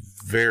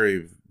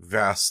very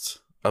vast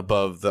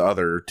above the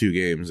other two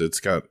games. It's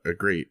got a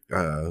great,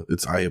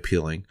 it's eye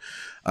appealing.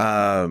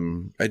 I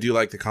do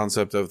like the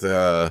concept of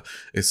the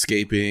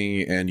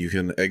escaping, and you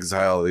can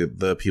exile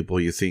the people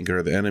you think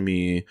are the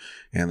enemy,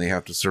 and they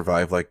have to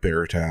survive like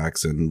bear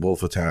attacks and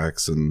wolf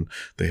attacks, and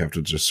they have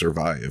to just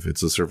survive.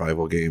 It's a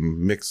survival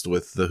game mixed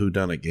with the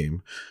whodunit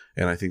game,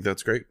 and I think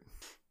that's great.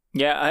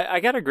 Yeah, I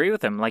gotta agree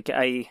with him. Like,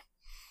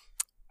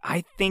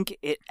 I think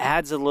it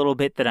adds a little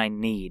bit that I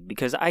need,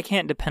 because I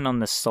can't depend on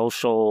the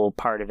social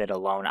part of it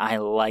alone. I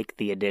like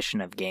the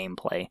addition of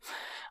gameplay.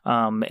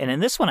 And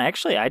in this one,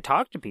 actually, I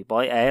talked to people.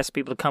 I asked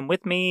people to come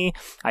with me.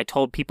 I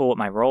told people what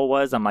my role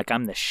was. I'm like,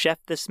 I'm the chef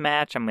this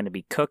match. I'm going to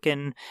be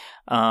cooking.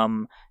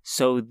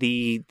 So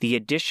the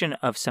addition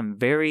of some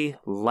very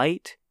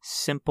light,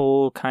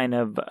 simple kind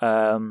of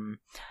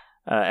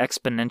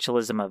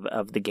exponentialism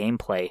of the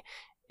gameplay,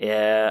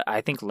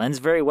 I think lends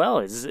very well.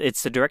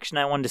 It's the direction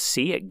I wanted to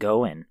see it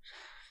go in.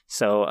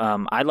 So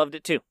I loved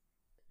it too.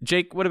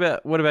 Jake, what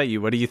about you?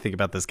 What do you think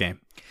about this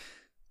game?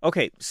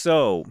 Okay,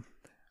 so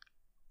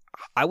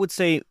I would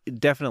say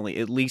definitely,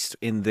 at least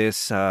in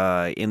this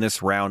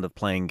round of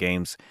playing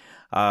games,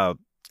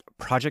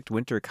 Project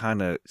Winter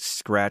kind of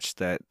scratched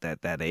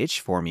that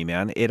itch for me,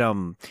 man.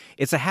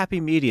 It's a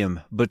happy medium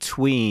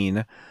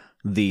between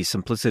the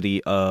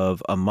simplicity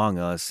of Among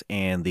Us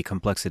and the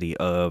complexity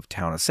of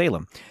Town of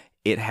Salem.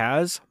 It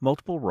has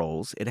multiple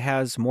roles. It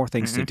has more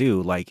things to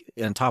do. Like,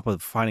 on top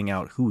of finding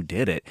out who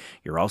did it,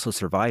 you're also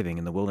surviving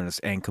in the wilderness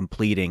and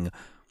completing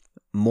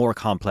more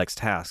complex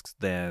tasks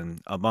than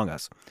Among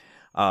Us.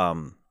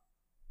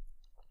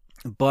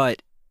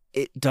 But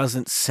it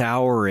doesn't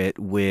sour it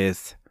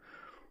with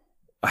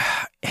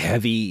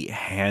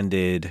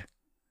heavy-handed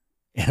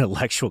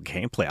intellectual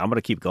gameplay. I'm going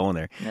to keep going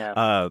there.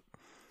 Yeah.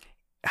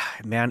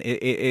 Man,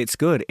 it's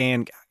good.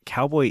 And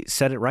Cowboy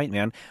said it right,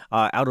 man.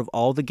 Out of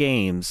all the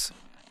games,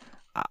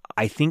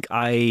 I think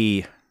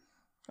I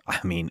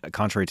mean,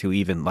 contrary to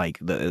even like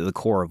the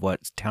core of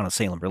what Town of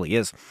Salem really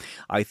is,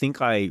 I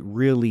think I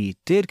really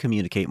did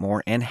communicate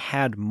more and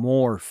had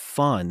more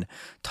fun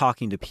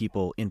talking to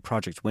people in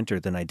Project Winter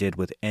than I did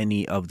with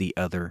any of the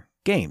other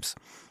games.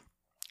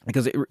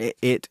 Because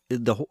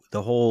the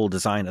whole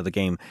design of the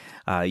game,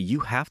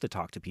 you have to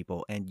talk to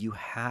people and you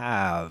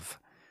have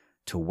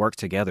to work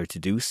together to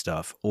do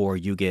stuff, or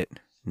you get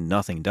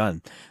nothing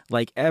done.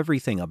 Like,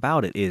 everything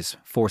about it is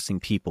forcing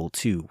people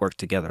to work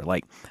together.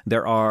 Like,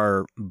 there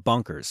are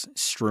bunkers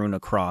strewn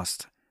across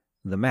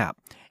the map,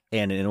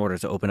 and in order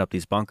to open up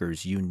these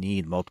bunkers, you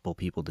need multiple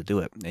people to do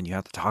it, and you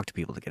have to talk to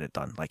people to get it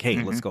done. Like,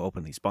 hey, let's go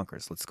open these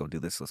bunkers. Let's go do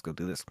this. Let's go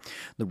do this.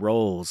 The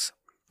roles,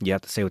 you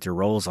have to say what your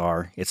roles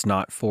are. It's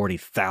not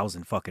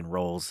 40,000 fucking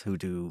roles who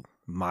do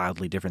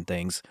mildly different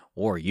things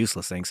or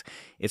useless things.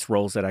 It's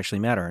roles that actually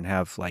matter and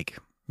have, like,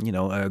 you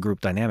know, a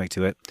group dynamic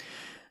to it.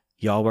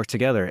 Y'all work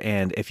together,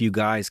 and if you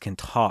guys can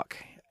talk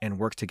and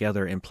work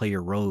together and play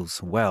your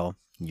roles well,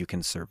 you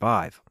can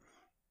survive.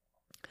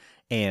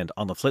 And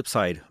on the flip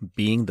side,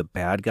 being the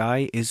bad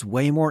guy is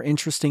way more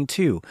interesting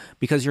too,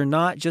 because you're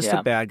not just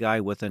a bad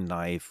guy with a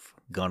knife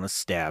gonna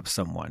stab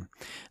someone.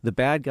 The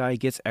bad guy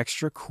gets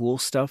extra cool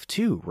stuff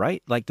too,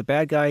 right? Like the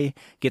bad guy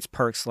gets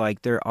perks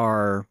like there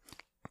are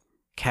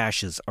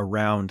caches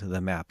around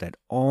the map that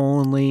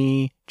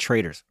only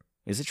traders,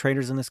 is it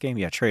traders in this game?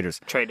 Yeah, traders.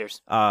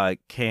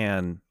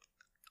 Can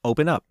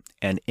open up.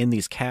 And in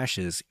these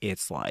caches,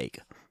 it's like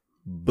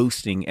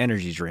boosting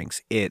energy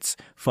drinks. It's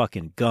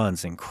fucking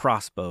guns and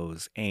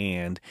crossbows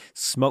and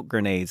smoke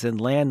grenades and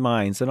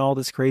landmines and all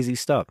this crazy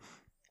stuff.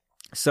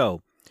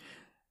 So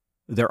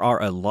there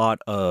are a lot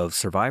of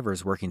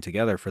survivors working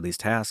together for these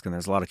tasks, and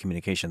there's a lot of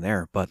communication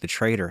there. But the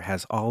trader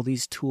has all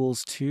these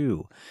tools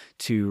too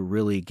to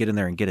really get in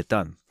there and get it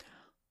done.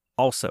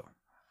 Also,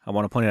 I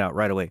want to point it out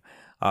right away.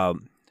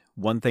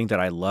 One thing that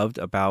I loved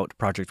about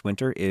Project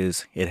Winter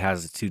is it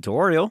has a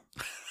tutorial.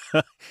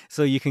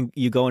 So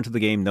you go into the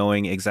game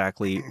knowing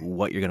exactly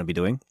what you're going to be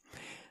doing.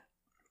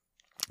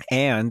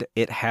 And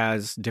it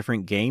has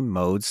different game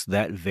modes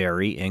that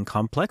vary in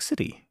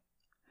complexity.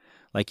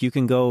 Like you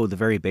can go the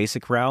very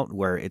basic route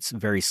where it's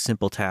very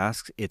simple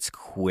tasks. It's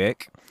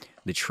quick.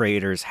 The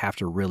traders have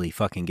to really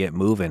fucking get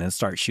moving and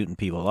start shooting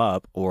people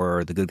up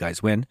or the good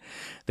guys win.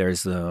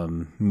 There's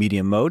the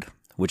medium mode,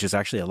 which is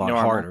actually a lot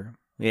harder.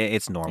 Yeah,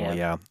 it's normal,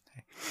 yeah.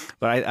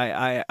 But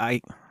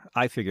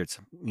I figured it's,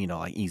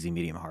 like easy,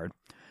 medium, hard.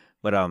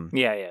 But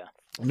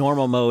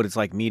normal mode is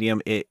like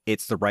medium.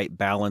 It's the right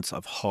balance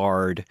of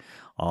hard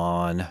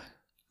on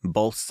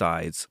both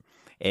sides.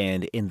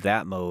 And in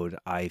that mode,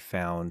 I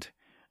found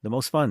the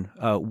most fun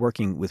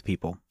working with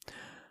people.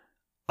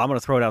 I'm going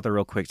to throw it out there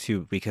real quick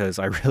too, because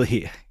I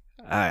really,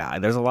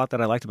 there's a lot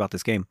that I liked about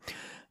this game.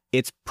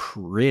 It's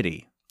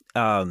pretty.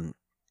 And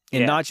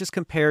not just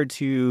compared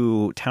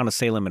to Town of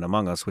Salem and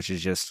Among Us, which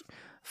is just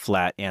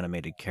flat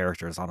animated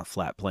characters on a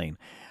flat plane.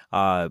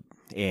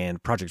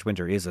 And Project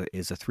Winter is a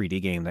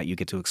 3D game that you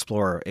get to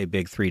explore a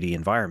big 3D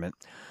environment.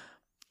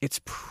 It's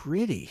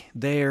pretty.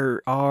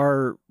 There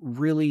are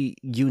really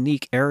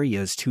unique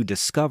areas to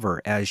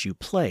discover as you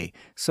play.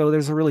 So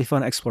there's a really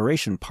fun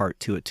exploration part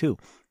to it too.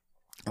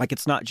 Like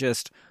it's not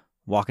just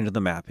walking to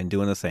the map and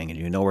doing the thing and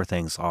you know where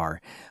things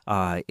are.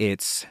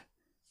 It's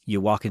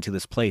you walk into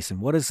this place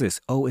and what is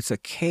this? Oh, it's a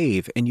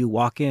cave. And you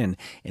walk in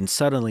and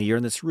suddenly you're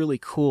in this really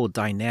cool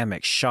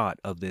dynamic shot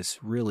of this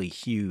really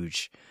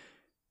huge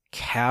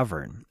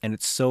cavern. And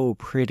it's so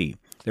pretty.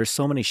 There's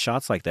so many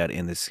shots like that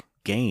in this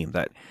game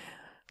that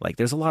like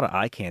there's a lot of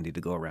eye candy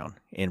to go around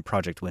in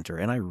Project Winter.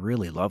 And I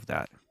really love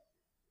that.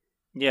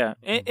 Yeah.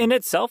 In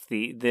itself,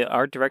 the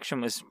art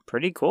direction was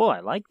pretty cool. I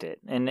liked it.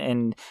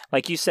 And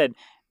like you said,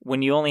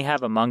 when you only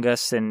have Among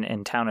Us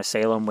and Town of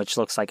Salem, which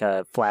looks like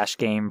a Flash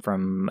game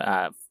from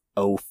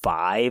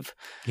 2005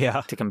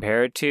 to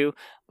compare it to,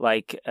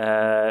 like,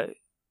 but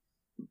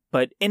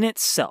in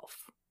itself,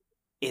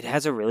 it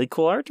has a really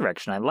cool art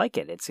direction. I like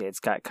it. It's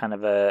got kind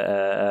of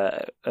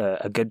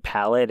a good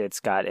palette. It's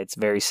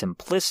very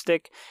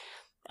simplistic.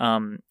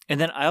 And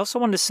then I also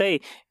wanted to say,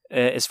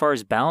 as far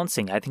as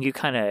balancing, I think you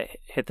kind of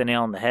hit the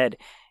nail on the head.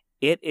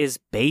 It is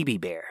Baby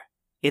Bear.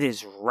 It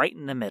is right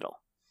in the middle.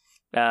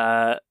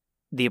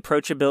 The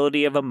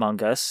approachability of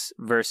Among Us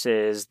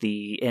versus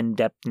the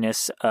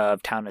in-depthness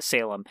of Town of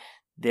Salem.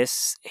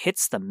 This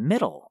hits the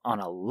middle on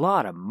a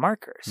lot of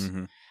markers.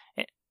 Mm-hmm.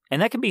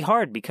 And that can be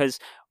hard because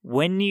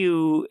when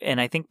you, and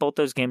I think both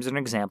those games are an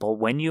example,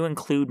 when you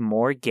include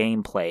more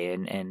gameplay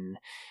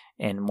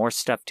and more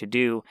stuff to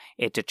do,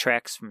 it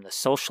detracts from the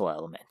social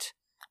element.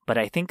 But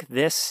I think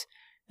this,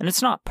 and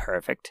it's not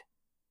perfect,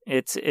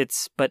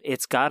 but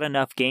it's got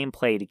enough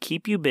gameplay to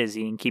keep you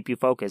busy and keep you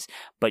focused,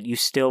 but you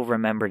still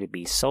remember to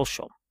be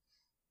social.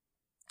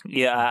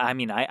 Yeah, I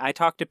mean, I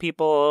talk to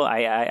people.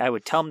 I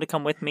would tell them to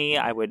come with me.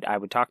 I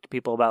would talk to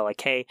people about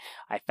like, hey,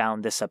 I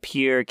found this up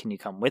here. Can you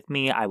come with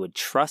me? I would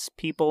trust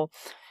people.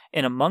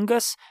 In Among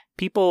Us,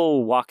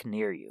 people walk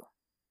near you,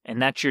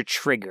 and that's your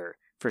trigger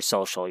for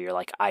social. You're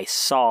like, I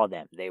saw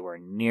them. They were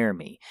near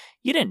me.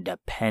 You didn't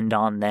depend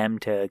on them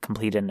to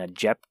complete an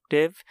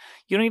objective.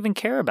 You don't even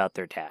care about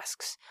their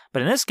tasks.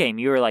 But in this game,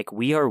 you were like,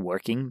 we are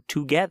working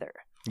together.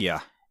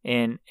 Yeah.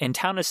 In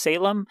Town of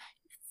Salem,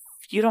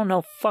 you don't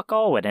know fuck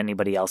all what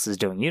anybody else is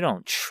doing. You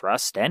don't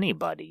trust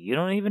anybody. You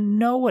don't even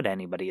know what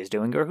anybody is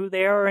doing or who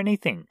they are or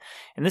anything.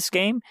 In this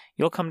game,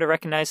 you'll come to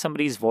recognize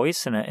somebody's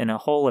voice in a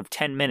whole of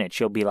 10 minutes.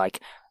 You'll be like,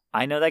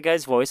 I know that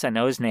guy's voice. I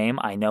know his name.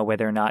 I know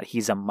whether or not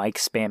he's a mic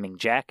spamming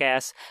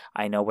jackass.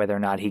 I know whether or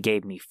not he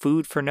gave me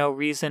food for no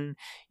reason.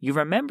 You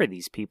remember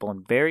these people,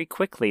 and very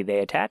quickly they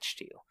attach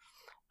to you.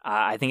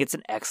 I think it's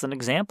an excellent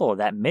example of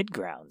that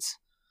mid-grounds.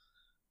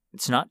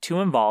 It's not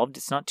too involved.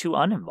 It's not too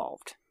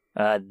uninvolved.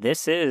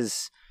 This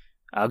is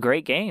a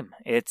great game.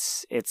 It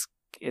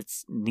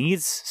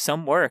needs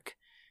some work.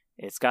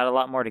 It's got a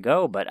lot more to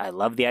go, but I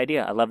love the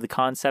idea. I love the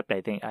concept. I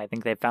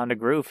think they found a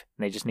groove.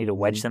 They just need to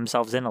wedge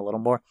themselves in a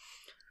little more.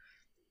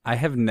 I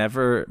have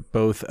never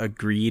both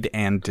agreed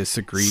and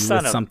disagreed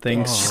with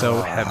something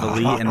so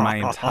heavily in my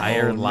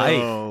entire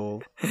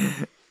life.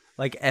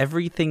 Like,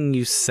 everything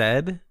you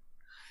said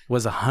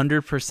was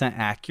 100%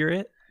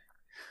 accurate,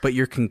 but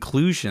your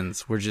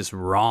conclusions were just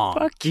wrong.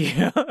 Fuck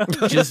you.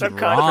 Just So wrong.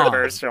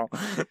 controversial.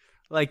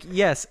 Like,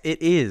 yes,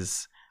 it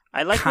is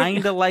I like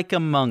kind of like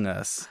Among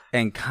Us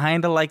and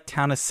kind of like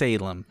Town of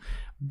Salem,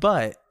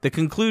 but the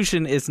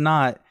conclusion is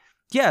not,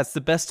 yeah, it's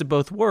the best of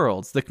both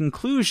worlds. The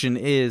conclusion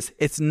is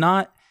it's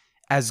not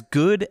as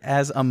good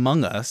as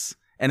Among Us,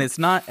 and it's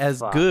not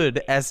as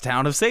good as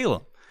Town of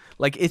Salem.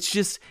 Like,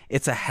 it's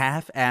a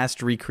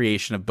half-assed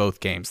recreation of both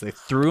games. They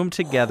threw them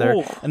together,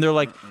 and they're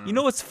like, you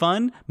know what's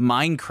fun?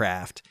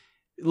 Minecraft.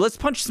 Let's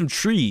punch some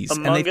trees.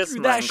 Among and they Us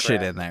threw that Minecraft.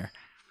 shit in there.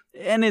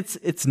 And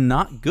it's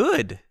not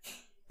good.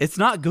 It's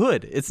not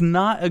good. It's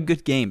not a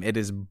good game. It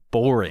is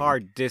boring.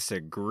 Hard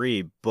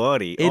disagree,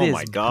 buddy. It oh is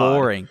my god.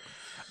 boring.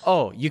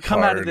 Oh, you come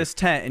out of Hard. this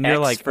tent and you're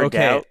X like, for okay,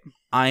 doubt.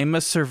 I'm a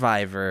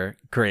survivor.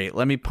 Great.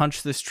 Let me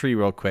punch this tree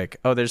real quick.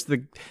 Oh, there's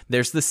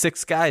the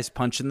 6 guys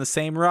punching the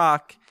same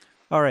rock.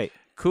 All right.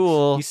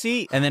 Cool. You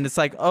see- and then it's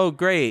like, oh,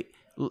 great.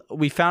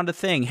 We found a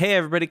thing. Hey,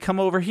 everybody, come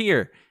over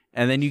here.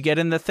 And then you get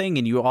in the thing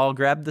and you all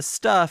grab the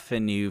stuff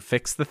and you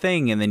fix the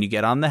thing. And then you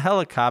get on the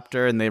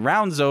helicopter and the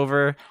round's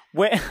over.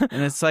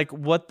 And it's like,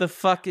 what the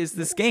fuck is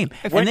this game?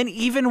 And then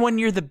even when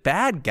you're the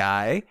bad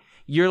guy,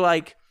 you're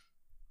like,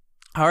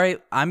 all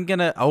right, I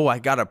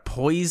got a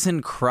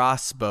poison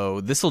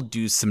crossbow. This'll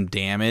do some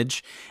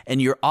damage. And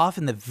you're off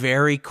in the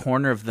very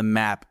corner of the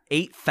map,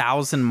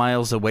 8,000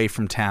 miles away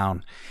from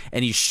town.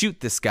 And you shoot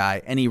this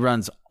guy and he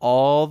runs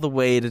all the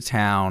way to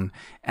town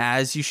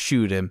as you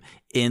shoot him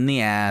in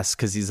the ass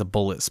because he's a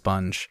bullet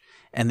sponge.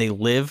 And they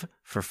live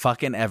for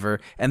fucking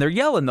ever. And they're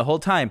yelling the whole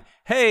time,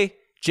 hey,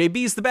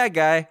 JB's the bad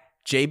guy.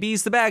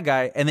 JB's the bad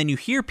guy. And then you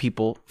hear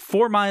people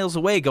 4 miles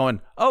away going,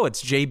 oh,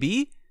 it's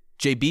JB?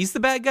 JB's the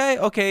bad guy?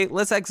 Okay,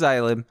 let's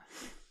exile him.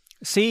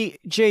 See,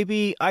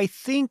 JB, I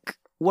think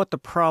what the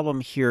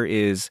problem here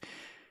is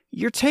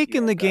you're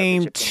taking the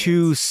game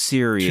too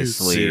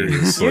seriously.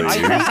 seriously. I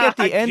think at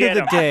the end of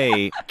the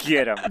day,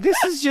 Get him.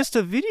 this is just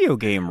a video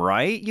game,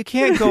 right? You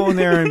can't go in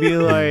there and be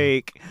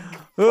like,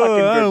 oh,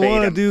 Fucking I don't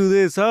want to verbatim. do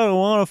this. I don't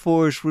want to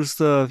forge for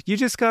stuff. You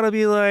just got to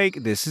be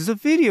like, this is a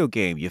video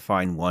game. You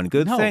find one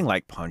good No. thing,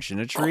 like punching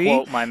a tree.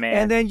 Quote my man.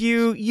 And then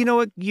you know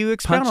what? You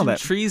expound on Punching that.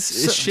 trees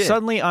is shit.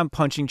 Suddenly I'm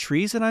punching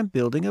trees and I'm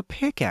building a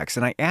pickaxe.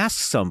 And I ask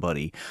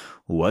somebody,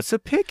 what's a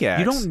pickaxe?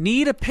 You don't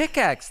need a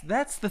pickaxe.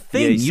 That's the Yeah,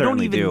 thing. you you don't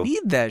certainly even do.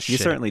 need that shit. You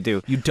certainly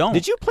do. You don't.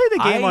 Did you play the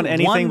game I on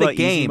anything won the but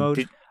easy game.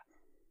 mode?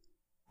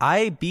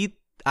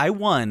 I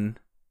won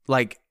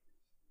like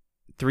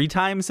 3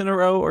 times in a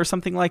row or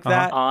something like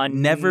that.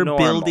 On Never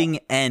normal. building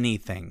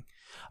anything.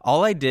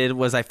 All I did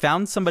was I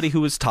found somebody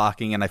who was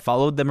talking and I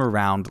followed them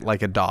around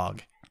like a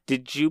dog.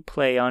 Did you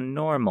play on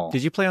normal?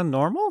 Did you play on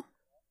normal?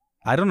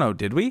 I don't know.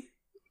 Did we?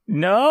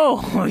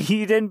 No,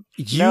 you didn't.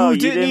 You no,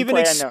 didn't even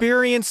play on normal.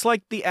 experience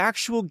like the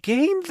actual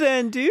game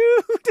then, dude.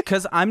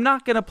 Because I'm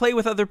not going to play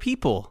with other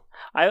people.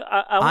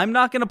 I'm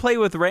not going to play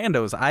with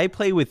randos. I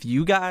play with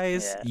you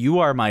guys. Yeah. You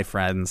are my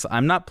friends.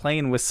 I'm not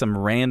playing with some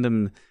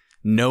random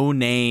no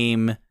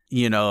name,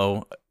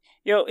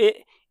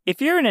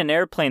 If you're in an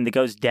airplane that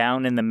goes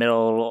down in the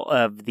middle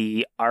of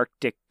the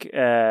Arctic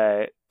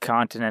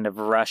continent of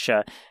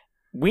Russia,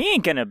 we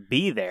ain't gonna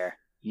be there.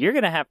 You're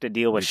gonna have to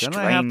deal with You're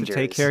gonna strangers. have to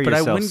take care of but I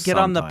yourself wouldn't get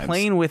on the sometimes.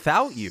 plane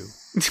without you.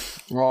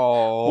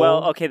 Oh.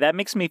 Well, okay, that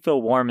makes me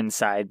feel warm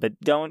inside, but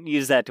don't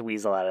use that to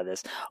weasel out of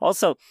this.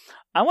 Also,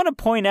 I want to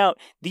point out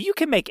that you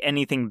can make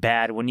anything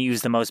bad when you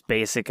use the most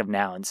basic of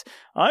nouns.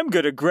 I'm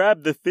going to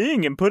grab the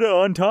thing and put it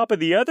on top of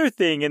the other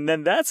thing, and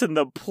then that's in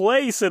the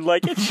place, and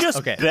like, it's just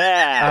Okay.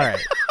 bad.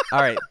 All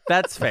right.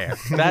 That's fair.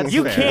 That's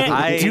You fair.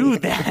 can't do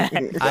that.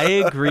 I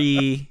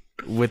agree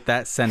with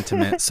that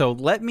sentiment. So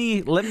let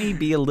me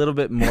be a little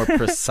bit more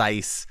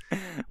precise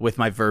with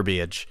my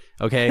verbiage.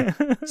 Okay.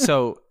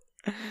 So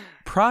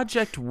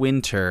Project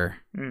Winter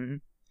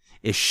Mhm.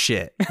 is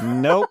shit.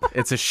 Nope.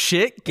 It's a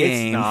shit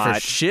game for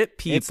not. shit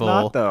people. It's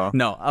not, though.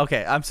 No.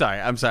 Okay. I'm sorry.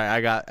 I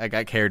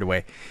got carried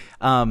away.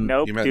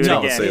 Nope, you do meant it Town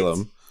of again.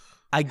 Salem.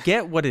 I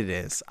get what it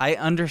is. I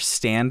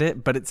understand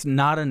it, but it's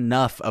not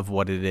enough of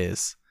what it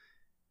is.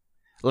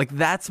 Like,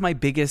 that's my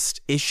biggest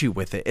issue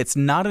with it. It's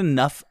not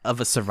enough of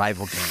a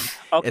survival game.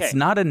 Okay. It's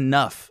not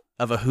enough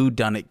of a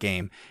whodunit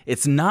game.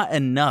 It's not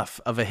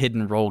enough of a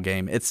hidden role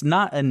game. It's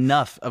not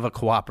enough of a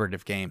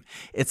cooperative game.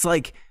 It's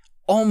like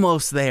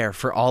almost there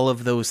for all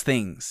of those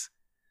things,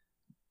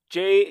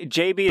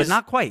 JB but is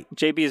not quite.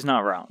 JB is not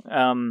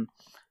wrong.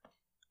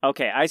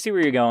 Okay, I see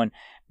where you're going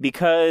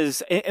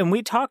because, and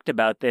we talked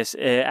about this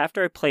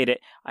after I played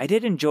it. I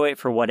did enjoy it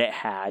for what it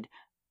had,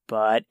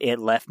 but it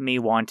left me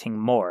wanting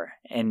more.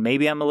 And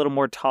maybe I'm a little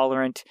more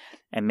tolerant,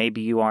 and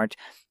maybe you aren't.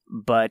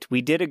 But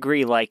we did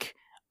agree, like,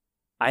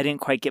 I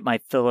didn't quite get my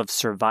fill of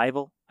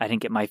survival. I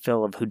didn't get my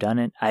fill of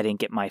whodunit. I didn't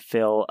get my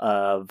fill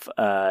of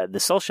the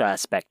social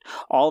aspect.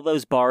 All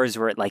those bars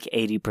were at like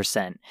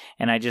 80%,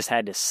 and I just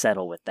had to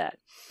settle with that.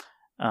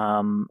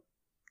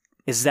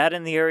 Is that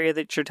in the area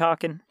that you're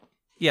talking?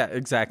 Yeah,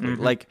 exactly. Mhm.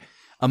 Like,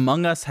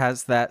 Among Us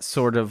has that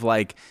sort of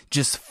like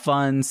just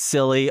fun,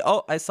 silly,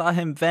 oh, I saw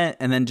him vent,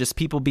 and then just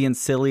people being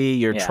silly,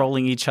 you're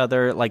trolling each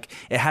other. Like,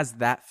 it has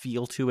that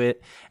feel to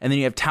it. And then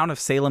you have Town of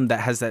Salem that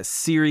has that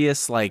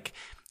serious, like,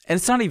 and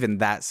it's not even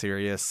that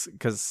serious,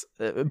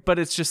 but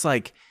it's just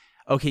like,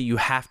 okay, you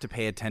have to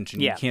pay attention.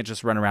 You can't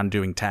just run around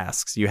doing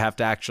tasks. You have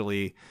to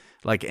actually,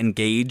 like,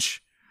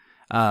 engage.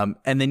 And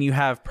then you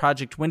have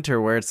Project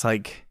Winter, where it's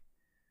like,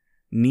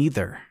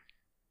 neither,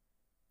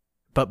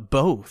 but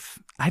both.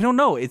 I don't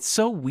know. It's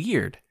so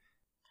weird.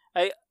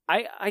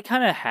 I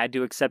kind of had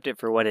to accept it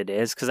for what it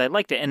is because I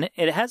liked it. And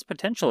it has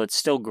potential. It's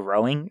still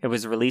growing. It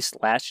was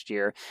released last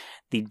year.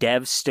 The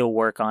devs still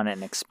work on it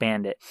and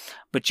expand it.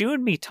 But you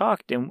and me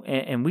talked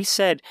and we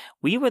said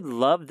we would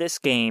love this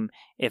game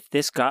if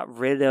this got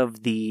rid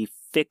of the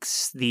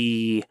fix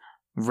the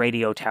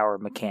radio tower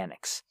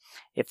mechanics.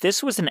 If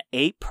this was an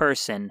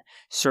 8-person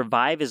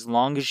survive as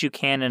long as you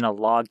can in a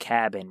log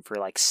cabin for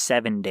like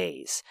 7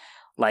 days,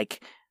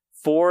 like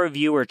 4 of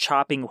you are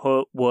chopping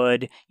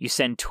wood, you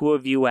send 2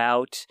 of you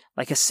out,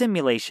 like a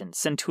simulation,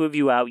 send 2 of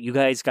you out, you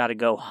guys got to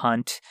go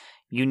hunt,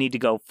 you need to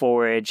go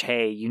forage,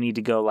 hey, you need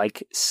to go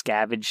like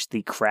scavenge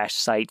the crash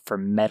site for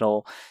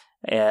metal,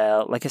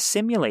 like a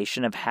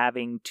simulation of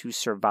having to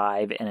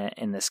survive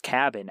in this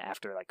cabin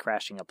after like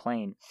crashing a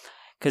plane.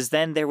 Because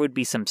then there would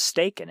be some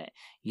stake in it.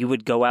 You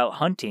would go out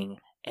hunting,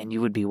 and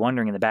you would be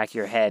wondering in the back of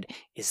your head,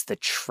 is the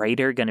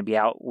traitor going to be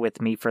out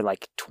with me for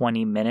like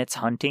 20 minutes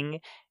hunting,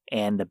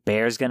 and the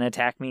bear's going to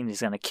attack me, and he's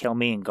going to kill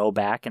me and go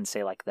back and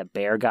say, like, the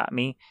bear got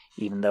me,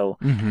 even though,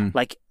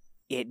 like,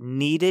 it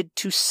needed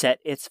to set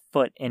its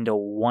foot into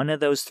one of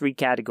those 3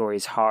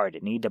 categories hard.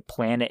 It needed to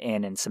plan it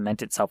in and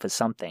cement itself as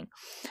something.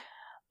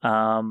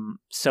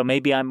 So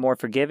maybe I'm more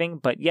forgiving,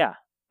 but yeah,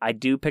 I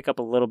do pick up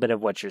a little bit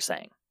of what you're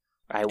saying.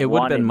 It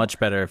would have been much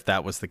better if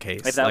that was the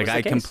case.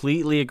 I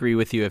completely agree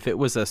with you. If it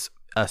was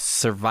a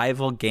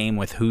survival game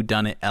with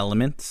whodunit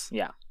elements,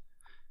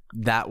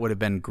 that would have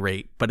been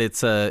great. But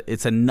it's a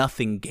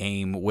nothing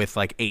game with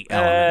like 8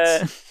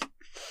 elements.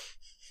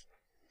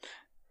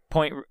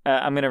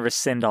 I'm going to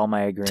rescind all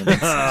my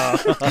agreements.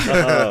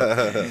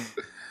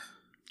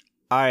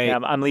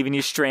 I'm leaving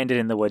you stranded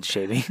in the woods,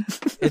 Shavy.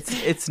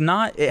 It's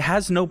not. It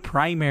has no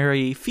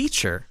primary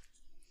feature.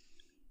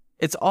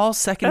 It's all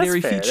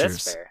secondary features.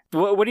 That's fair.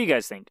 What do you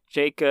guys think,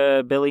 Jake,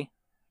 Billy?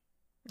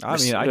 I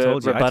mean, I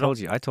told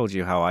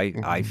you how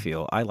I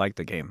feel. I like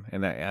the game,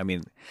 and I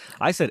mean,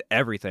 I said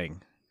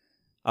everything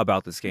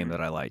about this game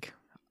that I like.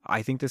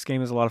 I think this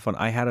game is a lot of fun.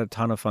 I had a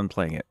ton of fun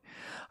playing it.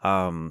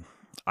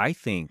 I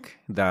think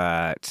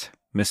that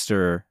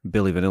Mr.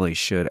 Billy Vanilli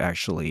should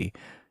actually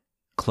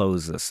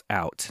close us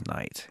out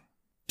tonight.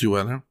 Do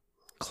what now?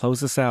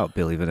 Close us out,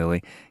 Billy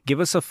Vanilli. Give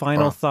us a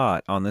final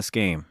thought on this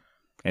game,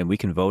 and we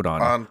can vote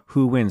on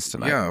who wins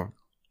tonight. Yeah,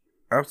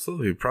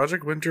 absolutely.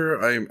 Project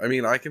Winter, I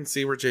mean, I can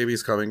see where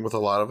JB's coming with a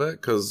lot of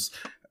it, because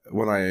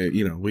when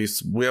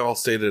we all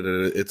stated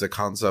it's a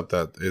concept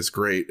that is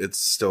great. It's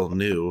still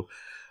new.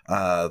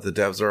 The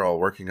devs are all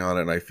working on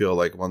it, and I feel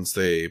like once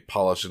they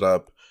polish it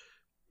up,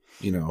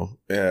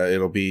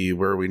 it'll be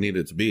where we need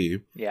it to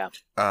be. Yeah.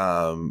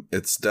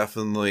 It's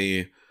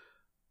definitely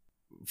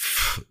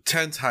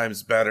 10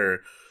 times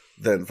better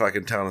than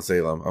fucking Town of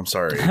Salem. I'm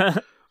sorry.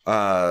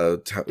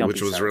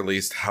 Which was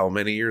released how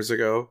many years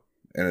ago?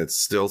 And it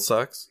still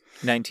sucks?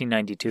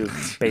 1992,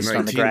 based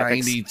on the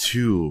graphics.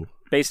 1992.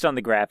 Based on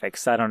the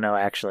graphics. I don't know,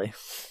 actually.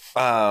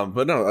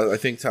 But no, I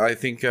think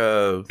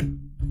Project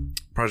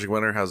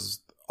Winter has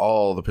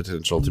all the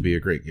potential to be a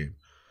great game.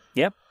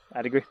 Yep,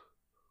 I'd agree.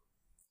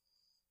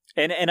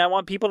 And I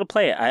want people to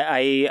play it.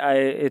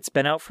 It's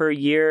been out for a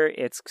year.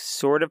 It's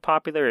sort of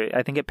popular.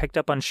 I think it picked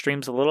up on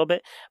streams a little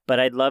bit, but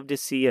I'd love to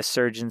see a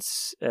surge in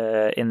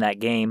that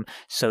game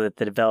so that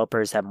the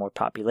developers have more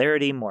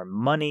popularity, more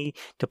money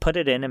to put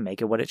it in and make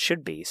it what it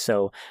should be.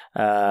 So,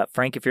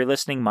 Frank, if you're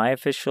listening, my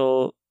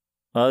official,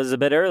 well, it was a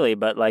bit early,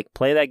 but like,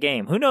 play that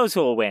game. Who knows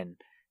who will win?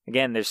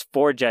 Again, there's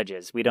 4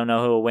 judges. We don't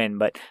know who will win,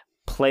 but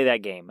play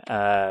that game.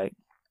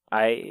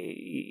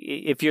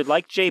 If you're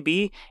like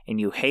JB and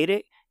you hate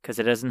it, because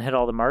it doesn't hit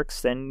all the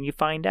marks, then you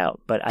find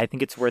out. But I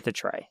think it's worth a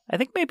try. I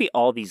think maybe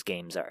all these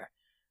games are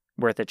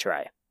worth a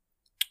try.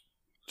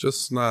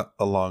 Just not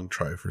a long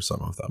try for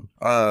some of them.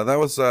 That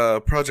was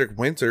Project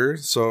Winter,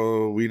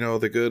 so we know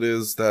the good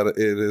is that it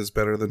is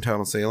better than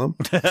Town of Salem.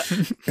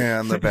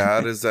 And the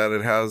bad is that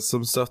it has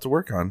some stuff to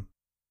work on.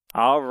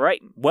 All right.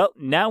 Well,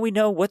 now we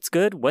know what's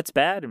good, what's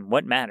bad, and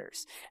what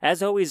matters.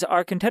 As always,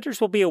 our contenders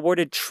will be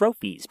awarded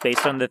trophies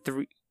based on the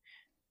 3...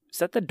 Is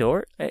that the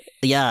door?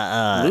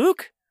 Yeah,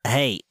 Luke?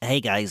 Hey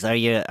guys, are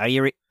you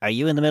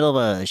in the middle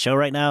of a show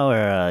right now, or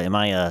am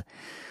I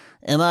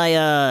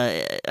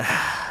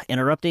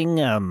interrupting?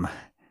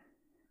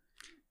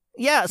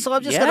 Yeah, so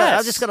I'm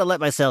just gonna let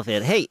myself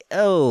in. Hey,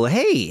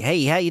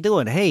 how you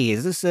doing? Hey,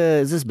 is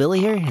this Billy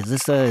here? Is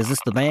this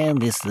the man?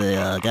 This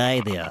the guy,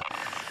 the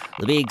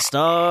big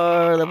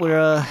star that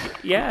we're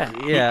yeah,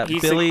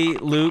 Billy,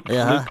 Luke,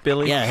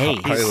 Billy. Yeah, hey,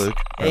 hi Luke.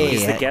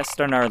 He's the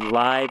guest on our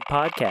live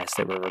podcast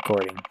that we're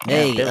recording.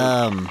 Hey,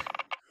 yeah,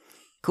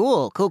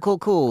 Cool.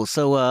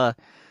 So,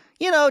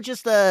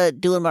 just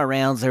doing my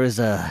rounds, there was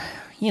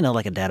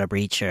like a data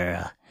breach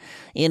or,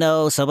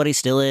 somebody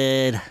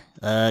stealing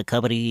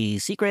company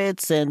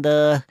secrets and,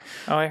 Oh,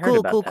 I heard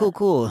about that.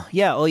 Cool.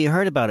 Yeah, you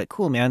heard about it.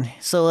 Cool, man.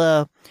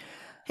 So,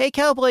 hey,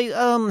 Cowboy,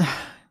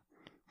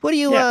 what do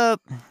you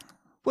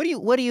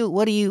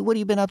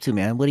been up to,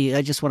 man?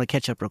 I just want to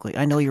catch up real quick.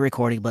 I know you're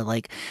recording, but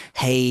like,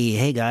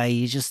 hey, guy,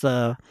 you just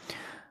want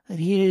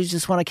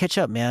to catch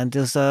up, man.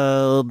 Just,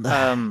 I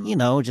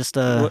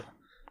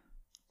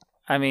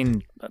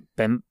mean,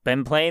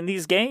 been playing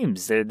these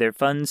games. They're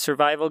fun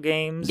survival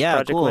games. Yeah,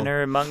 Project cool.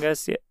 Winter, Among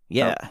Us.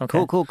 Yeah. Oh,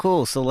 okay.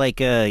 Cool. So like,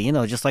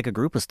 just like a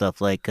group of stuff,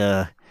 like,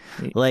 yeah.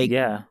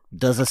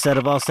 does a set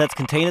of all sets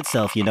contain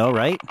itself?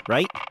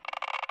 Right?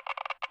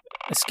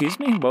 Excuse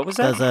me, what was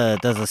that?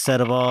 Does a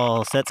set of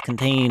all sets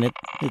contain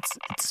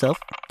itself,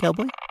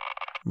 Cowboy?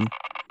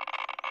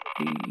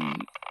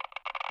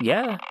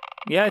 Yeah,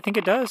 I think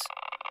it does.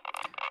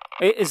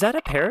 Is that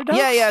a paradox?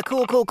 Yeah,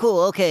 cool.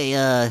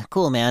 Okay,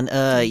 cool, man. You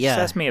Yeah. just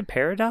asked me a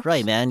paradox?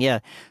 Right, man. Yeah.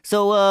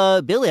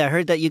 So, Billy, I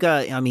heard that you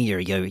got. I mean,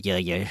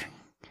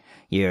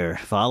 your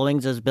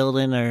followings is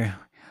building, or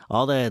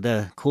all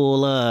the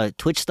cool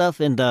Twitch stuff,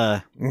 and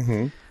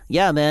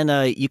yeah,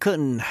 man. You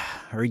couldn't,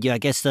 or I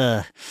guess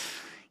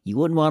you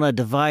wouldn't want to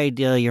divide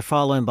your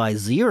following by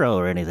 0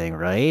 or anything,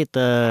 right?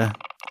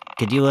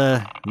 Could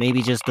you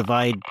maybe just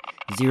divide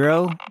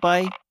 0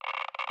 by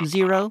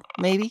 0,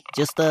 maybe?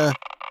 Just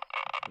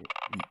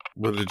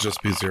Would it just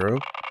be 0?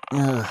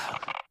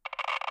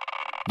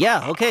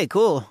 Yeah, okay,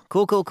 cool.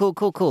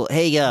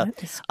 Hey, I'm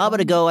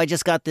gonna go. I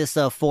just got this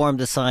form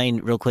to sign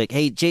real quick.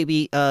 Hey,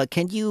 JB,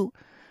 can you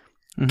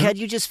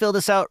just fill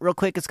this out real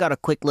quick? It's got a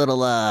quick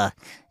little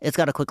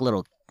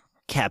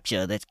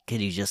captcha that can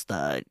you just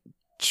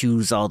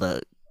choose all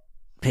the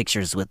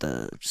pictures with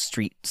the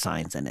street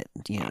signs in it,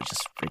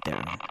 just right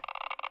there.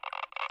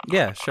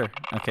 Yeah, sure.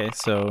 Okay,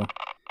 so,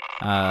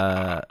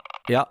 yeah.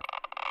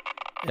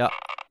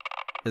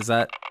 Is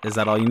that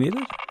all you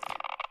needed?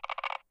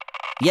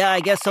 Yeah, I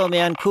guess so,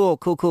 man. Cool.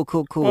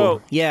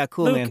 Whoa. Yeah,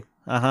 cool, Luke, man.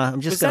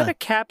 I'm just Was gonna. that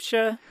a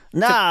CAPTCHA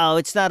No,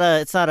 it's not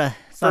a.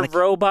 for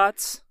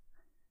robots?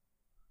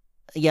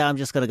 Yeah, I'm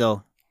just gonna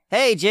go.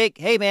 Hey, Jake.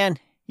 Hey, man.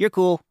 You're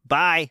cool.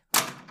 Bye.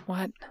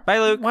 What? Bye,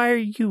 Luke. Why are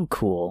you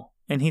cool?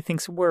 And he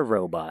thinks we're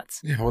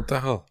robots. Yeah, what the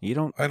hell?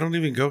 I don't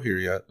even go here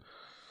yet.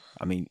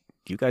 I mean,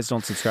 you guys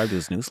don't subscribe to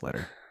his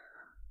newsletter.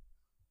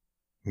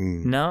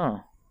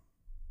 No.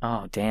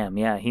 Oh, damn.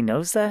 Yeah, he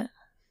knows that?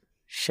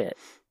 Shit.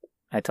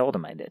 I told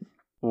him I did.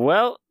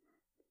 Well,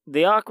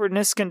 the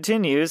awkwardness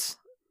continues.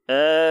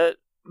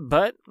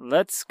 But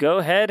let's go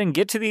ahead and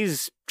get to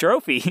these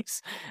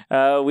trophies.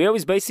 We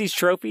always base these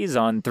trophies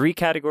on 3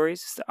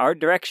 categories: art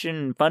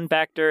direction, fun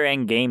factor,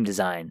 and game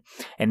design.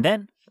 And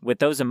then, with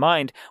those in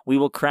mind, we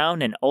will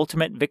crown an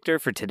ultimate victor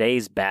for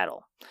today's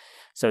battle.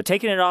 So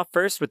taking it off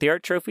first with the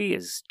art trophy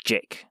is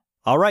Jake.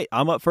 All right,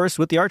 I'm up first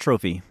with the art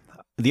trophy.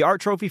 The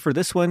art trophy for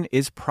this one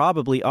is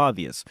probably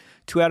obvious.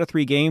 2 out of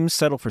 3 games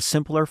settle for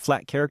simpler,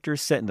 flat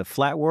characters set in the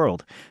flat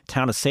world.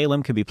 Town of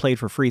Salem can be played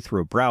for free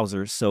through a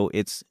browser, so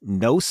it's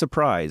no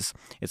surprise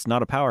it's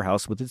not a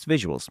powerhouse with its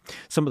visuals.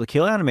 Some of the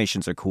kill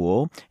animations are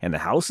cool, and the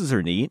houses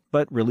are neat,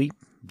 but really,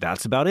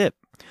 that's about it.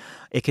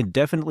 It can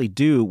definitely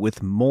do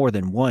with more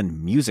than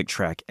one music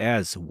track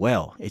as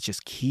well. It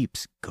just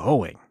keeps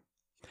going.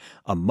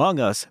 Among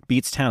Us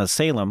beats Town of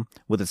Salem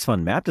with its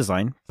fun map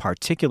design,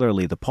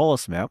 particularly the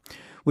Polis map,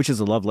 which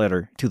is a love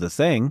letter to The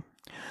Thing,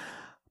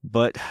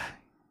 but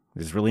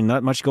there's really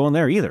not much going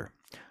there either.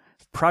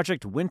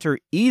 Project Winter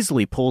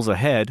easily pulls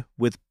ahead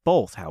with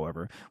both,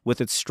 however, with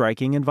its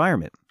striking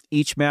environment.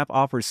 Each map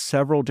offers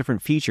several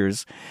different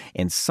features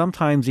and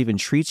sometimes even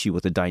treats you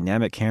with a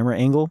dynamic camera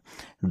angle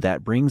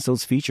that brings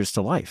those features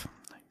to life.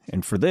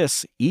 And for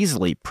this,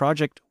 easily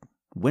Project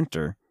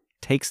Winter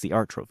takes the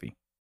art trophy.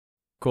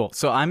 Cool.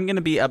 So I'm going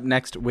to be up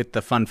next with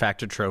the Fun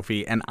Factor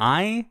trophy, and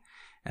I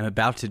am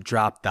about to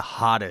drop the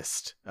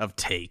hottest of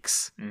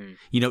takes.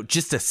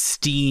 Just a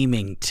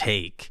steaming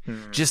take.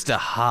 Just a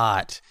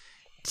hot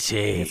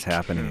take. It's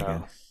happening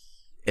again.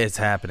 It's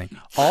happening.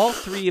 All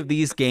 3 of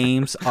these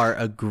games are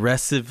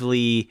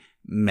aggressively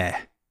meh.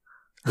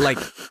 Like,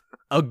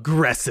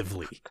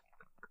 aggressively.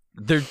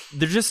 They're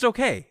just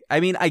okay. I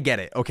mean, I get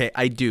it. Okay,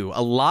 I do.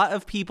 A lot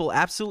of people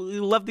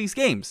absolutely love these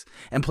games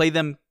and play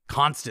them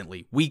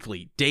constantly,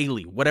 weekly,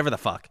 daily, whatever the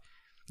fuck.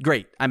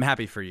 Great, I'm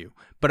happy for you.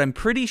 But I'm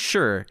pretty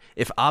sure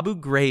if Abu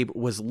Ghraib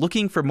was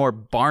looking for more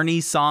Barney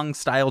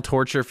song-style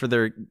torture for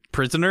their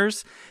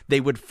prisoners,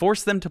 they would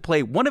force them to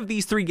play one of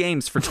these 3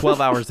 games for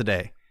 12 hours a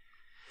day.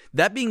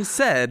 That being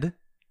said,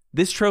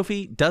 this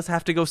trophy does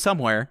have to go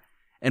somewhere,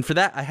 and for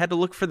that, I had to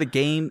look for the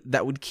game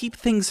that would keep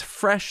things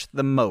fresh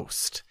the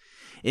most.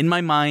 In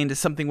my mind,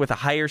 something with a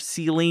higher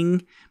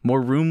ceiling,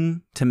 more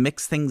room to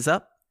mix things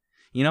up,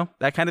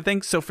 that kind of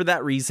thing. So for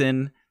that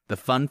reason, the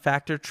Fun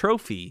Factor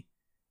trophy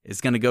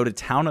is going to go to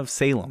Town of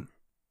Salem.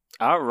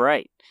 All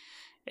right.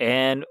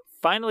 And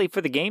finally,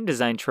 for the game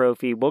design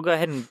trophy, we'll go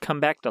ahead and come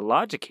back to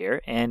Logic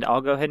here, and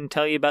I'll go ahead and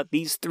tell you about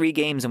these 3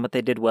 games and what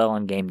they did well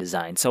on game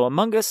design. So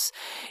Among Us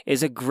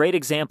is a great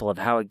example of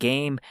how a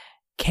game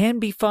can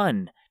be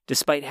fun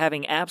despite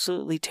having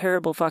absolutely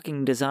terrible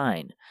fucking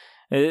design.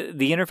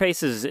 The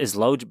interface is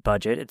low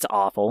budget, it's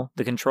awful,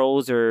 the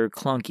controls are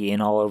clunky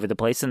and all over the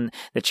place, and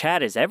the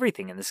chat is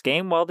everything in this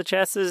game, while the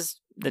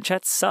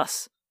chat's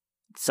sus.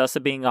 Sus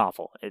of being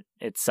awful.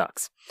 It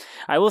sucks.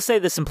 I will say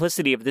the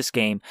simplicity of this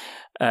game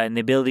and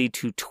the ability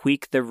to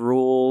tweak the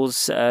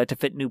rules to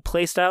fit new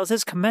playstyles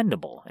is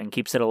commendable and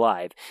keeps it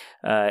alive.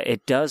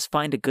 It does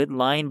find a good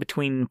line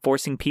between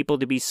forcing people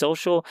to be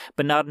social,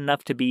 but not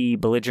enough to be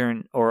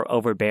belligerent or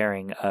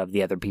overbearing of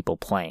the other people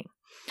playing.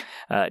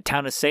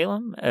 Town of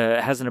Salem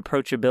has an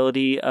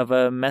approachability of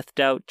a methed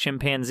out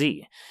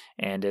chimpanzee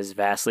and is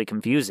vastly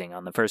confusing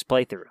on the first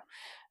playthrough.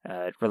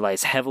 It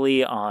relies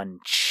heavily on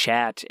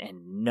chat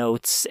and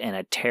notes and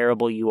a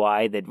terrible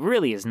UI that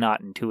really is not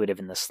intuitive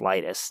in the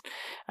slightest.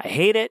 I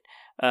hate it.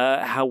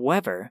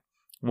 However,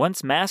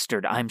 once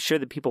mastered, I'm sure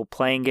the people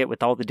playing it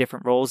with all the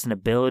different roles and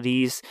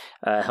abilities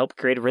help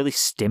create a really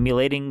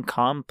stimulating,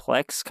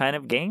 complex kind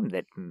of game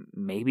that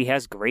maybe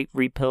has great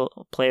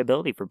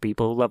replayability for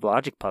people who love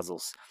logic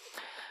puzzles.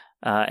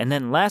 And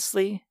then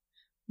lastly,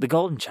 the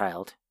golden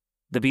child,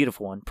 the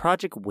beautiful one,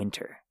 Project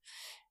Winter,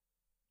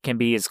 can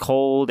be as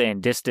cold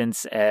and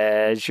distant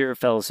as your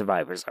fellow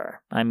survivors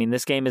are. I mean,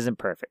 this game isn't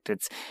perfect.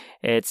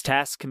 Its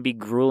tasks can be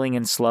grueling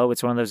and slow.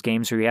 It's one of those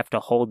games where you have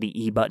to hold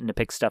the E button to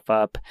pick stuff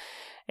up,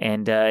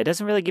 and it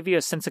doesn't really give you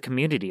a sense of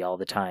community all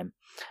the time.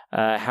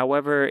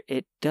 However,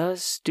 it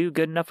does do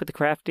good enough with the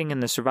crafting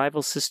and the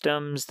survival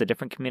systems. The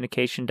different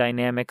communication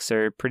dynamics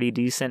are pretty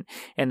decent,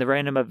 and the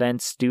random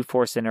events do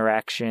force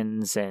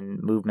interactions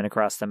and movement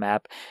across the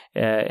map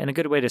in a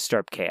good way to stir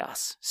up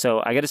chaos.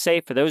 So I gotta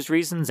say, for those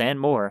reasons and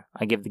more,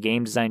 I give the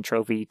game design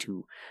trophy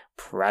to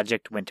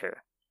Project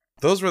Winter.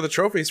 Those were the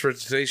trophies for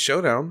today's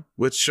showdown,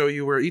 which show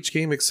you where each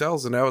game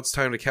excels, and now it's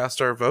time to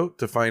cast our vote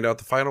to find out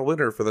the final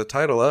winner for the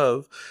title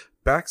of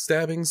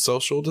Backstabbing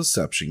Social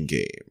Deception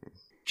Game.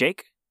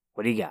 Jake,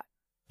 what do you got?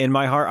 In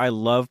my heart, I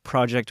love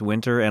Project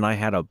Winter, and I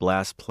had a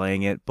blast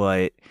playing it,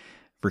 but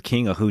for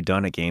King of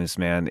Whodunit games,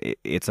 man,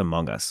 it's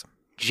Among Us.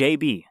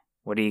 JB,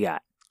 what do you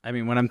got? I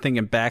mean, when I'm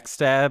thinking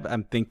backstab,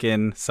 I'm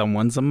thinking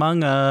someone's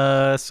Among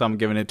Us, so I'm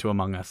giving it to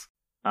Among Us.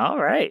 All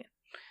right.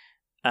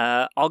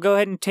 I'll go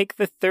ahead and take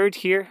the third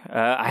here.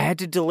 I had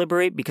to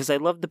deliberate because I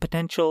love the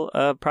potential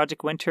of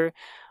Project Winter,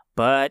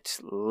 but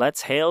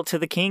let's hail to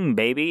the king,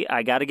 baby.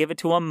 I gotta give it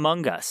to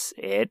Among Us.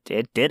 It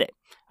did it.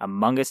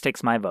 Among Us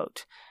takes my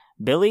vote.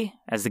 Billy,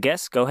 as the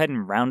guest, go ahead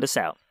and round us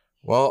out.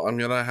 Well, I'm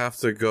going to have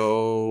to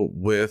go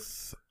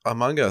with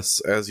Among Us.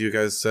 As you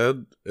guys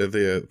said,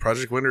 the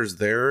Project Winter's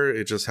there.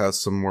 It just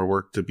has some more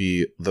work to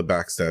be the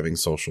backstabbing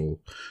social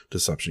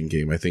deception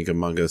game. I think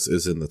Among Us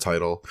is in the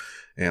title,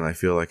 and I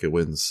feel like it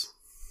wins.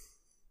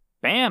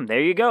 Bam,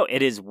 there you go.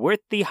 It is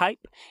worth the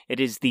hype. It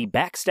is the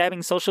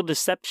backstabbing social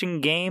deception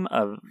game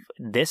of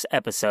this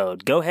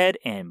episode. Go ahead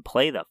and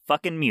play the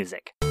fucking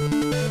music.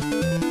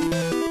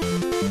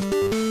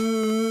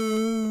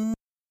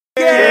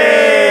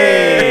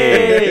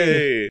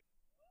 Yay!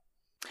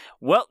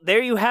 Well,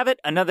 there you have it.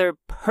 Another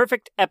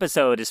perfect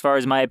episode as far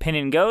as my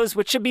opinion goes,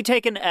 which should be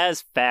taken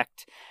as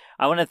fact.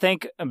 I want to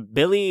thank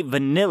Billy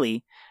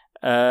Vanilli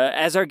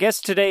as our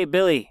guest today.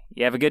 Billy,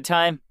 you have a good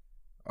time?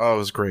 Oh, it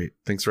was great.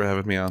 Thanks for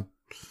having me on.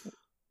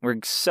 We're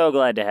so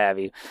glad to have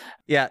you.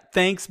 Yeah,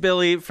 thanks,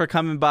 Billy, for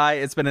coming by.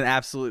 It's been an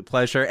absolute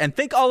pleasure. And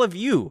thank all of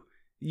you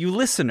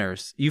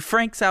listeners, you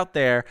Franks out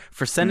there,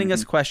 for sending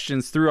us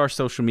questions through our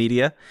social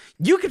media.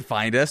 You can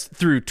find us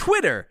through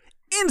Twitter,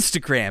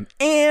 Instagram,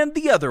 and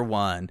the other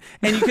one.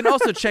 And you can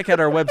also check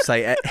out our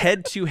website at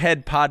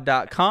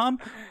head2headpod.com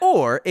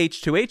or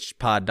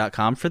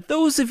h2hpod.com for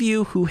those of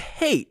you who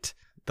hate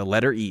the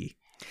letter E.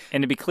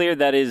 And to be clear,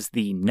 that is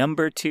the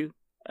number 2.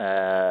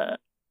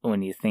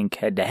 When you think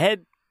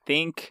head-to-head,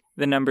 think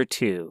the number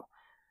 2.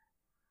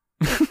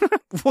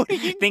 What are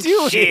you think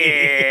doing?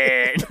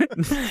 Shit.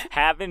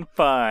 Having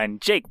fun.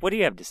 Jake, what do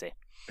you have to say?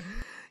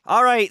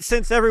 All right,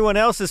 since everyone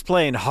else is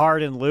playing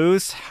hard and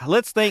loose,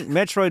 let's thank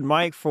Metroid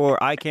Mike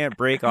for I Can't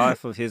Break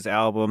off of his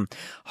album,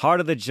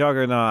 Heart of the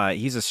Juggernaut.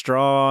 He's a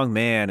strong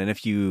man, and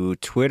if you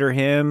Twitter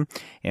him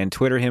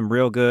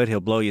real good, he'll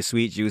blow you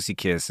sweet, juicy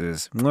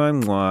kisses.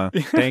 Mwah,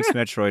 mwah. Thanks,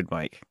 Metroid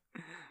Mike.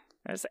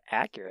 That's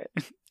accurate.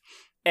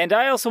 And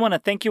I also want to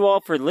thank you all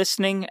for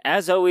listening.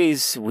 As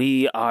always,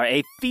 we are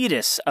a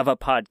fetus of a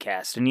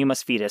podcast, and you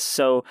must feed us.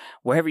 So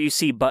wherever you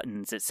see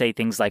buttons that say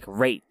things like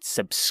rate,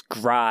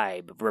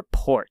 subscribe,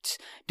 report,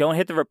 don't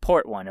hit the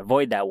report one,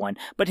 avoid that one,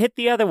 but hit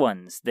the other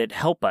ones that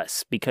help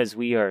us because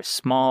we are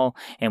small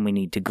and we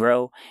need to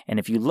grow. And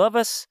if you love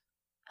us,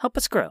 help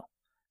us grow.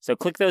 So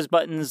click those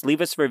buttons, leave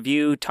us a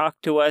review, talk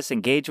to us,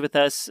 engage with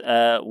us.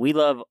 We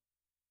love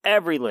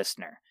every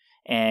listener.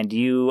 And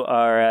you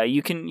are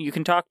you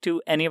can talk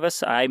to any of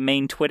us. I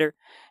main Twitter.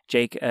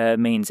 Jake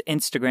mains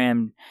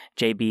Instagram.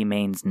 JB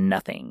mains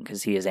nothing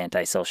because he is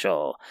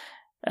antisocial.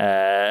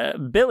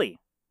 Billy,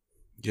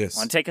 yes,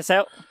 want to take us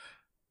out?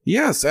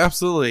 Yes,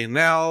 absolutely.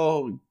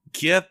 Now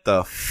get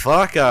the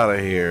fuck out of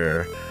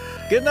here.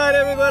 Good night,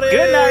 everybody.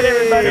 Good night,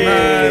 everybody. Good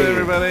night,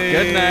 everybody.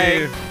 Good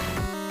night.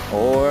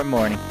 Or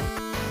morning.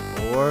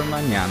 Or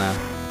mañana.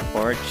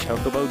 Or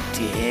chocobo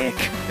dick.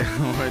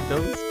 Or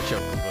those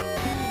chocobos.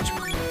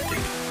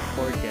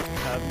 Or get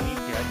me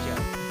judge.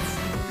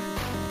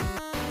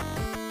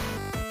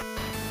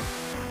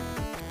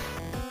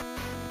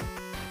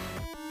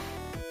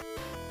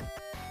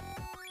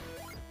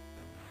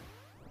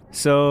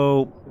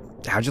 So,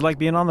 how'd you like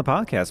being on the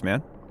podcast,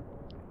 man?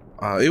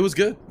 It was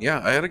good. Yeah,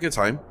 I had a good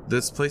time.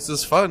 This place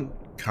is fun.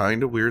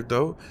 Kind of weird,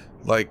 though.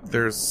 Like,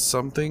 there's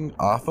something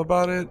off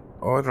about it.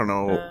 Oh, I don't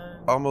know.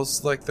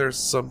 Almost like there's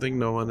something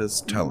no one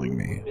is telling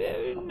me.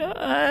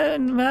 I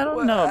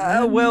don't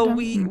know. Well,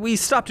 we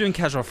stopped doing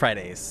Casual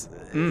Fridays.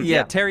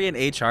 Yeah, Terry and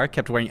HR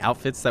kept wearing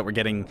outfits that were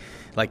getting,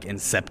 like,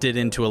 incepted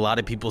into a lot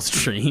of people's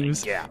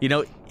dreams. Yeah. You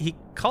know, he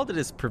called it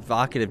his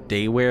provocative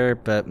day wear,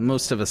 but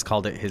most of us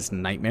called it his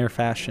nightmare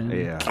fashion.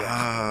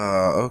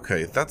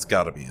 Okay. That's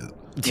gotta be it.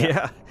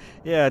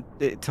 Yeah,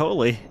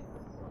 totally.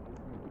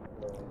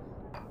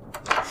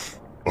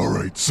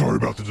 Alright, sorry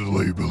about the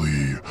delay,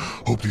 Billy.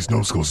 Hope these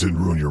numbskulls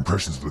didn't ruin your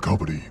impressions of the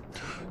company.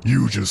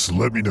 You just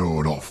let me know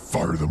and I'll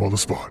fire them on the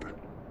spot.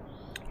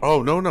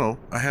 Oh, no.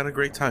 I had a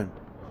great time.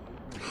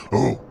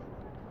 Oh,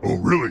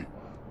 really?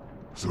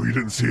 So you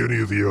didn't see any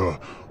of the,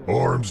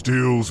 arms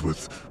deals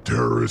with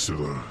terrorists or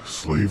the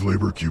slave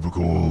labor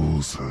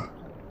cubicles?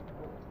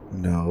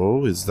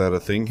 No, is that a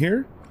thing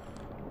here?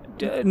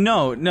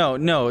 No.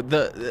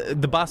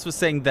 The boss was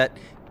saying that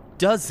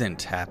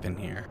doesn't happen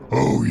here.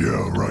 Oh,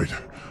 yeah, right.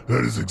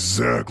 That is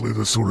exactly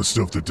the sort of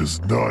stuff that does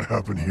not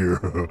happen here.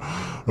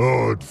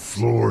 At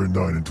floor 9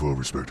 and 12,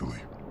 respectively.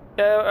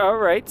 All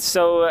right,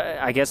 so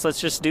I guess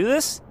let's just do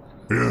this?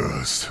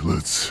 Yes,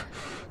 let's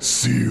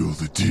seal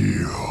the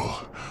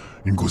deal.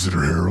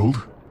 Inquisitor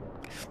Harold?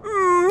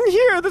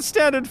 Here are the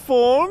standard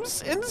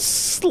forms.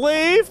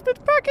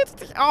 Enslavement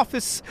packet,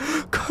 office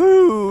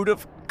code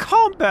of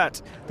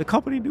combat, the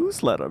company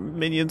newsletter,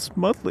 Minions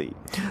Monthly,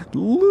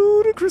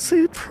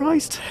 ludicrously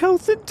priced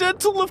health and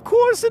dental, of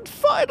course, and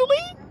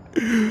finally,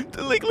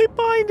 the legally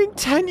binding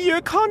 10-year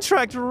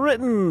contract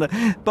written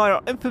by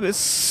our infamous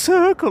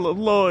circle of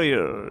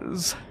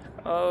lawyers.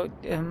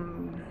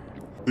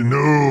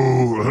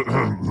 No,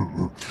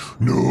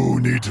 no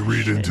need to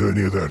read into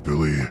any of that,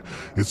 Billy.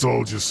 It's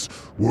all just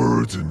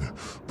words and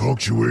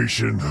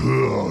punctuation.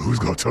 Who's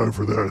got time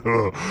for that?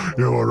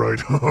 Yeah, all right.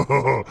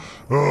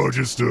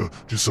 Just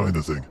sign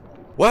the thing.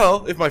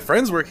 Well, if my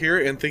friends work here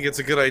and think it's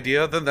a good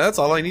idea, then that's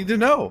all I need to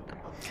know.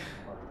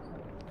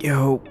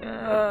 Yo,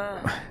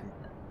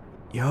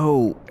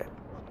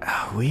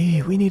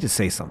 we need to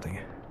say something.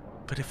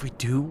 But if we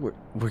do,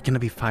 we're gonna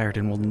be fired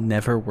and we'll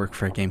never work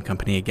for a game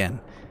company again.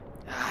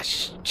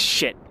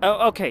 Shit.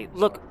 Oh, okay,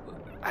 look,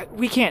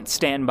 we can't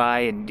stand by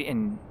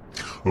and...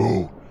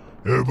 Oh,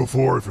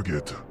 before I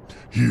forget,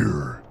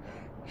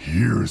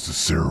 here's the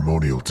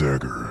ceremonial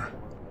dagger.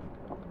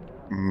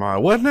 My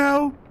what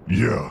now?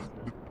 Yeah,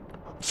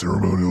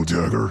 ceremonial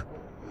dagger.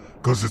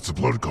 Because it's a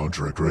blood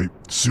contract, right?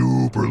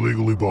 Super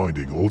legally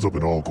binding, holds up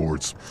in all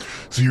courts.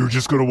 So you're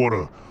just gonna want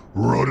to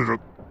run it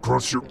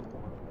across your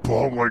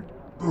palm like,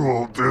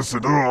 this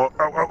and oh,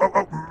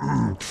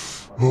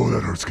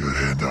 that hurts good.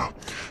 And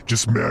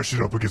just mash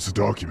it up against the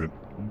document.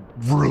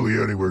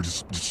 Really anywhere,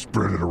 just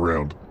spread it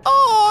around.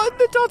 Oh,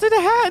 the dotted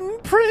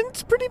hand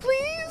print, pretty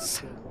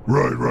please?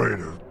 Right.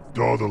 On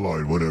the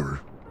line,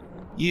 whatever.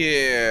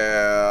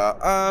 Yeah,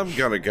 I'm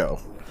gonna go.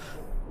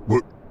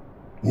 What?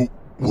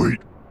 Wait.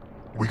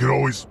 We can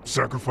always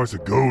sacrifice a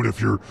goat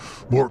if you're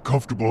more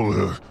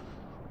comfortable.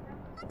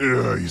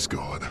 Yeah, he's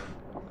gone.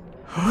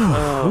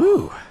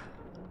 Ooh.